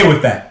you okay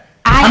with that?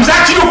 I'm just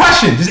asking you a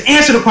question. Just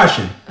answer the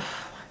question.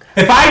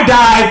 If I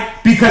died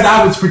because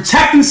I was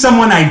protecting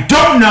someone I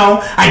don't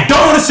know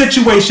a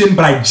situation,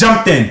 but I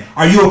jumped in,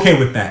 are you okay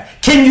with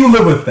that? Can you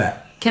live with that?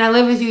 Can I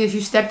live with you if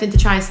you stepped in to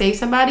try and save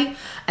somebody?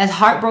 As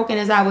heartbroken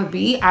as I would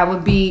be, I'll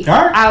be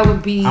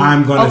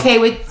okay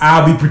with.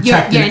 I'll be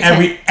protecting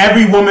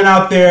every woman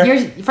out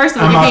there. First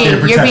of all,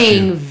 you're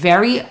being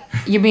very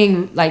you're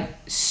being like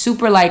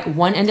super like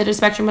one end of the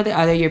spectrum or the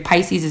other. Your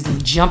Pisces is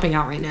jumping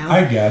out right now.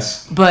 I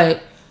guess.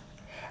 But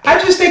I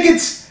just think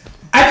it's.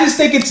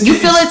 You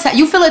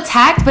feel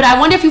attacked, but I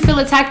wonder if you feel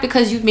attacked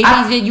because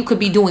you could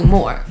be doing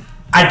more.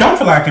 I don't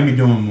feel like I can be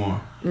doing more.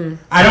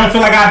 I don't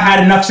feel like I've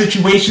had enough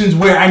situations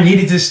where I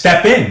needed to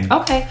step in.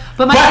 Okay,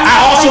 but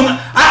I also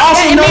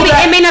know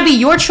that it may not be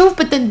your truth,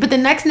 but the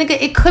next nigga,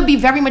 it could be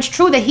very much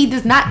true that he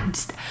does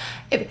not.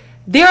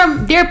 There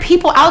are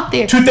people out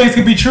there. Two things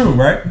could be true,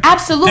 right?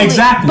 Absolutely,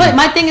 exactly. But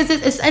my thing is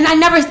this, and I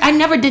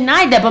never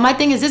denied that. But my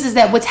thing is this: is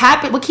that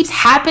what keeps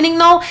happening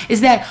though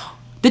is that.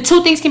 The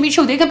two things can be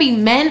true. There could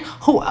be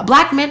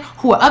black men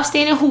who are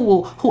upstanding,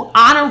 who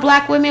honor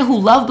black women, who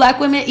love black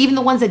women, even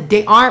the ones that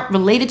they aren't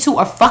related to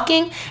or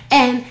fucking.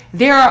 And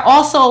there are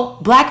also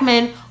black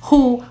men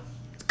who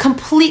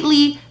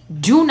completely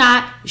do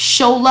not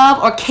show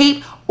love or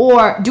cape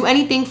or do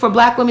anything for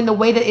black women the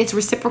way that it's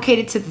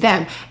reciprocated to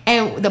them.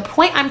 And the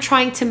point I'm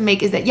trying to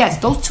make is that yes,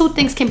 those two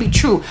things can be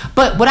true.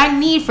 But what I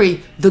need for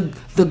the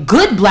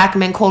good black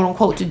men, quote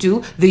unquote, to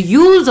do, the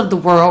yous of the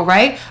world,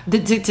 right,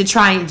 to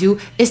try and do,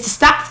 is to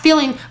stop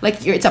feeling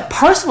like it's a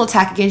personal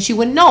attack against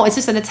you. And no, it's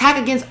just an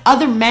attack against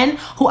other men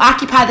who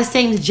occupy the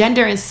same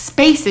gender and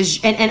spaces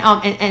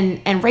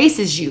and race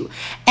as you.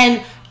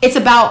 And it's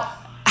about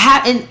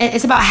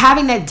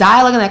having that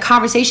dialogue and that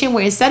conversation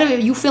where instead of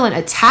you feeling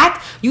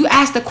attacked, you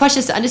ask the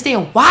questions to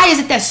understand why is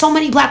it that so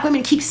many black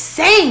women keep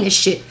saying this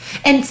shit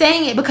and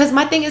saying it. Because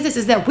my thing is this,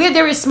 is that where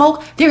there is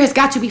smoke, there has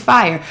got to be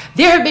fire.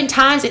 There have been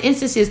times and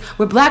instances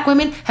where black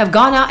women have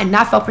gone out and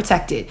not felt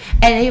protected.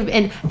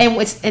 And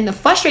the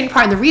frustrating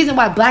part and the reason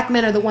why black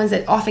men are the ones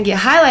that often get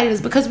highlighted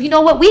is because you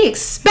know what? We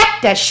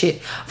expect that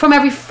shit from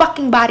every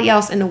fucking body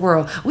else in the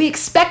world. We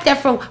expect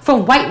that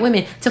from white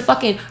women to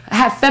fucking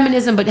have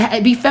feminism,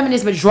 but be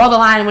feminist, but draw the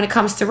line when it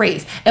comes to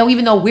race. And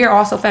even though we're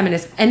also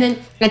feminists, and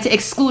to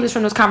exclude us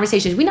from those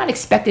conversations, we're not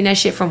expecting that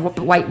shit from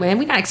white men.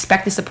 We're not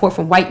expecting support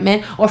from white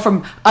men or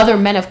from other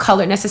men of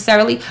color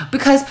necessarily,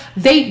 because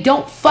they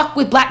don't fuck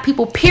with black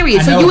people,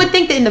 period. So you would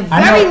think that in the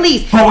very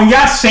least, but when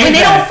y'all say when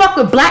they don't fuck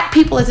with black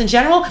people as in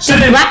general,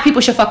 then black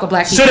people should fuck with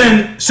black people.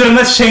 So then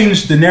let's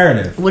change the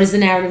narrative. What does the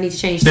narrative need to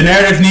change? The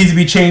narrative needs to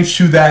be changed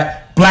to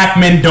that black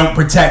men don't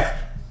protect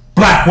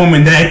black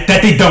women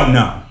that they don't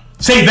know.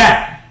 Say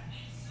that.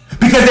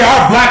 Because there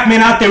are black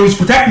men out there who's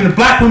protecting the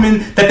black women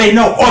that they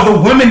know or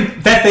the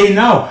women that they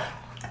know.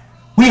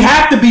 We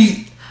have to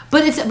be.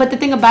 But the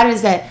thing about it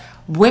is that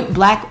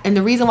and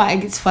the reason why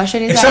it gets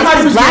frustrating is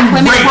because black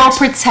women won't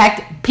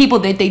protect people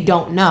that they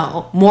don't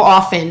know more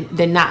often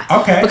than not.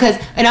 Okay. Because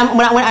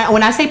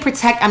when I say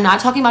protect, I'm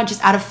not talking about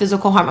just out of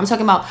physical harm. I'm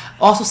talking about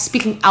also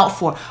speaking out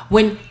for.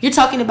 When you're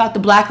talking about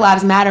the Black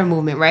Lives Matter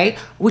movement, right,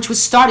 which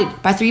was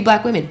started by 3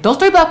 black women. Those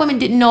 3 black women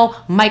didn't know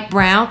Mike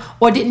Brown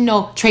or didn't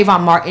know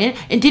Trayvon Martin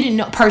and didn't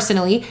know.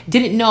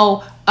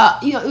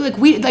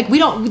 We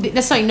don't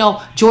necessarily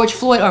know George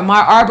Floyd or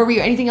Ahmaud Arbery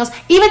or anything else.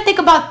 Even think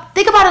about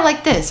it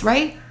like this,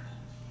 right?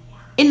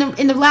 In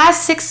the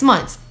last 6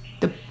 months,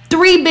 the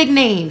 3 big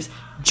names: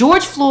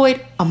 George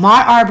Floyd,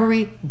 Ahmaud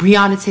Arbery,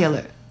 Breonna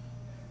Taylor,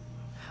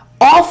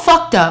 all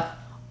fucked up.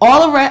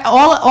 All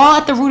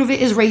at the root of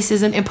it is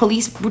racism and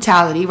police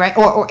brutality, right?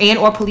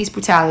 Or police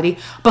brutality.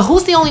 But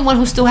who's the only one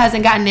who still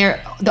hasn't gotten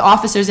the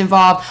officers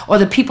involved or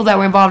the people that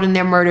were involved in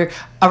their murder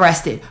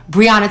arrested?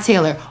 Breonna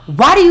Taylor.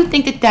 Why do you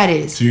think that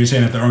is? So you're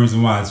saying that the only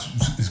reason why is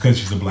because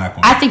she's a black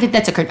woman? I think I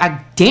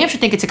damn sure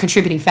think it's a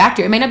contributing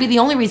factor. It may not be the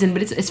only reason,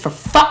 but it's for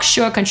fuck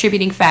sure a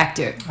contributing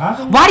factor.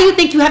 Why do you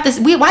think we have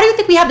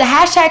the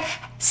hashtag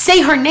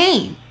say her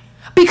name?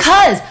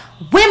 Because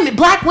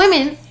black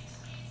women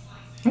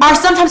are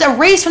sometimes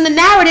erased from the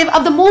narrative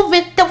of the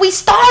movement that we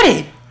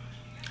started.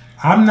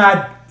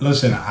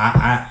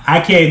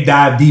 I can't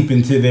dive deep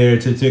into there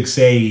to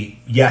say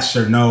yes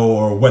or no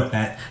or what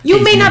that.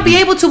 You may not be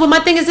able to, but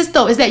my thing is this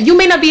though, is that you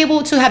may not be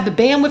able to have the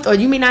bandwidth, or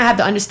you may not have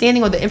the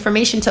understanding or the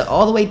information to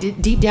all the way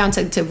deep down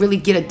to really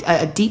get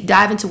a deep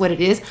dive into what it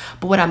is.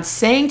 But what I'm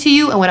saying to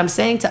you and what I'm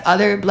saying to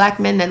other black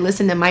men that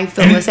listen that might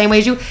feel the same way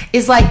as you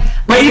is like.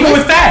 But even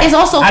with that, is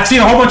also I've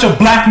seen a whole bunch of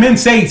black men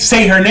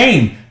say her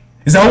name.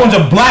 There's a whole bunch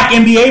of black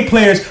NBA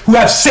players who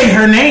have say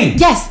her name.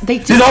 Yes, they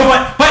do.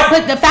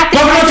 But the fact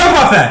that we don't talk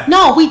about that.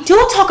 No, we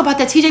do talk about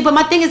that, TJ. But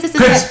my thing is this: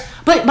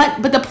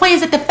 but the point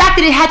is that the fact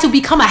that it had to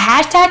become a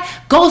hashtag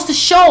goes to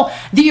show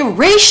the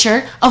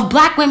erasure of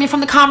black women from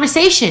the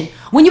conversation.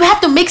 When you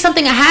have to make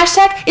something a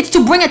hashtag, it's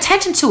to bring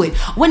attention to it.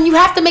 When you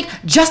have to make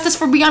justice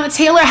for Breonna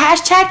Taylor a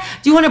hashtag,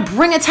 you want to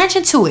bring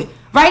attention to it,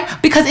 right?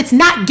 Because it's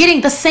not getting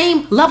the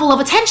same level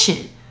of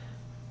attention.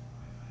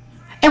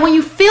 And when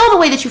you feel the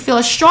way that you feel,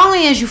 as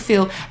strongly as you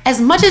feel,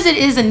 as much as it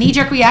is a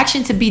knee-jerk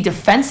reaction to be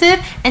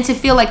defensive and to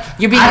feel like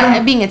you're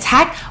being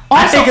attacked,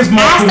 also I think it's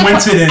more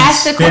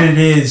coincidence than it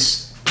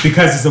is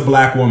because it's a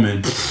black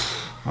woman.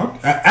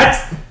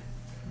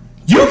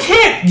 You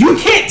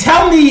can't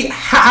tell me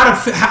how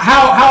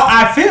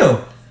I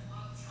feel.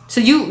 So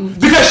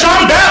because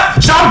Sean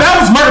Bell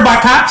was murdered by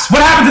cops.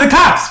 What happened to the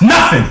cops?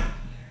 Nothing.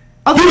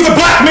 Okay. He was a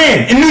black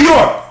man in New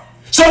York.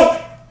 So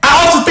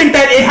I also think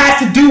that it has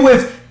to do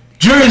with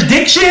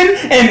jurisdiction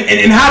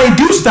and how they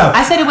do stuff.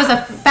 I said it was a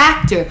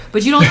factor,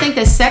 but you don't think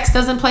that sex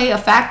doesn't play a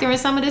factor in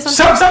some of this? Some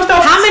stuff. Sometimes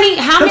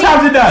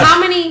it does. How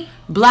many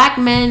black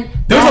men?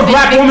 There was a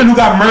black woman who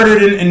got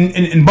murdered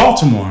in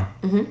Baltimore.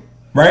 Mm-hmm.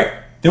 Right?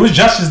 There was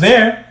justice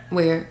there.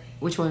 Where?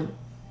 Which one?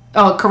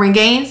 Oh, Corinne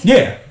Gaines?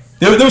 Yeah.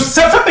 There was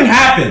something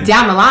happened.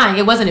 Down the line.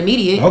 It wasn't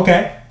immediate.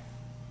 Okay.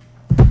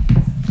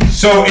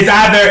 So it's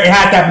either it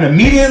has to happen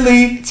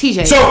immediately.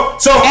 TJ.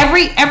 So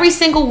every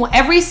single one,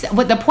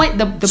 what the point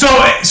the So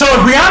if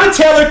Breonna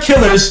Taylor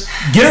killers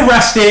get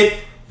arrested,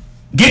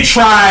 get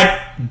tried,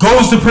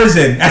 goes to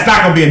prison, that's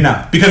not gonna be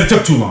enough because it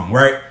took too long,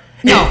 right?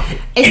 No,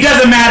 it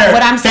doesn't matter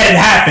that it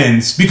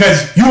happens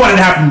because you want it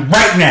to happen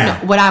right now.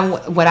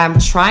 No, what I'm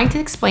trying to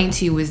explain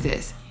to you is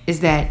this: is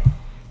that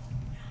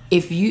I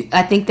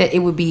think that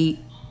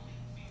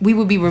we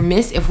would be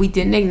remiss if we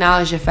didn't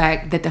acknowledge the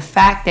fact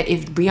that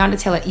if Breonna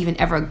Taylor even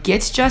ever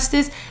gets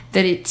justice,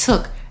 that it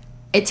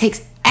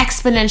takes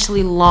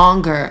exponentially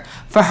longer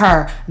for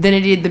her than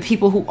it did the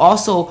people who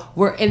also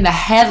were in the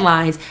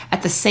headlines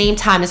at the same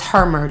time as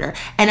her murder.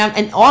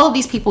 And all of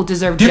these people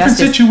deserve different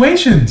justice.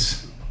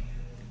 Situations.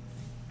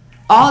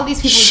 All of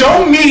these people.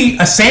 Show me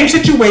a same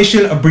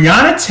situation of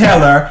Breonna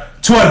Taylor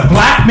to a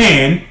black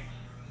man.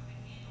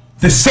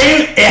 The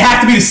same. It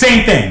has to be the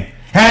same thing. It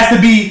has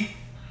to be.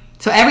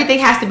 So everything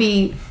has to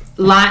be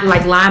line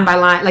by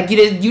line. Like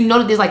you know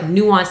that there's like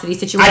nuance to these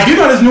situations. I do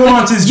know there's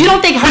nuances. You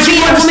don't think her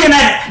being a woman?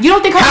 You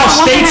don't think her how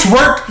states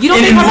work? You don't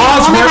think her being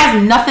a woman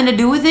has nothing to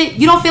do with it?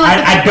 You don't feel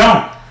like I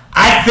don't.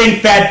 I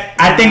think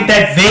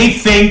that they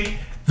think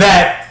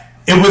that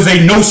it was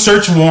a no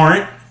search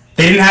warrant.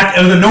 They didn't have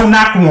to, it was a no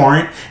knock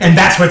warrant, and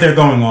that's what they're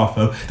going off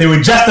of. They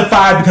were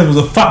justified because it was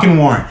a fucking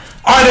warrant.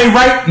 Are they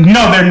right?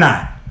 No, they're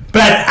not.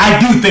 But I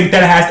do think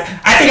that it has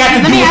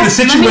to do with the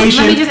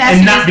situation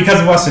and not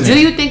because of us in it. Do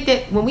you think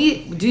that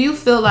do you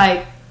feel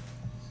like,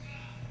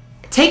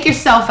 take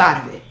yourself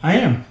out of it? I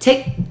am.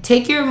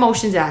 Take your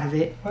emotions out of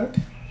it. What?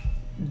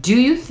 Do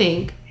you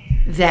think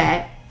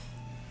that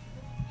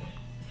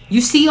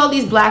you see all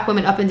these black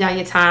women up and down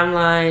your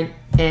timeline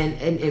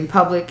and in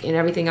public and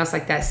everything else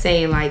like that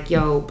saying like,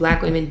 yo,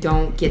 black women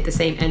don't get the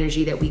same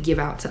energy that we give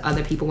out to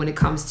other people when it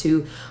comes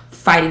to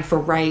fighting for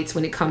rights,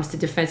 when it comes to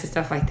defense and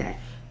stuff like that?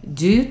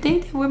 Do you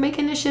think that we're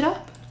making this shit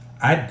up?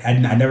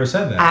 I never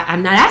said that.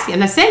 I'm not asking.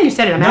 I'm not saying you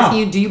said it. I'm asking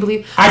you, do you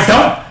believe?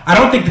 I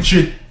don't think that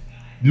you're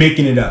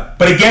making it up.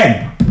 But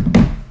again,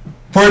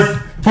 for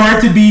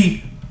it to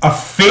be a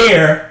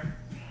fair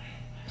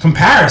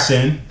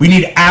comparison, we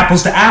need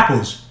apples to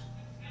apples.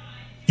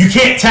 You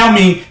can't tell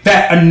me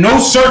that a no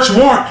search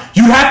warrant,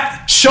 you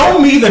have to show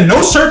me the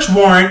no search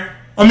warrant.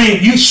 I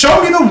mean, you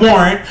show me the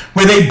warrant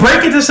where they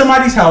break into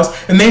somebody's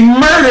house and they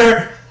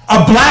murder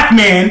a black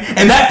man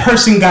and that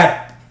person got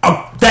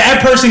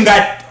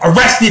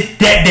arrested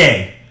that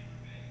day.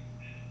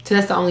 So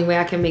that's the only way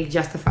I can make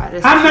justify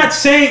this. I'm not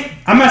saying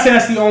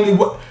that's the only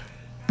way.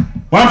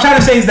 What I'm trying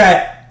to say is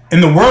that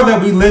in the world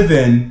that we live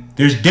in,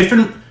 there's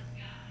different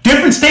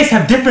states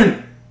have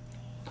different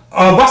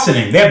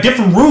They have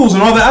different rules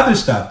and all the other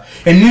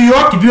stuff. In New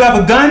York, if you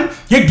have a gun,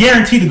 you're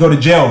guaranteed to go to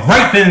jail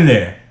right then and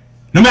there,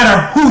 no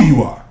matter who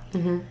you are.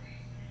 Mm-hmm.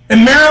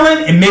 In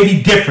Maryland, it may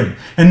be different.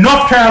 In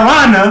North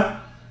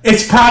Carolina,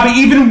 it's probably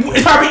even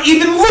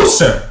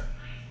looser.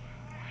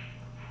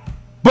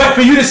 But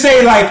for you to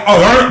say like, oh,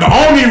 the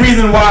only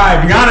reason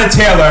why Breonna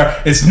Taylor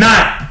is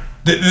not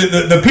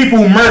the people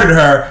who murdered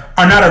her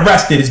are not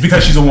arrested is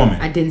because she's a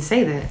woman. I didn't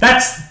say that.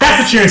 That's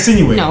what you're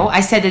insinuating. No,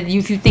 I said that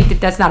if you think that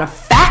that's not a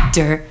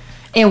factor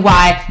in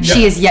why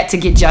she is yet to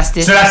get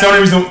justice. So that's the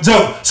only reason.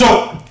 So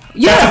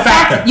that's a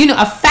factor.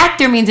 A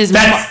factor means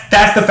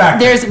that's the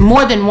factor. There's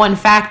more than one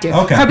factor.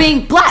 Okay. Her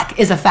being black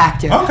is a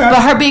factor. Okay.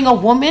 But her being a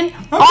woman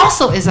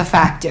also is a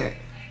factor.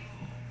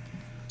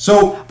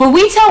 So when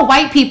we tell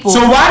white people, so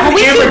why did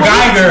Amber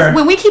Geiger?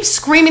 When we keep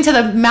screaming to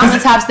the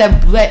mountaintops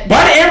why did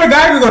Amber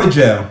Geiger go to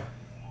jail?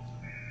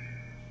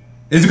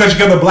 Is it because you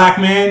killed a black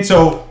man?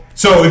 So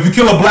if you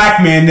kill a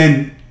black man,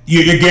 then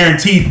you're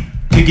guaranteed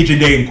to get your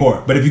day in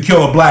court. But if you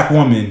kill a black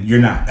woman, you're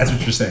not. That's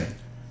what you're saying.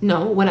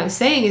 No, what I'm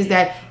saying is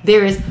that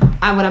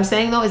what I'm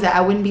saying though is that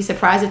I wouldn't be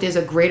surprised if there's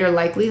a greater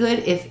likelihood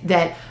if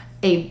that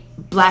a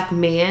black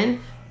man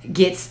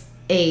gets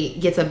a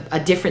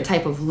different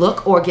type of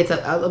look or gets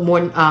a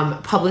more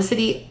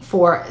publicity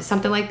for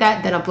something like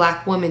that than a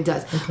black woman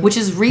does. Okay.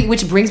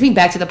 Which brings me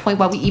back to the point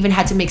why we even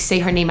had to make Say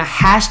Her Name a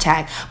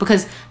hashtag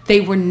because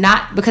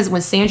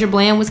when Sandra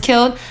Bland was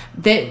killed,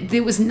 that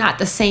there was not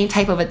the same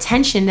type of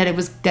attention that it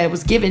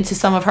was given to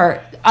some of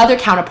her other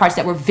counterparts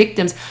that were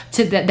victims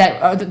to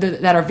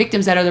that are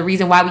victims that are the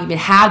reason why we even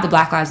have the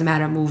Black Lives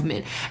Matter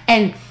movement.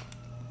 And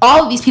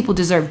all of these people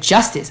deserve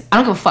justice. I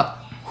don't give a fuck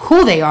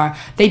who they are.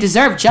 They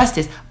deserve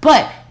justice.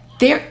 But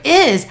there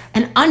is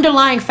an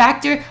underlying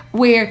factor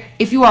where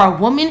if you are a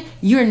woman,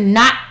 you're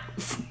not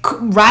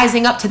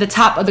rising up to the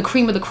top of the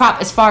cream of the crop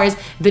as far as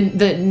the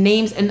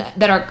names and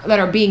that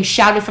are being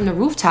shouted from the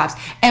rooftops.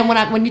 And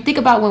when you think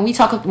about when we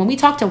talk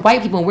to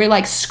white people, we're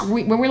like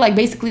when we're like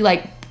basically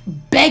like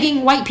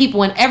begging white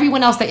people and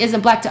everyone else that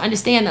isn't black to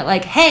understand that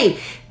like,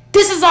 hey,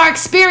 This is our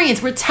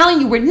experience. We're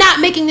telling you, we're not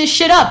making this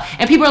shit up.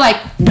 And people are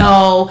like,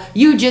 no,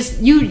 you're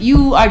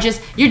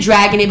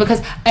dragging it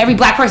because every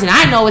black person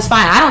I know is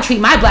fine. I don't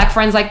treat my black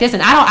friends like this,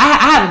 and I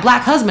have a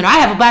black husband, or I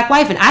have a black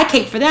wife, and I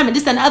cape for them, and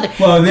this and the other.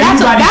 Well,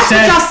 that's what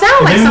y'all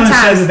sound like sometimes. If anyone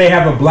says that they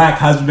have a black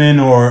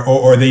husband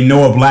or they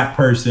know a black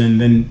person,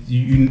 then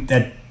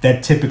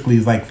that typically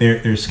is like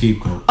their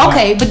scapegoat.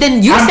 Okay, but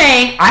then you're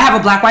saying I have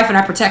a black wife and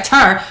I protect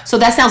her, so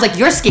that sounds like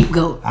your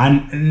scapegoat.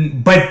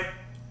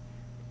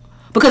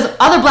 Because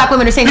other black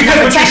women are saying because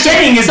what you're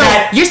saying is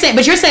that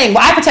you're saying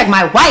well, I protect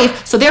my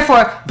wife, so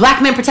therefore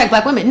black men protect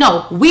black women.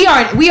 No, we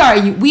are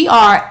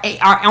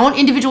our own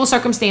individual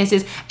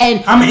circumstances, and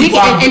two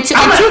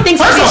things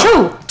can be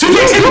true. Two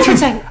things can be true.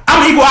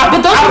 I'm equal.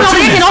 But those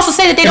people can also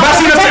say that they don't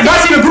protect. If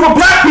I see a group of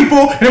black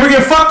people and we're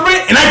getting fucked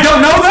with, and I don't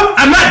know them,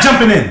 I'm not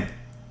jumping in.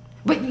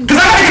 Because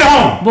I gotta get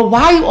home. But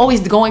why are you always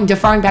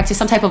deferring back to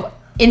some type of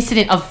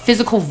incident of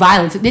physical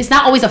violence? It's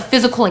not always a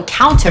physical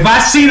encounter. If I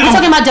seen when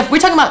we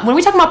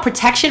talking about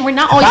protection, we're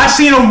not always. If I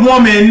seen a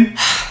woman,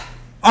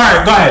 all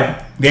right, go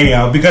ahead,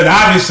 Danielle, because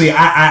obviously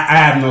I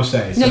have no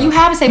say. So. No, you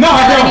have a say. No, but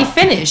I let don't. me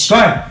finish. Go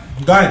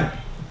ahead.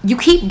 You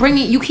keep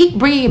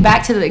bringing it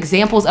back to the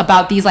examples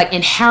about these like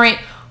inherent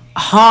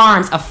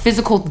harms of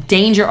physical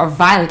danger or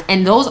violence,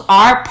 and those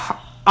are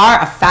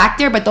a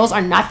factor, but those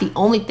are not the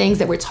only things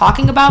that we're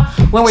talking about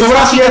when we're so what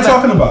else are you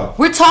talking about?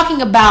 We're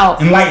talking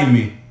about enlighten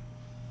me.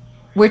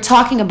 We're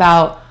talking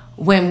about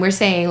when we're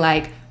saying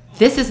like,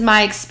 this is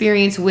my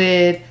experience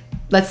with,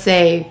 let's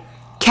say,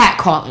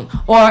 catcalling,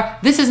 or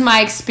this is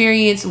my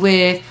experience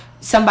with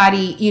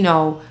somebody,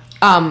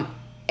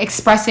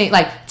 expressing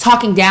like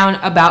talking down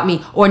about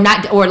me, or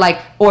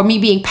me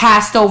being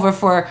passed over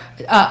for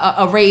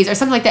a raise or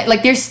something like that.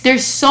 Like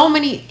there's so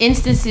many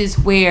instances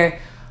where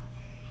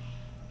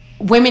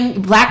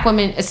black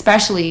women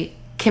especially,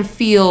 can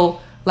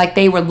feel like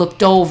they were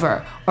looked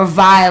over or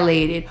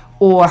violated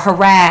or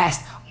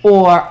harassed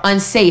or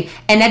unsafe,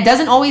 and that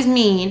doesn't always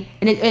mean.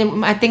 And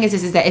my thing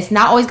is that it's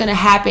not always going to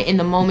happen in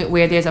the moment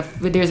where there's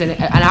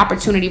an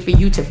opportunity for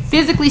you to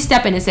physically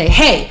step in and say,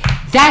 "Hey,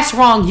 that's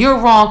wrong. You're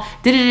wrong."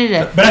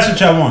 But that's what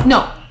y'all want.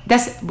 No,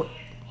 that's.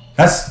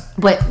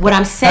 But what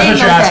I'm saying that's what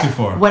you're asking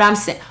for. What I'm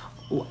saying,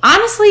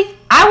 honestly,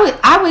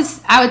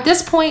 at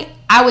this point,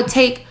 I would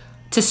take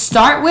to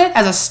start with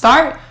as a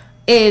start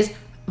is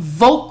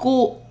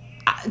vocal.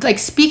 Like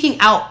speaking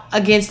out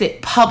against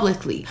it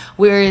publicly,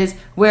 whereas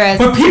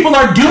but people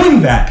are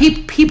doing that.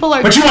 People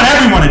are. But you want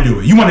everyone to do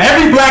it. You want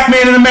every black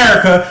man in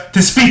America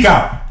to speak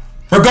out,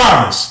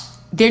 regardless.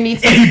 There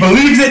needs. If he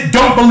believes it,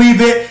 don't believe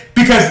it,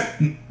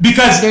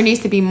 because there needs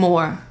to be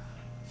more.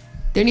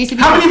 There needs to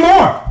be. How many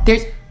more?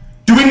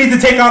 Do we need to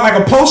take out like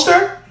a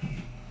poster?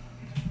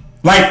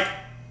 Like,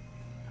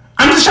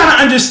 I'm just trying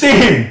to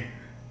understand,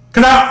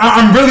 because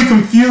I'm really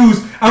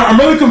confused. I'm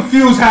really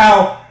confused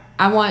how.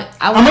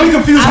 I'm really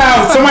confused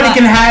how somebody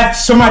can have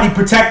somebody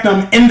protect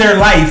them in their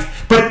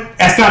life, but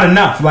that's not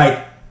enough.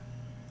 Like,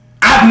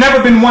 I've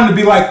never been one to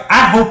be like,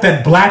 I hope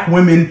that black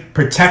women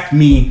protect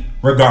me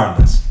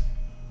regardless.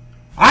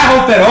 I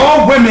hope that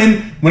all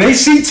women, when they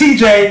see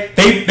TJ,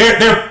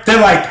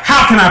 they're like,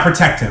 how can I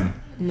protect him?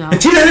 No. If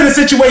TJ's in a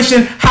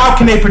situation, how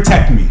can they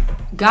protect me?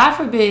 God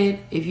forbid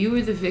if you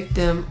were the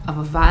victim of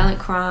a violent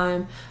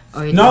crime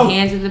or in the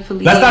hands of the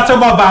police. Let's not talk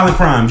about violent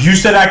crimes. You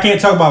said I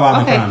can't talk about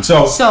violent crimes.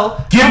 So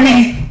give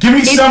me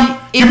some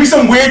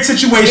weird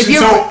situation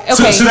so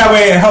that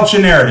way it helps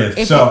your narrative.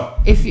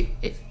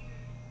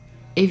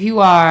 If you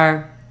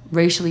are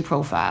racially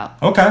profiled,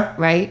 okay,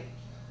 right,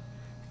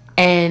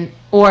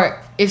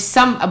 or if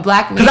a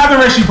black man, because I've been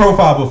racially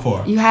profiled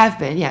before. You have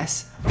been,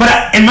 yes.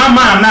 But in my mind,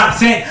 I'm not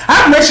saying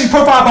I'm racially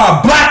profiled by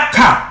a black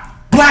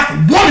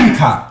woman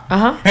cop.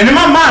 And in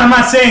my mind, I'm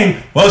not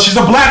saying, well, she's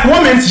a black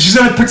woman, so she's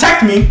gonna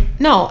protect me.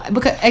 No,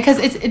 because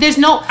there's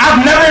no.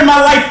 I've never in my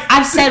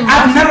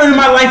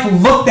life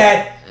looked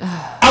at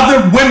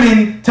other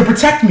women to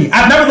protect me.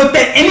 I've never looked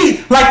at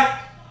any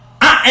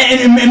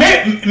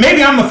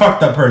maybe I'm the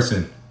fucked up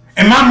person.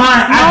 In my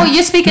mind,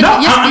 you're speaking.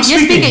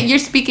 You're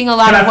speaking a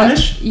lot. Can of I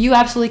finish? What you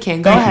absolutely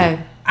can. Go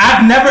ahead.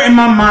 I've never in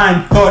my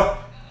mind thought,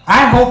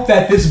 I hope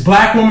that this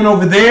black woman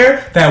over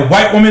there, that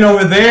white woman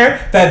over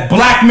there, that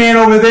black man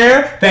over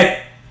there, that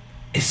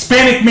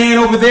Hispanic man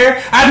over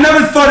there, I've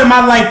never thought in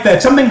my life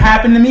that something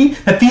happened to me,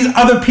 that these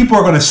other people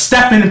are going to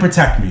step in and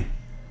protect me.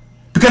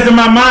 Because in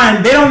my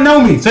mind, they don't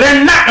know me, so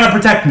they're not going to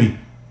protect me.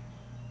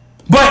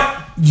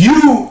 But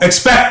you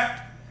expect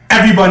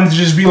everybody to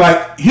just be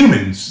like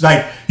humans.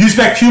 Like, you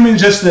expect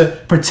humans just to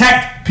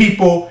protect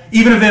people,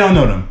 even if they don't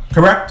know them,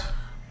 correct?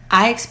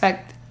 I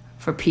expect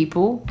for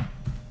people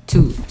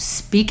to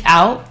speak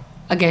out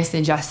against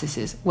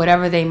injustices,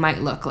 whatever they might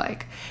look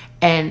like.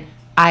 And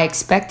I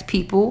expect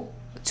people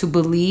to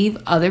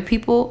believe other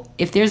people.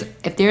 If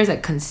there's a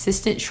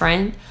consistent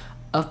trend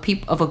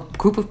of a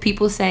group of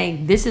people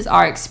saying this is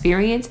our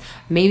experience,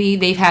 maybe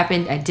they've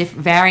happened at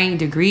varying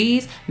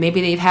degrees,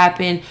 maybe they've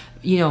happened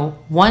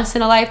once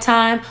in a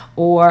lifetime,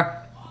 or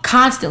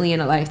constantly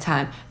in a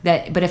lifetime.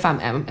 But if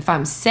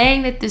I'm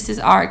saying that this is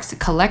our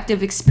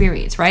collective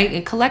experience, right?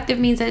 And collective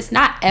means that it's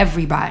not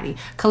everybody.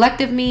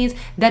 Collective means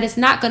that it's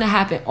not going to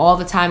happen all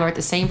the time or at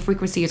the same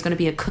frequency. It's going to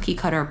be a cookie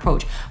cutter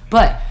approach.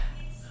 But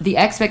the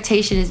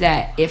expectation is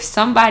that if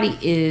somebody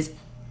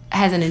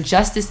has an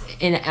injustice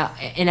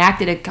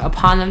enacted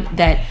upon them,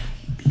 that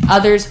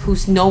others who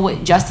know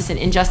what justice and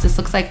injustice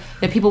looks like,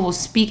 that people will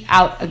speak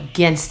out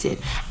against it.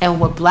 And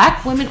what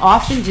Black women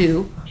often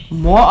do,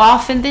 more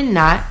often than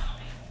not,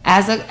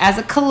 as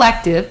a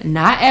collective,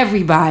 not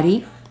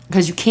everybody,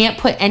 because you can't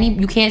say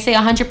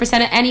 100%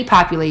 of any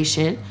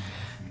population,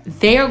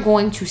 they are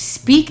going to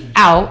speak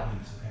out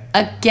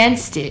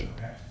against it.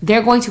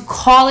 They're going to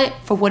call it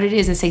for what it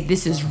is and say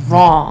this is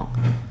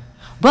wrong.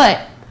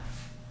 But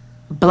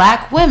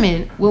Black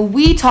women, when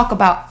we talk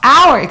about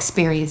our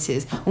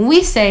experiences, when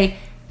we say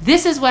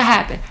this is what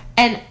happened,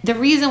 and the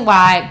reason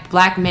why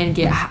Black men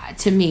get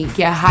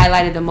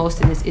highlighted the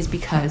most in this is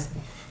because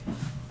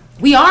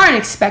we aren't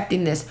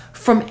expecting this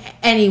from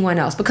anyone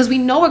else, because we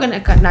know we're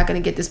not going to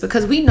get this,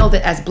 because we know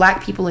that as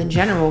Black people in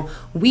general,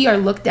 we are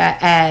looked at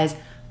as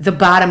the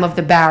bottom of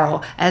the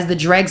barrel, as the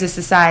dregs of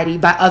society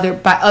by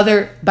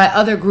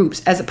other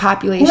groups, as a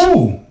population.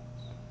 Ooh.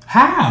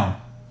 How?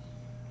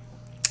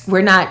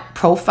 We're not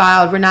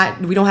profiled.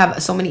 We don't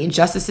have so many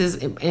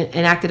injustices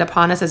enacted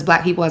upon us as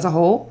Black people as a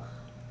whole.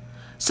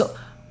 So,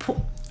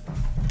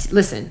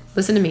 listen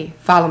to me.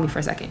 Follow me for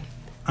a second.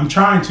 I'm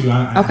trying to.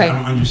 Okay. I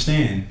don't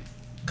understand.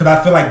 Because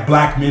I feel like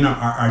Black men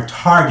are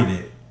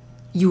targeted.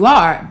 You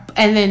are.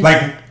 And then...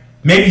 Like,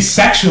 maybe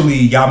sexually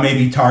y'all may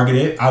be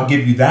targeted. I'll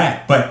give you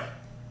that. But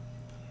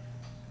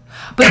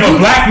if a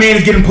Black man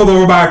is getting pulled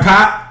over by a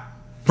cop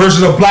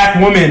versus a Black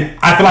woman,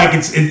 I feel like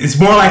it's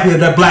more likely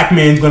that Black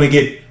man is going to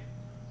get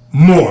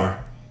more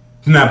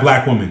than that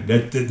Black woman.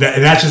 And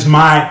that's just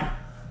my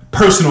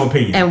personal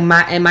opinion.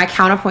 And my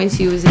counterpoint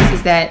to you is this,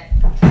 is that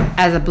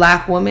as a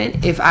Black woman,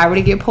 if I were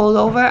to get pulled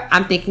over,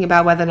 I'm thinking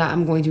about whether or not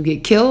I'm going to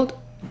get killed,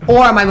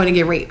 or am I going to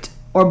get raped,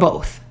 or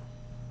both,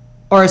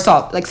 or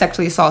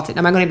sexually assaulted.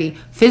 Am I going to be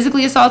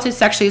physically assaulted,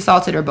 sexually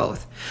assaulted, or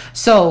both?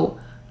 So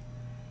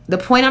the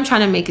point I'm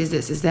trying to make is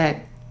this, is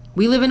that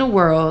we live in a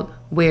world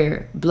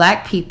where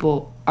Black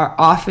people are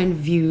often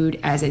viewed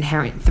as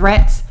inherent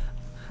threats,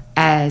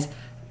 as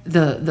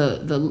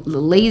the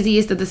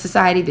laziest of the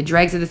society, the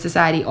dregs of the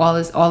society, all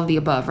of the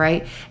above,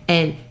 right?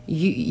 And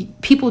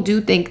people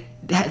do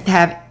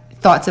have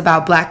thoughts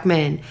about Black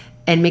men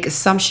and make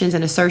assumptions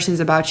and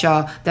assertions about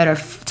y'all that are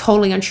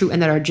totally untrue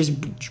and that are just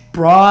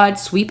broad,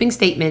 sweeping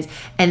statements,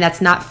 and that's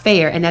not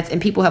fair.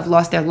 And people have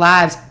lost their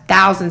lives.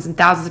 Thousands and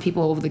thousands of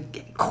people over the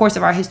course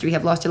of our history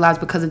have lost their lives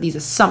because of these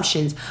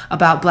assumptions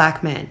about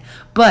Black men.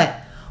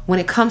 But when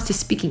it comes to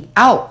speaking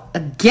out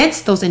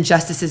against those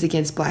injustices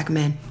against Black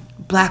men,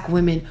 Black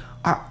women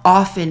are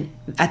often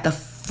at the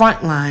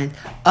front line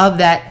of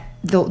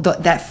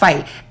that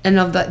fight and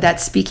of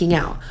that speaking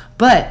out.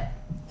 But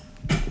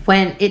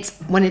when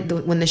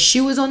the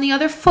shoe is on the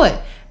other foot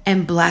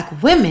and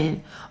Black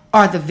women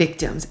are the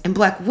victims and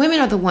Black women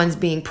are the ones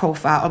being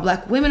profiled, or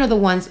Black women are the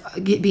ones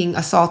being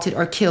assaulted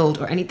or killed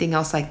or anything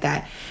else like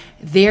that,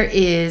 there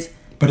is...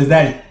 But is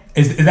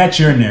that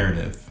your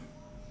narrative?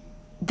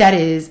 That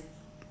is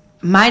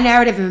my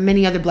narrative and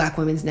many other Black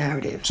women's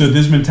narrative. So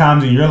there's been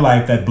times in your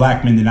life that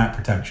Black men did not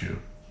protect you?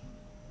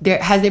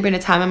 Has there been a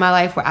time in my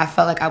life where I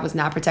felt like I was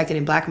not protected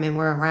and Black men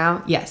were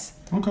around? Yes.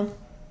 Okay.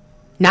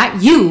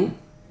 Not you.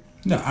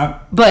 No,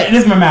 but it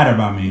doesn't matter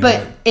about me.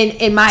 But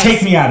in my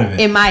take me out of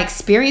it. In my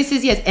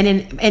experiences, yes, and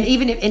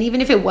even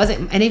if it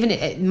wasn't, and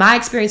even my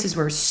experiences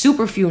were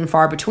super few and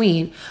far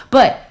between.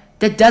 But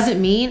that doesn't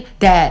mean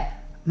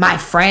that my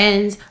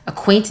friends,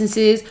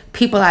 acquaintances,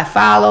 people I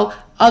follow,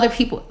 other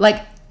people,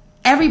 like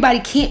everybody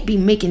can't be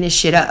making this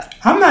shit up.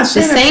 I'm not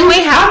saying the same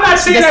way how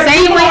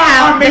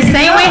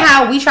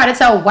we try to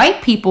tell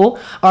white people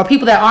or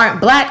people that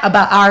aren't Black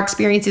about our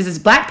experiences as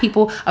Black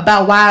people,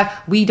 about why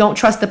we don't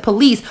trust the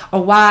police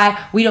or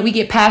why we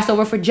get passed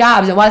over for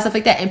jobs and why stuff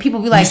like that, and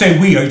people be like, you say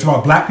we, are you talking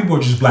about Black people or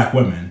just Black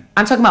women?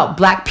 I'm talking about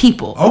Black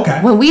people.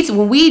 Okay. When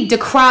we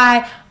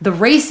decry the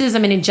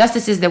racism and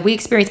injustices that we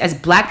experience as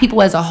Black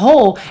people as a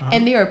whole,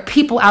 and there are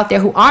people out there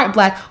who aren't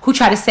Black who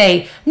try to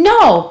say,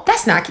 no,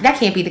 that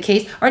can't be the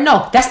case, or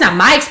no, that's not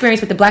my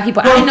experience with the Black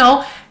people. I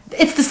know.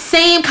 It's the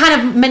same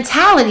kind of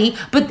mentality,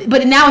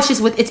 but now it's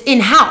just it's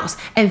in-house,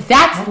 and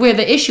that's where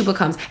the issue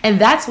becomes. And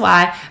that's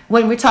why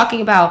when we're talking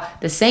about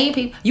the same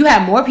people, you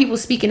have more people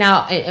speaking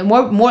out and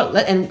more.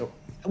 And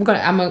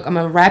I'm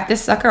gonna wrap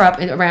this sucker up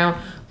around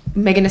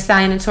Megan Thee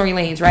Stallion and Tory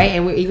Lanez, right?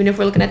 And even if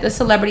we're looking at the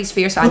celebrity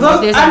sphere, so I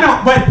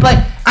know but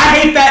I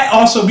hate that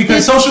also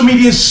because social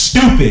media is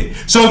stupid.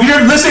 So if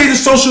you're listening to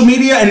social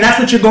media and that's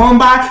what you're going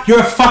by,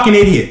 you're a fucking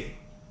idiot.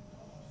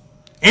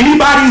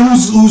 Anybody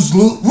who's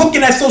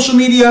looking at social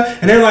media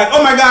and they're like,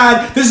 oh my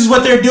God, this is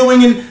what they're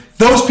doing, and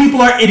those people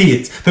are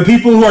idiots. The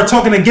people who are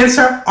talking against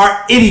her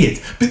are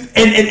idiots.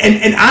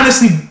 And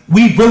honestly,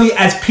 we really,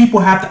 as people,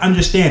 have to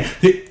understand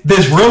that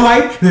there's real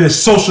life and there's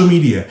social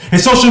media. And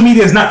social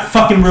media is not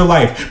fucking real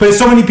life. But there's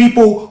so many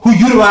people who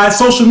utilize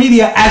social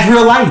media as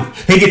real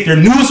life. They get their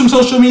news from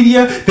social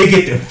media. They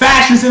get their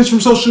fashion sense from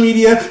social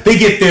media. They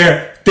get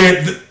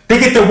they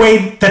get the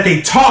way that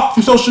they talk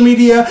from social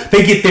media.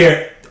 They get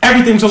their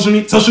everything from social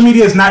media. Social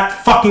media is not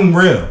fucking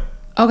real.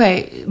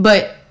 Okay,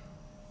 but,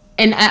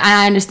 and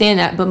I understand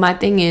that, but my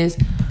thing is,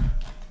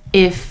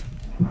 if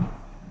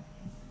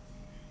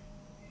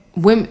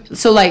women,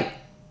 so like,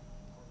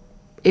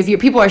 if your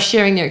people are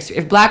sharing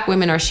if black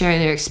women are sharing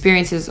their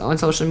experiences on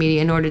social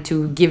media in order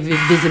to give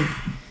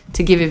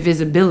it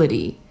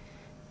visibility,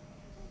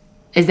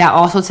 is that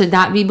also to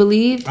not be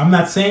believed? I'm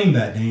not saying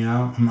that,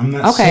 Danielle. I'm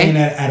not saying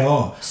that at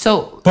all.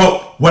 So,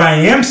 but what I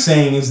am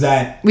saying is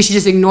that we should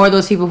just ignore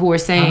those people who are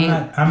saying.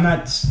 I'm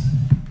not.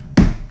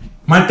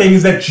 My thing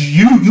is that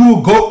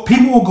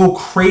people will go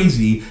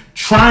crazy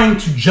trying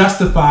to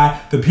justify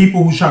the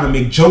people who's trying to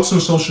make jokes on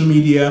social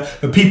media,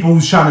 the people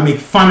who's trying to make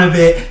fun of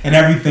it, and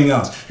everything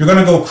else. You're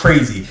gonna go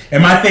crazy.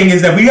 And my thing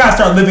is that we gotta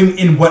start living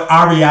in what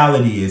our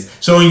reality is.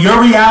 So in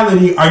your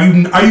reality, are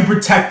you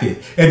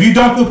protected? If you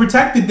don't feel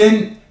protected,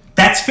 then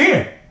that's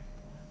fair.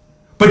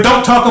 But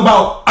don't talk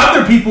about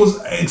other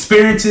people's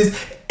experiences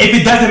if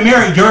it doesn't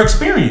merit your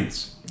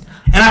experience.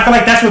 And I feel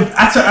like that's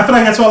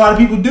what a lot of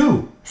people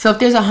do. So if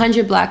there's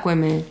 100 black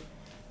women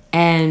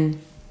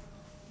and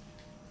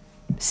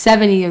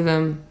 70 of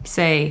them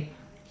say,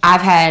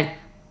 I've had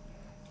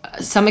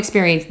some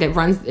experience that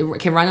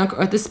can run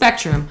on the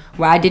spectrum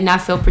where I did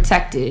not feel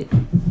protected,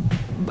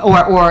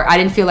 or I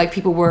didn't feel like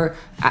people were,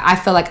 I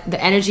felt like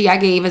the energy I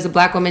gave as a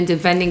black woman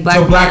defending black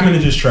men. So black men are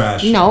just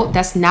trash. No,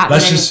 that's not.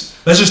 Let's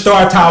just throw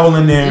our towel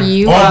in there.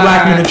 All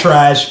black men are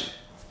trash.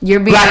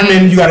 Black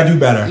men, you got to do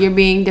better. You're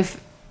being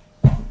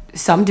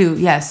some do,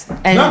 yes.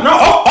 And no,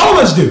 all of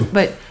us do.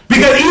 But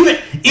because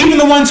even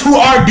the ones who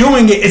are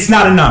doing it, it's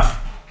not enough.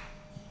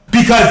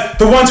 Because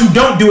the ones who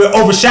don't do it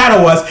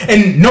overshadow us,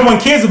 and no one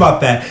cares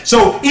about that.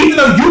 So even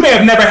though you may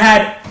have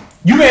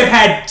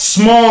had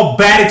small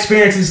bad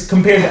experiences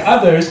compared to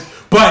others,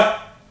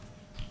 but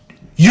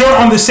you're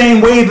on the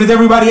same wave as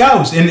everybody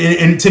else.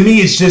 And to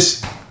me,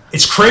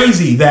 it's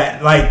crazy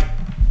that like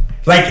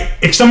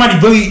if somebody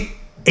really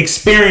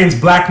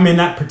experienced black men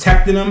not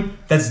protecting them,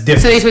 that's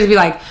different. So you're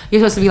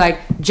supposed to be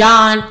like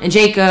John and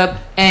Jacob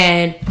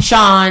and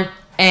Sean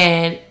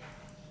and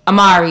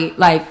Amari,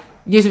 like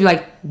you're supposed to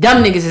be like,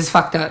 dumb niggas is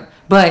fucked up.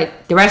 But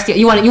the rest of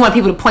you want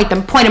people to point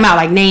them out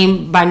like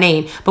name by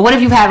name. But what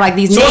if you've had like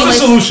these nameless... So what's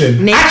the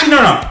solution? Actually,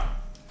 no.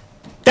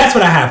 That's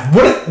what I have.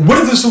 What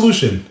is the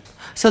solution?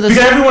 Because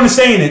everyone is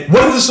saying it.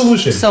 What is the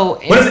solution? So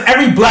what does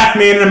every black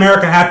man in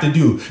America have to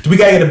do? Do we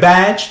gotta get a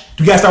badge?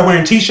 Do we gotta start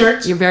wearing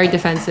t-shirts? You're very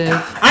defensive.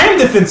 I am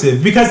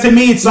defensive because to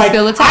me it's like...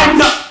 feel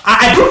attacked?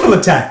 I do feel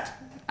attacked.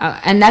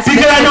 And that's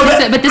because I know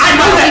that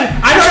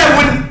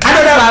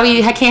why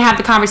we can't have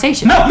the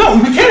conversation. No,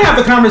 we can't have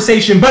the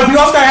conversation, but we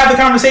also gotta have the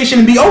conversation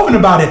and be open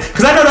about it.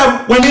 Because I know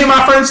that when me and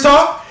my friends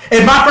talk,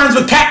 if my friends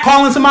were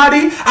catcalling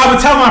somebody, I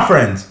would tell my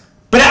friends.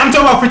 But I'm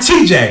talking about for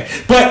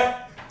TJ. But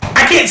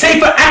I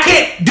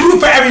can't do it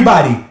for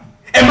everybody.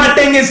 And my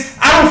thing is,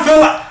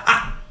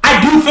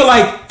 I do feel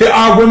like there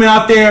are women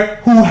out there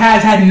who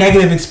has had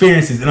negative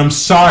experiences, and I'm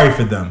sorry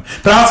for them.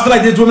 But I also feel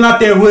like there's women out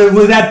there who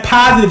have had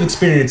positive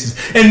experiences,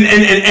 and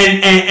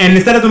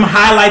instead of them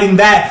highlighting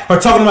that or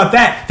talking about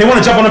that, they want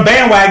to jump on a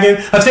bandwagon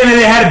of saying that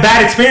they had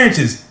bad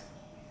experiences.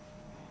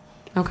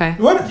 Okay.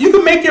 You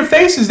can make your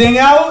faces,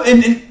 Danielle,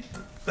 and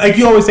like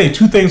you always say,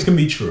 two things can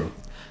be true.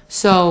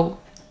 So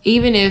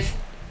even if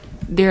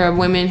there are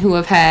women who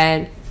have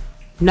had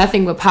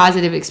nothing but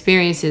positive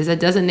experiences, that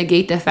doesn't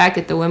negate the fact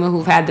that the women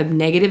who've had the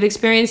negative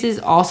experiences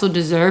also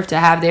deserve to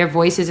have their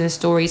voices and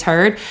stories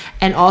heard.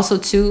 And also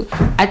too,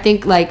 I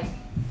think like,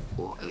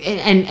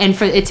 and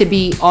for it to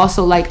be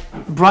also like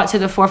brought to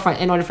the forefront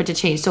in order for it to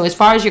change. So as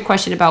far as your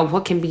question about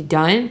what can be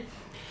done,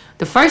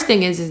 the first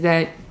thing is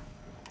that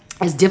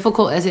as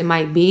difficult as it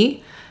might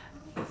be,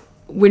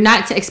 we're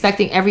not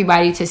expecting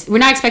everybody to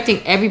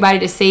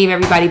save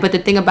everybody, but the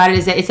thing about it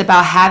is that it's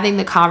about having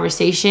the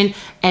conversation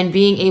and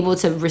being able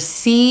to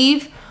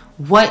receive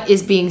what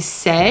is being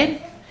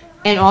said,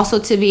 and also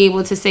to be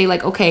able to say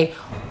like, okay,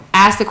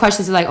 ask the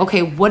questions like,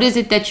 okay, what is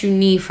it that you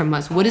need from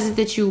us? What is it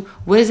that you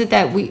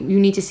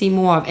need to see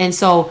more of? And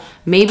so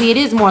maybe it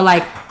is more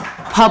like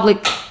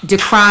public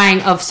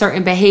decrying of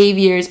certain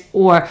behaviors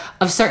or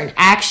of certain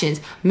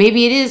actions.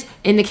 Maybe it is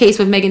in the case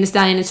with Megan Thee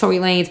Stallion and Tory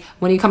Lanez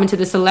when you come into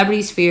the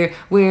celebrity sphere,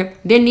 where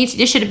there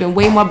should have been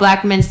way more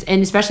black men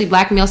and especially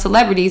black male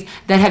celebrities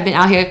that have been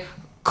out here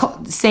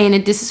saying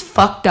that this is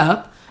fucked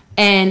up.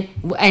 And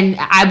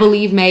I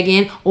believe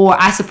Megan, or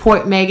I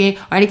support Megan,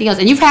 or anything else.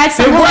 And you've had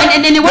some,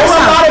 and there were a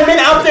lot of men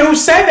out there who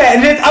said that,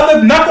 and there's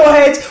other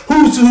knuckleheads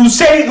who's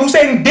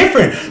saying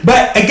different.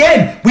 But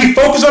again, we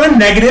focus on the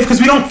negative because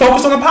we don't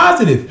focus on the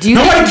positive.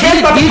 Nobody cares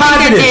about the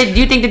positive.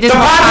 Do you think that there's the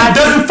more positive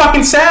doesn't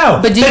fucking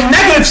sell? But the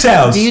negative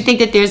sells. Do you think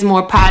that there's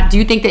more do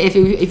you think that if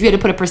you had to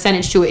put a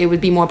percentage to it, it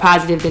would be more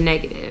positive than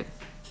negative?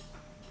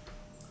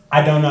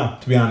 I don't know,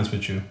 to be honest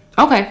with you.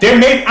 Okay.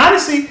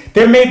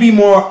 There may be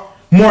more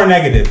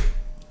negative.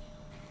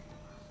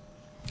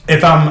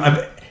 If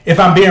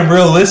I'm being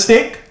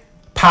realistic,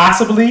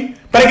 possibly.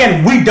 But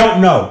again, we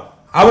don't know.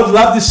 I would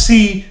love to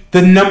see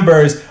the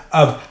numbers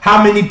of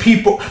how many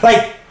people.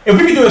 Like, if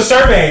we could do a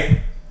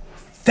survey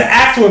to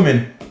ask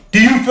women,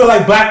 do you feel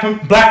like black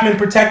men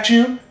protect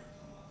you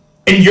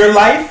in your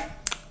life?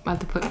 I'm about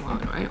to put one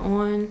right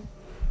on.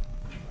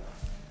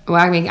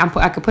 Well, I mean,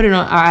 I could put it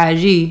on our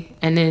IG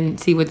and then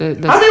see what the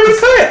I mean, we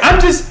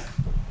could.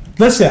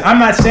 Listen, I'm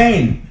not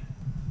saying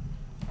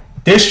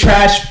there's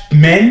trash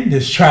men,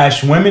 there's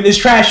trash women, there's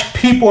trash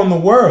people in the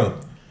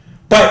world.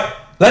 But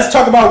let's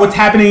talk about what's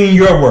happening in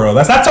your world.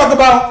 Let's not talk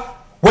about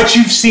what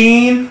you've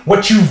seen,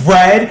 what you've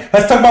read.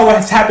 Let's talk about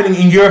what's happening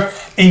in your.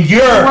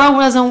 The world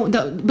wasn't.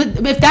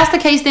 But if that's the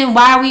case, then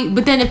why are we?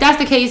 But then if that's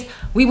the case,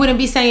 we wouldn't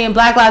be saying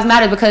Black Lives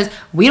Matter because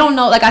we don't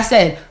know. Like I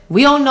said,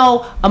 we don't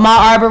know Ahmaud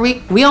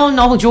Arbery. We don't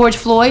know George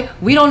Floyd.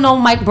 We don't know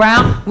Mike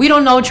Brown. We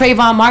don't know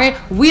Trayvon Martin.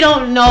 We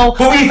don't know.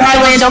 But we've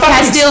had those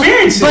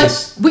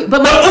experiences.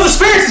 But those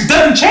experiences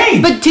doesn't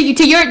change. But to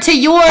your. Have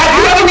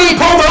you ever been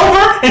pulled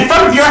over in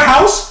front of your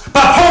house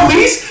by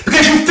police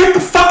because you fit the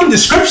fucking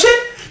description?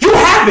 You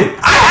haven't.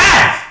 I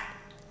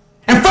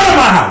have. In front of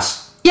my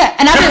house. Yeah,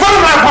 and I've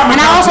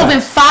also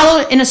been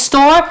followed in a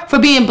store for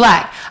being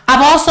black.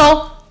 I've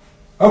also.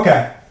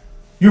 Okay,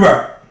 you're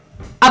right.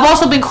 I've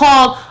also been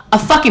called a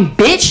fucking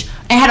bitch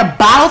and had a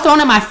bottle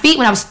thrown at my feet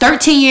when I was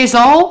 13 years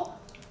old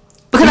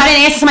because I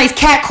didn't answer somebody's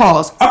cat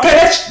calls. Okay,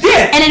 that's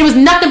And it was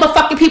nothing but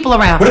fucking people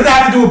around. What does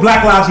that have to do with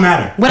Black Lives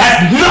Matter? That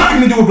has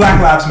nothing to do with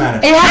Black Lives Matter.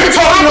 It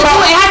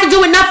has to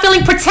do with not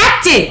feeling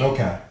protected.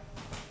 Okay.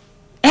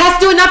 It has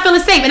to do with not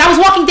feeling safe. And I was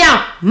walking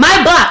down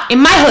my block in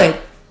my hood.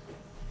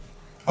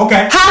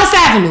 Okay. Hollis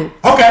Avenue.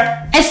 Okay.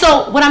 And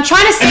so what I'm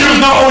trying to say is... And there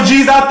was no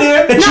OGs out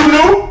there that you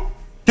knew?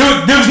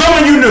 There was no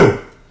one you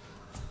knew?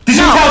 Did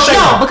you tell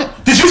Shayla? No.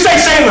 Did you say,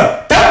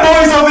 Shayla, that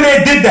boys over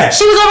there did that?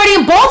 She was already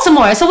in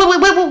Baltimore. So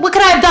what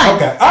could I have done?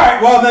 Okay. All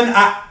right. Well, then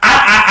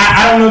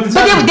I don't know what to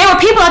tell you. But there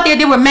were people out there.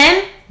 There were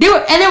men. There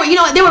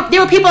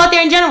were people out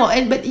there in general.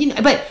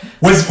 But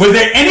was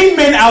there any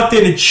men out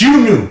there that you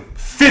knew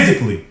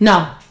physically?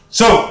 No.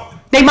 So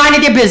they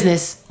minded their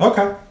business.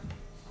 Okay.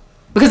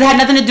 Because it had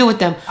nothing to do with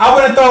them. I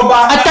would have thought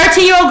about a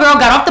 13-year-old girl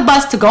got off the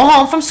bus to go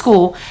home from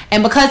school,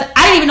 and because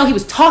I didn't even know he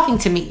was talking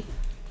to me,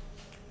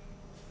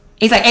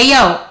 he's like, "Hey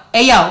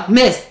yo,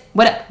 miss,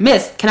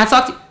 miss, can I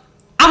talk to you?"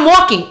 I'm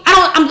walking.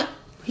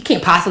 He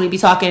can't possibly be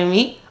talking to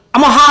me.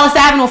 I'm on Hollis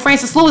Avenue,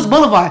 Francis Lewis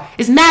Boulevard.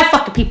 There's mad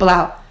fucking people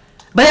out.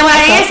 But then when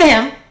I answer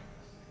him,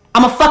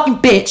 I'm a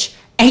fucking bitch,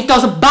 and he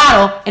throws a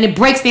bottle, and it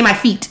breaks near my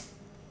feet.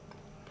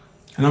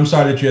 And I'm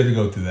sorry that you had to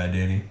go through that,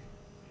 Danny.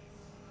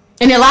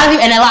 And a lot of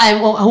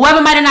people,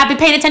 whoever might have not been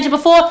paying attention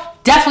before,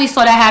 definitely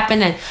saw that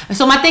happen. And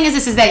so my thing is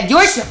that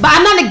but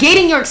I'm not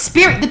negating your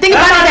experience. The thing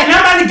about it is that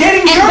I'm not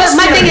negating your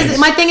experience.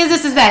 My thing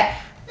is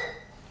that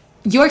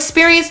your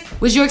experience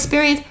was your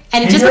experience,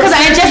 and just because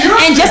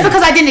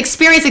I didn't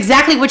experience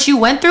exactly what you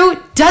went through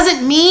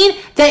doesn't mean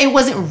that it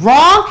wasn't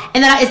wrong,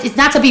 and that it's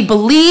not to be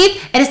believed,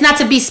 and it's not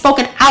to be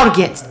spoken out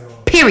against.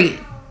 Period.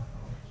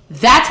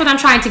 That's what I'm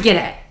trying to get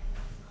at.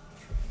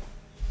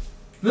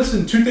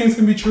 Listen, two things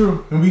can be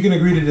true, and we can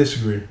agree to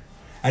disagree.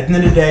 At the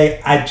end of the day,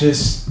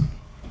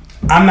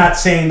 I'm not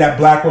saying that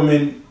black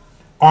women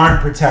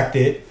aren't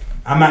protected.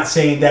 I'm not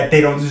saying that they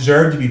don't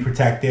deserve to be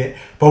protected.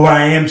 But what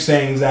I am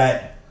saying is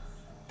that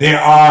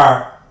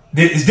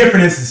there's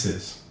different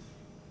instances.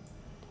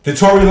 The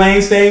Tory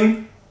Lanez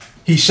thing,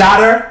 he shot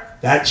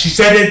her. She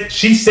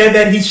said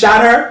that he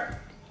shot her.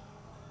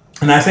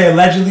 And I say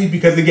allegedly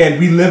because, again,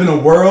 we live in a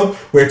world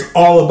where it's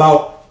all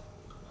about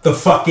the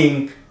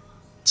fucking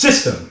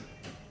system.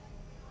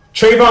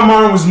 Trayvon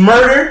Martin was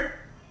murdered.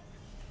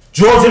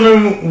 George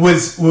Zimmerman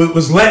was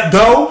let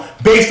go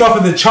based off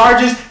of the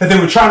charges that they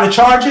were trying to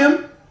charge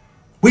him.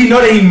 We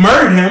know that he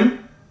murdered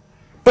him,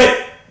 but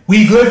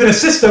we live in a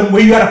system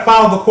where you got to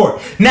follow the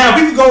court. Now,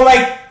 if we could go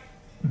like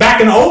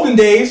back in the olden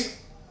days,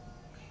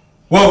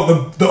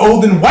 well, the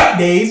olden white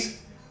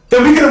days,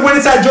 then we could have went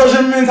inside George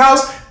Zimmerman's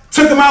house,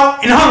 took him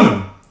out, and hung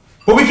him.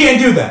 But we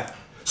can't do that.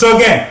 So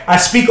again, I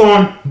speak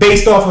on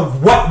based off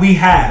of what we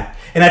have.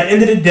 And at the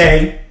end of the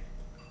day,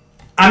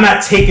 I'm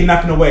not taking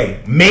nothing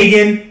away.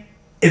 Megan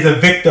is a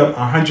victim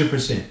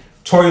 100%.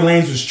 Tory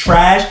Lanez was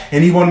trash,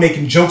 and anyone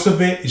making jokes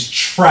of it is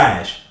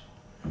trash.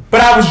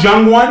 But I was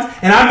young once,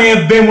 and I may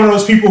have been one of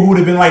those people who would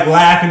have been like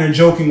laughing and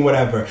joking,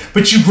 whatever.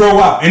 But you grow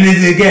up, and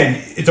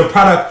again, it's a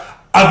product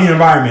of the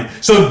environment.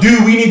 So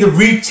do we need to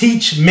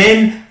reteach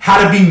men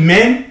how to be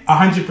men?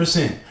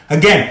 100%.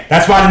 Again,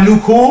 that's why the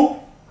new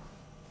cool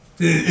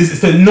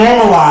is to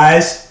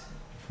normalize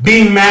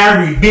being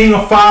married, being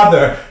a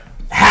father,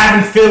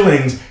 having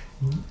feelings.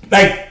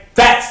 Like,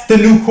 that's the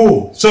new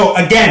cool. So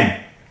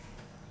again,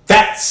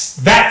 that's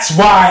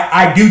why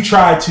I do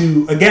try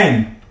to,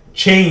 again,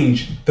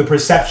 change the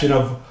perception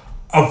of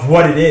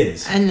what it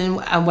is. And then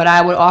what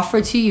I would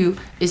offer to you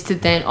is to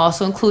then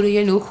also include in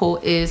your new cool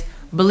is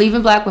believe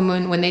in black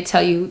women when they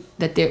tell you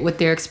that what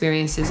their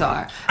experiences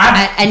are. But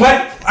I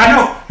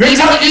know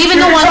even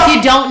the ones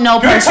you don't know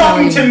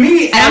personally. You're talking to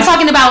me, and I'm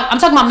talking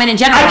about men in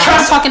general.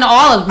 I'm talking to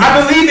all of them.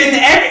 I believe in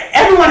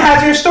everyone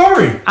has their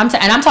story. I'm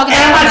talking. And I'm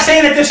not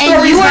saying that the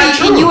story is not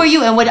true. And you are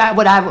you. And what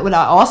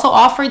I also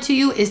offer to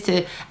you is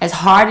to, as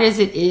hard as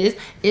it is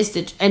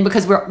to, and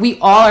because we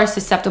all are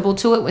susceptible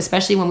to it,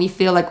 especially when we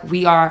feel like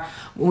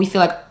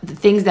the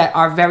things that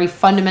are very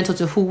fundamental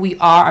to who we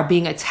are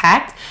being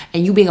attacked,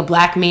 and you being a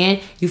black man,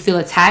 you feel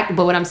attacked.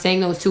 But what I'm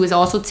saying though too is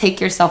also take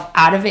yourself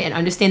out of it and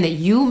understand that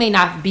you may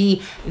not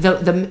be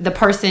the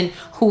person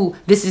who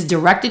this is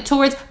directed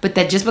towards, but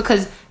that just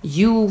because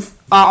you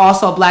are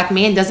also a black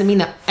man doesn't mean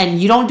that,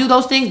 and you don't do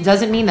those things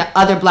doesn't mean that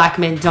other black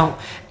men don't.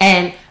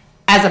 And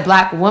as a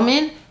black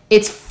woman,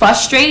 it's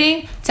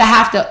frustrating to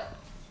have to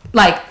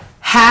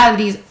have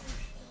these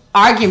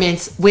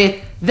arguments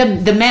with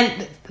the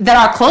men that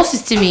are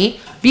closest to me,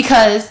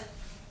 because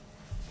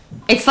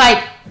it's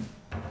like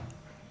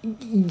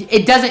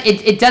it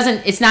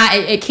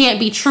can't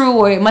be true,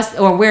 or it must,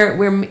 or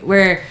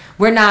we're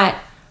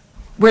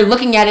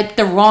looking at it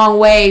the wrong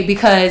way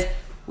because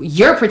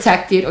you're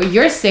protected or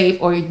you're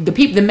safe, or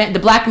the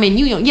black men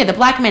the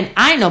black men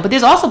I know, but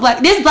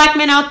there's black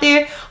men out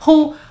there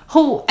who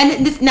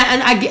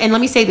and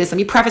let me say this, let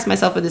me preface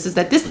myself with this, is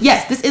that this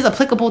is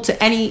applicable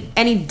to any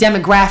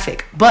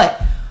demographic,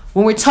 but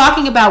when we're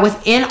talking about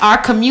within our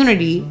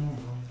community,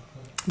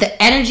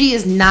 the energy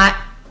is not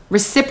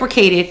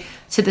reciprocated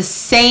to the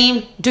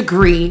same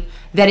degree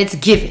that it's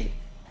given.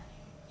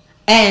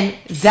 And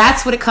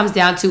that's what it comes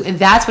down to, and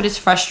that's what is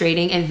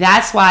frustrating, and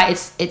that's why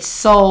it's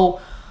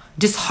so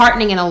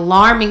disheartening and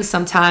alarming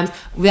sometimes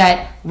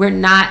that we're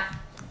not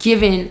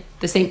given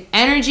the same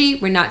energy,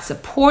 we're not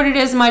supported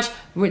as much,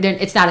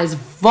 it's not as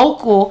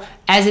vocal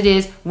as it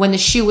is when the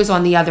shoe is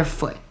on the other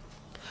foot.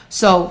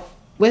 So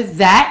with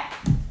that,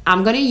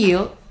 I'm gonna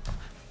yield,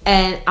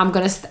 and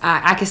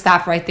I can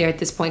stop right there at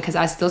this point because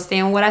I still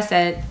stand with what I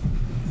said.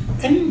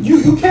 And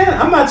you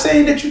can. I'm not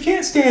saying that you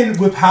can't stand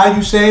with how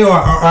you say or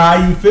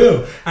how you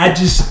feel. I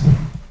just,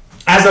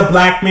 as a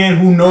black man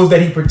who knows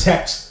that he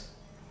protects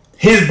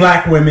his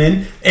black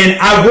women, and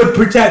I would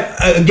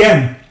protect,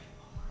 again,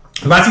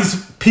 if I see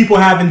people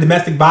having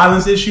domestic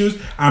violence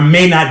issues, I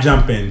may not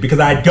jump in because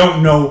I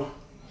don't know.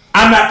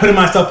 I'm not putting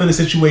myself in a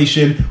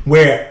situation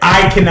where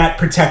I cannot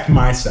protect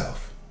myself.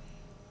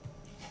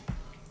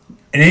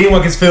 And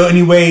anyone can feel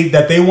any way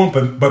that they want,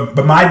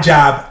 but my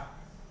job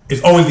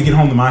is always to get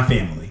home to my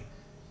family.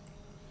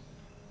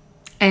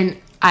 And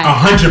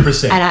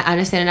 100%. And I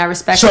understand and I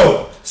respect.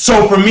 So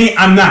for me,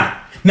 I'm not.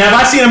 Now, if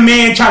I see a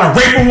man trying to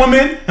rape a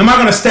woman, am I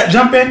going to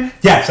jump in?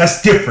 Yes,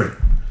 that's different.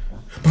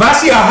 But if I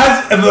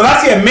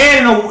see a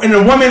man and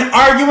a woman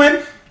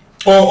arguing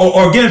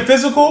or getting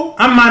physical,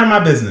 I'm minding my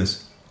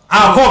business.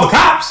 I'll call the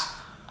cops,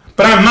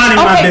 but I'm minding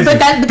my business.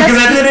 Because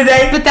at the end of the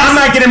day, I'm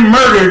not getting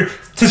murdered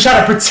to try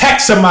to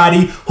protect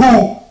somebody who's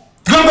going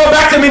to go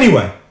back to them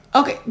anyway.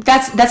 Okay,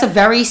 that's a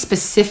very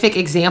specific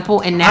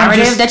example and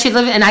narrative that you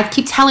live in, and I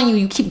keep telling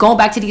you keep going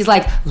back to these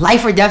like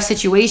life or death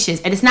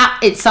situations, and it's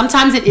not.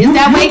 Sometimes it is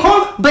that way,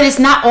 but it's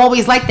not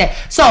always like that.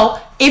 So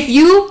if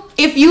you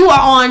are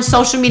on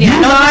social media,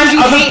 you mind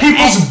other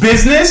people's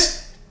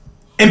business,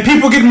 and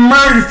people get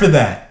murdered for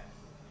that.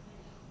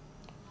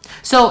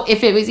 So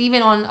if it was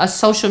even on a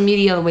social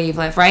media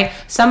wavelength, right?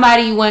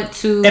 Somebody went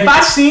to. If I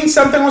seen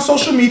something on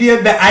social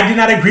media that I did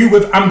not agree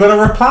with, I'm gonna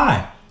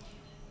reply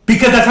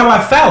because that's how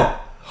I felt.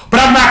 But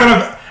I'm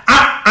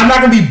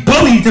not gonna be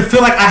bullied to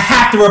feel like I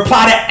have to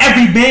reply to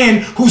every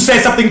man who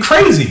says something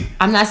crazy.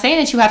 I'm not saying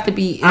that you have to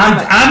be.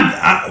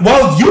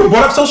 Well, you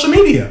brought up social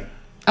media.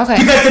 Okay.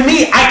 Because to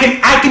me, I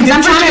can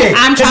differentiate.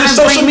 Because it's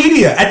social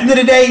media. At the end of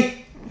the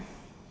day,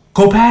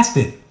 go past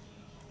it.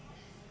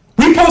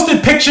 We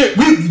posted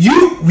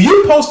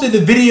you posted the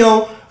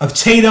video of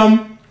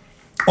Tatum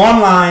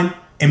online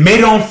and made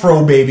it on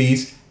Fro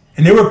Babies,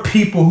 and there were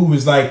people who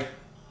was like,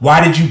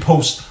 "Why did you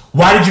post?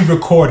 Why did you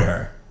record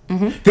her?"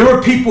 Mm-hmm. There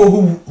were people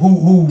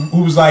who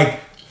was like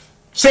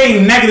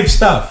saying negative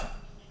stuff.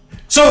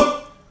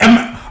 So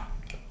am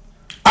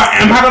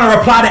I going to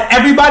reply to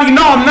everybody?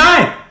 No, I'm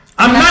not.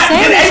 I'm not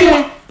saying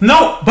anyone.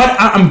 No, but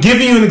I'm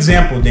giving you an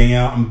example,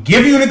 Danielle. I'm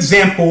giving you an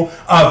example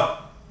of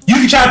you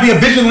can try to be a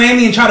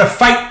vigilante and try to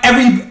fight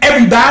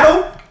every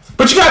battle,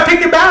 but you got to pick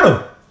your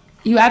battle.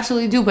 You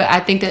absolutely do, but I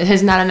think that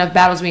there's not enough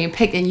battles being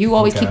picked, and you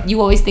always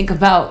think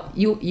about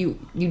you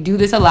do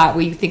this a lot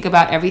where you think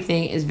about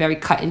everything is very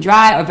cut and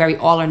dry or very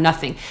all or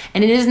nothing,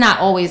 and it is not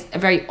always a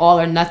very all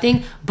or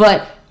nothing,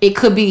 but it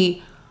could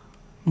be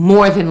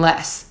more than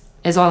less.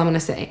 Is all I'm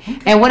gonna say.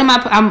 And what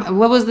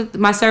was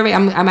my survey?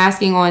 I'm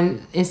asking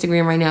on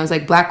Instagram right now. It's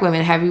like, black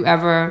women, have you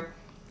ever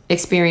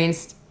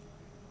experienced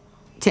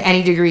to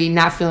any degree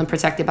not feeling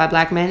protected by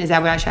black men? Is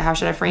that how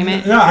should I frame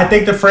it? No, I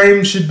think the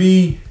frame should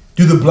be,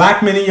 do the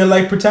black men in your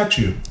life protect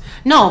you?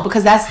 No,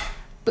 because that's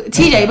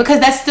TJ. Because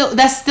that's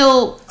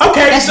still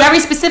okay. That's very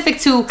specific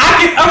to. All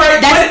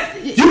right.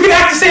 You can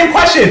ask the same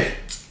question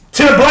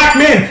to the black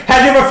men.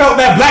 Have you ever felt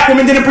that black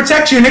women didn't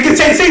protect you? And they can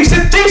say the same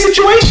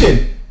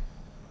situation.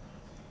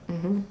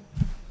 Mm-hmm.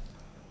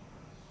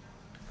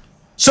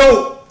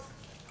 So,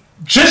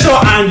 just so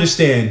I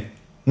understand,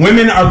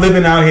 women are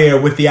living out here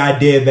with the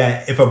idea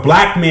that if a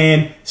black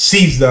man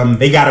sees them,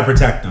 they gotta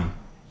protect them.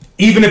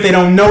 Even if they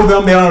don't know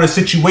them, they don't know the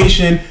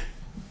situation.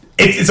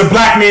 It's a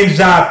black man's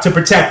job to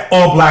protect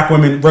all black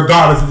women,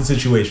 regardless of the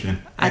situation.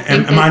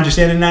 Am I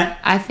understanding that?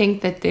 I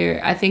think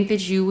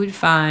that you would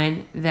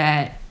find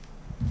that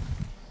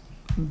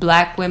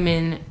black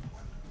women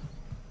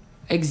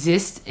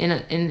exist in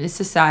a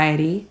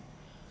society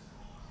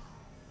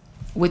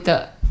with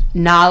the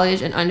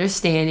knowledge and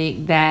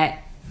understanding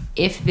that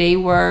if they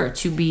were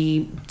to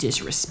be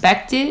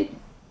disrespected,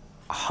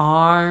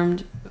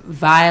 harmed,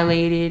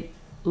 violated,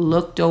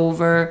 looked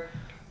over,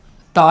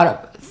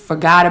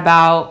 forgot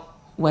about,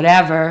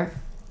 whatever,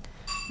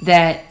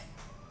 that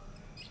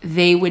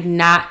they would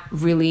not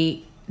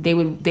really, they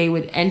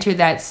would enter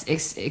that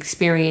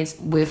experience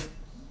with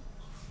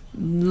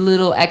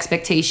little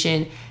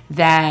expectation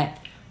that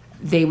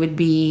they would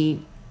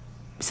be,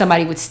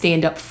 somebody would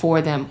stand up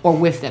for them or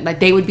with them.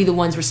 Like they would be the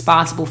ones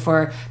responsible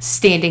for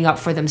standing up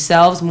for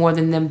themselves more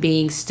than them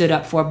being stood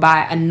up for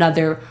by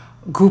another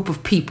group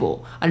of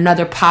people,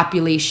 another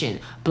population,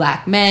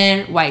 black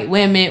men, white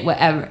women,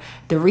 whatever.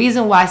 The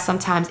reason why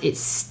sometimes it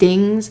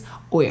stings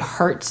or it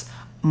hurts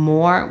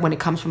more when it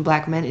comes from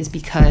black men is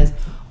because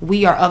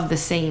we are of the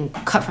same,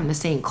 cut from the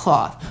same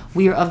cloth.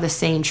 We are of the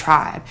same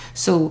tribe.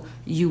 So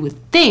you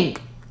would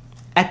think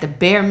at the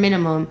bare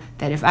minimum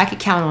that if I could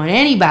count on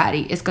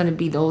anybody, it's going to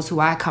be those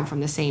who I come from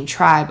the same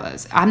tribe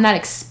as. I'm not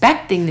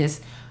expecting this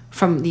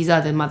from these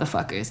other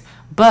motherfuckers,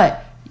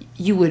 but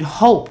you would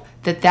hope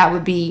that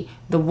would be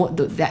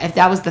if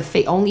that was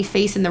the only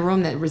face in the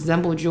room that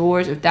resembled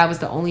yours, if that was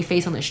the only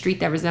face on the street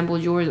that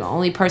resembled yours, the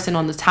only person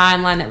on the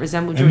timeline that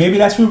resembled yours. And maybe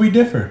that's where we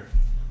differ.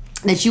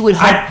 That you would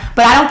hope,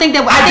 but I don't think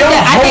that.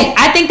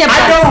 I think that.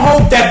 I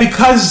don't hope that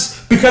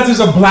because there's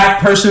a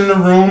black person in the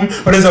room,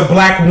 or there's a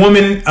black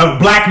woman, a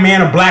black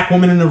man, a black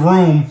woman in the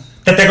room,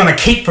 that they're gonna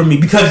cape for me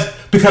because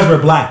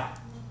we're black.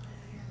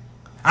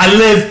 I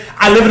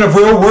live in a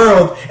real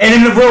world, and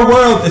in the real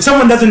world, if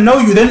someone doesn't know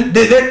you, then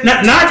they're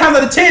 9 times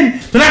out of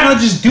 10, they're not gonna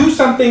just do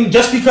something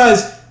just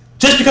because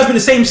we're the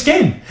same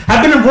skin.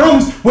 I've been in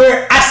rooms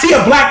where I see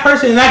a black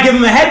person and I give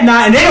them a head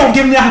nod, and they don't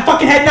give me a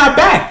fucking head nod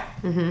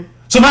back. Mm-hmm.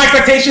 So my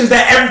expectation is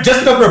that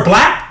just because we're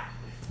black,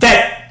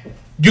 that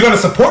you're gonna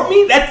support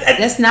me.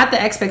 That's not the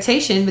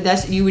expectation, but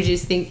that's, you would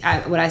just think.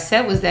 What I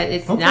said was that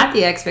it's not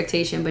the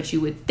expectation, but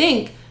you would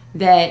think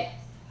that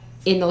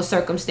in those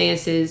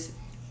circumstances,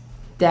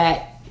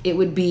 that it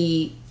would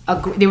be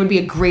there would be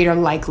a greater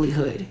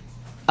likelihood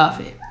of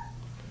it.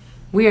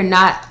 We are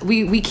not.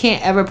 We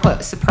can't ever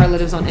put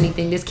superlatives on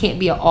anything. This can't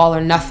be an all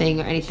or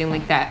nothing or anything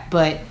like that.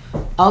 But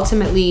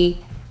ultimately,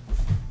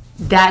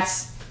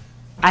 that's.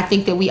 I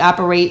think that we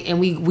operate and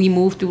we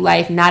move through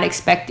life not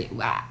expecting.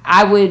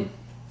 I would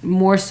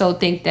more so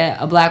think that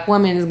a black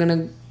woman is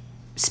gonna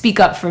speak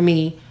up for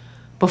me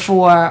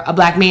before a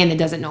black man that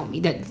doesn't know me,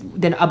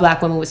 then a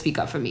black woman would speak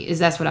up for me.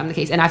 That's what I'm the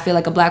case. And I feel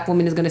like a black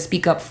woman is gonna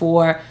speak up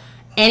for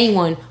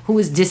anyone who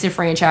is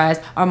disenfranchised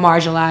or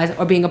marginalized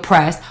or being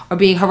oppressed or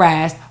being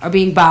harassed or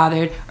being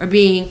bothered or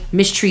being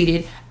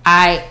mistreated. If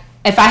I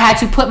had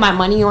to put my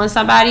money on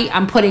somebody,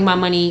 I'm putting my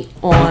money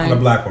on a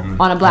black woman.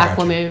 On a black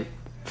woman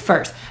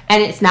first.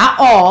 And it's not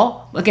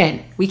all.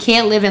 Again, we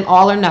can't live in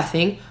all or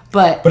nothing.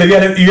 But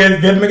if you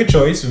had to make a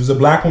choice, if it was a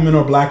black woman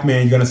or a black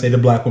man, you're gonna say the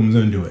black woman's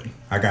gonna do it.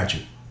 I got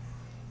you.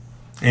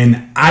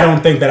 And I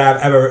don't think that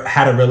I've ever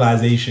had a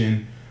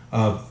realization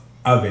of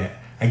it.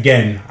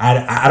 Again,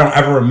 I don't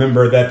ever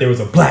remember that there was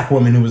a black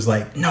woman who was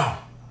like, "No,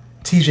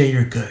 TJ,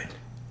 you're good."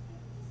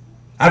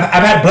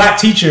 I've had black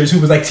teachers who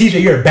was like, "TJ,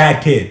 you're a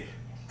bad kid."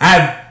 I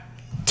have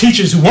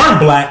teachers who weren't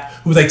black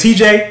who was like,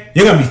 "TJ,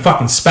 you're gonna be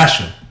fucking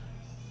special."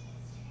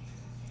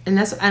 And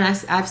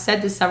I've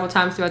said this several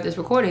times throughout this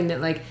recording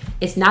that like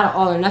it's not an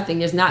all or nothing.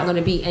 There's not going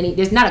to be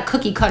there's not a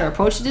cookie cutter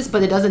approach to this,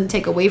 but it doesn't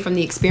take away from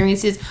the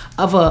experiences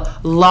of a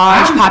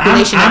large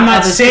population. I'm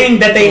not saying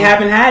that they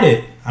haven't had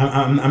it.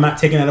 I'm not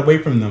taking that away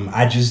from them.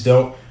 I just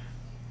don't.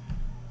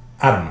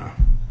 I don't know.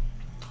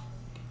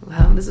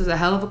 Well, this was a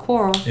hell of a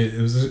quarrel.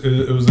 It was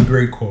a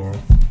great quarrel.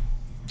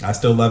 I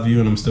still love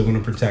you, and I'm still going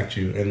to protect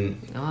you. And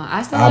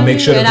I still love you,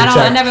 sure and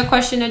I never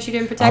question that you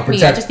didn't protect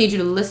me. I just need you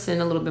to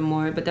listen a little bit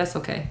more, but that's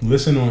okay.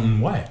 Listen on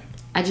what?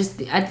 I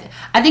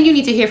think you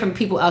need to hear from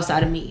people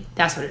outside of me.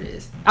 That's what it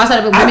is. Outside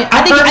of women,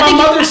 I think my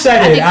mother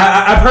said it.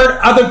 I've heard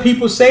other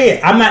people say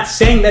it. I'm not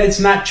saying that it's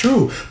not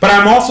true, but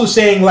I'm also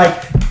saying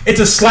like it's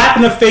a slap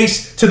in the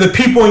face to the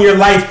people in your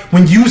life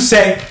when you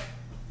say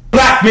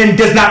black men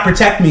does not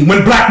protect me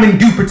when black men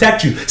do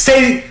protect you.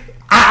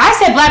 I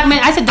said black men.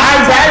 I said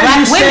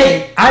black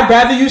women. I'd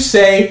rather you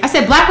say. I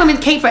said black women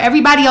cape for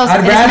everybody else.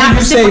 I'd rather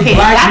you say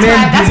black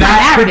men do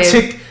not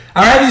protect.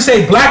 I'd rather you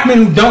say black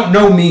men who don't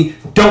know me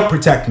don't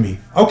protect me.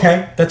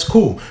 Okay, that's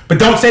cool. But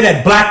don't say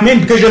that black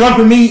men because you're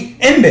lumping me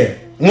in there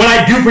when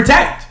I do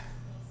protect.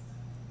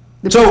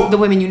 The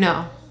women you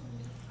know.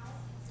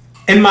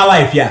 In my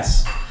life,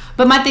 yes.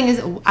 But my thing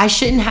is, I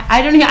shouldn't.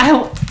 I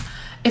don't.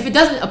 if it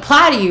doesn't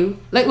apply to you,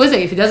 like what's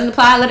it? If it doesn't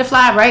apply, let it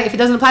fly, right? If it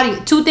doesn't apply to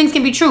you, two things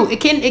can be true. It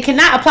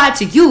cannot apply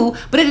to you,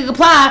 but it can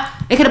apply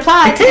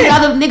to the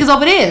other niggas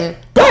over there.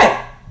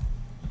 But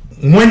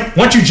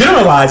once you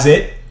generalize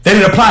it,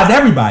 then it applies to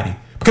everybody.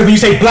 Because when you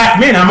say black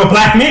men, I'm a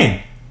black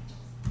man.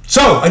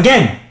 So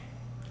again.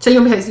 So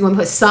you want to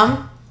put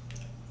some?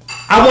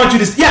 I want you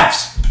to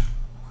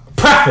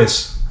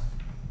preface.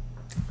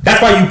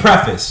 That's why you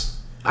preface.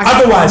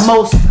 Otherwise,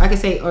 most I can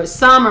say, or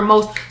some, or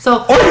most.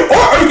 So or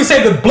you can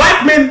say the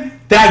black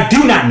men that I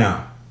do not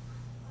know.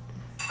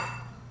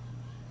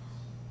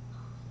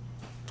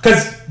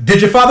 Because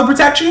did your father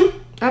protect you?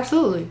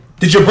 Absolutely.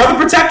 Did your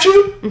brother protect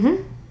you?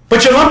 Mm-hmm.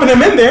 But you're lumping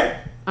them in there.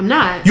 I'm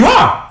not. You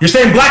are. You're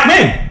saying black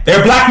men.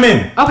 They're black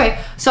men. Okay,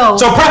 so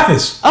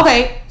preface.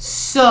 Okay,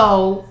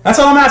 so that's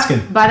all I'm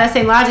asking. By that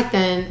same logic,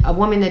 then a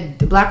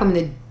black woman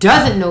that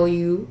doesn't know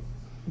you,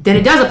 then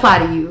it does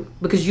apply to you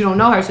because you don't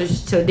know her.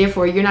 So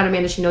therefore, you're not a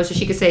man that she knows. So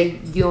she could say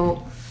you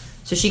don't.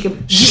 So she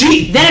could.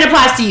 Then it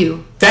applies to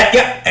you.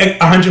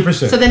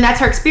 100%. So then that's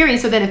her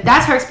experience. So then if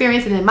that's her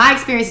experience, and then my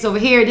experience is over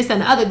here, this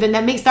and the other, then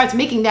that starts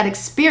making that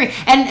experience.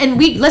 And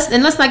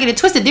let's not get it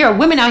twisted. There are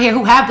women out here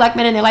who have black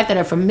men in their life that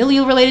are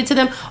familial related to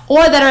them,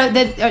 or that are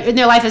in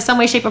their life in some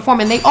way, shape, or form,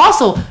 and they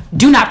also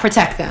do not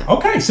protect them.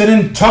 Okay, so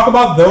then talk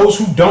about those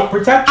who don't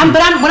protect you. I'm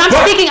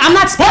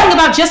not speaking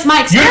about just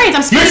my experience.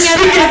 I'm speaking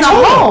as a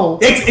whole.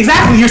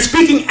 Exactly, you're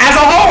speaking as a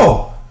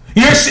whole.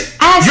 Your words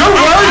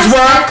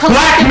were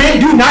black men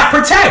do not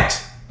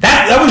protect.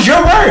 That was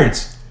your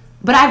words.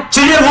 But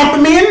so you're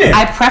lumping me in there.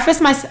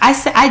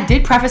 I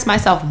did preface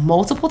myself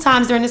multiple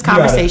times during this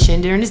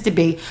conversation, during this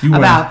debate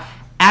about.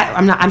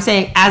 I'm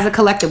saying as a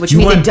collective, which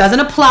means it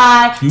doesn't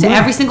apply to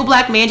every single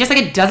black man, just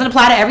like it doesn't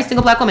apply to every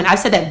single black woman. I've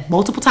said that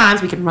multiple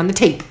times. We can run the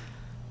tape.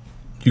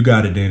 You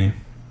got it, Danny.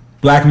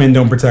 Black men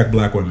don't protect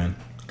black women.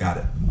 Got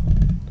it.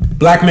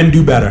 Black men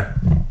do better.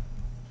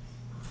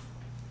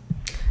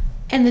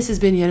 And this has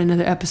been yet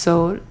another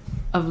episode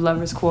of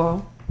Lovers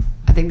Quarrel.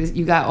 I think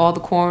you got all the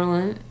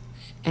quarreling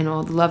and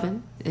all the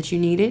loving that you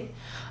needed.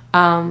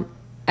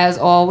 As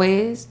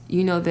always,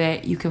 you know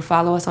that you can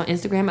follow us on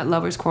Instagram at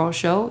Lovers Quarrel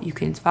Show. You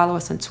can follow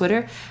us on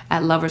Twitter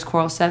at Lovers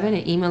Quarrel 7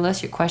 and email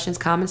us your questions,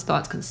 comments,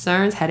 thoughts,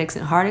 concerns, headaches,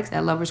 and heartaches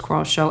at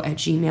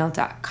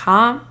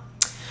loversquarrelshow@gmail.com.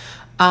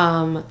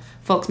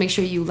 Folks, make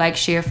sure you like,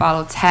 share,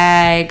 follow,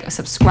 tag,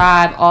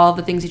 subscribe, all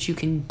the things that you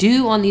can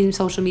do on these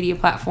social media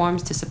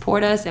platforms to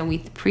support us, and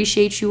we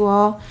appreciate you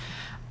all.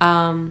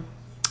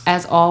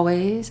 As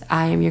always,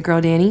 I am your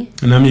girl, Danny.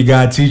 And I'm your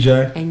guy,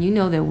 TJ. And you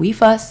know that we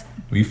fuss.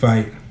 We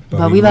fight.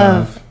 But we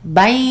love.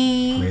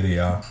 Bye. Later,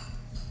 y'all.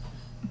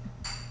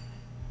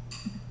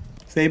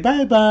 Say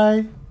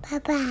bye-bye.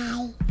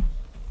 Bye-bye.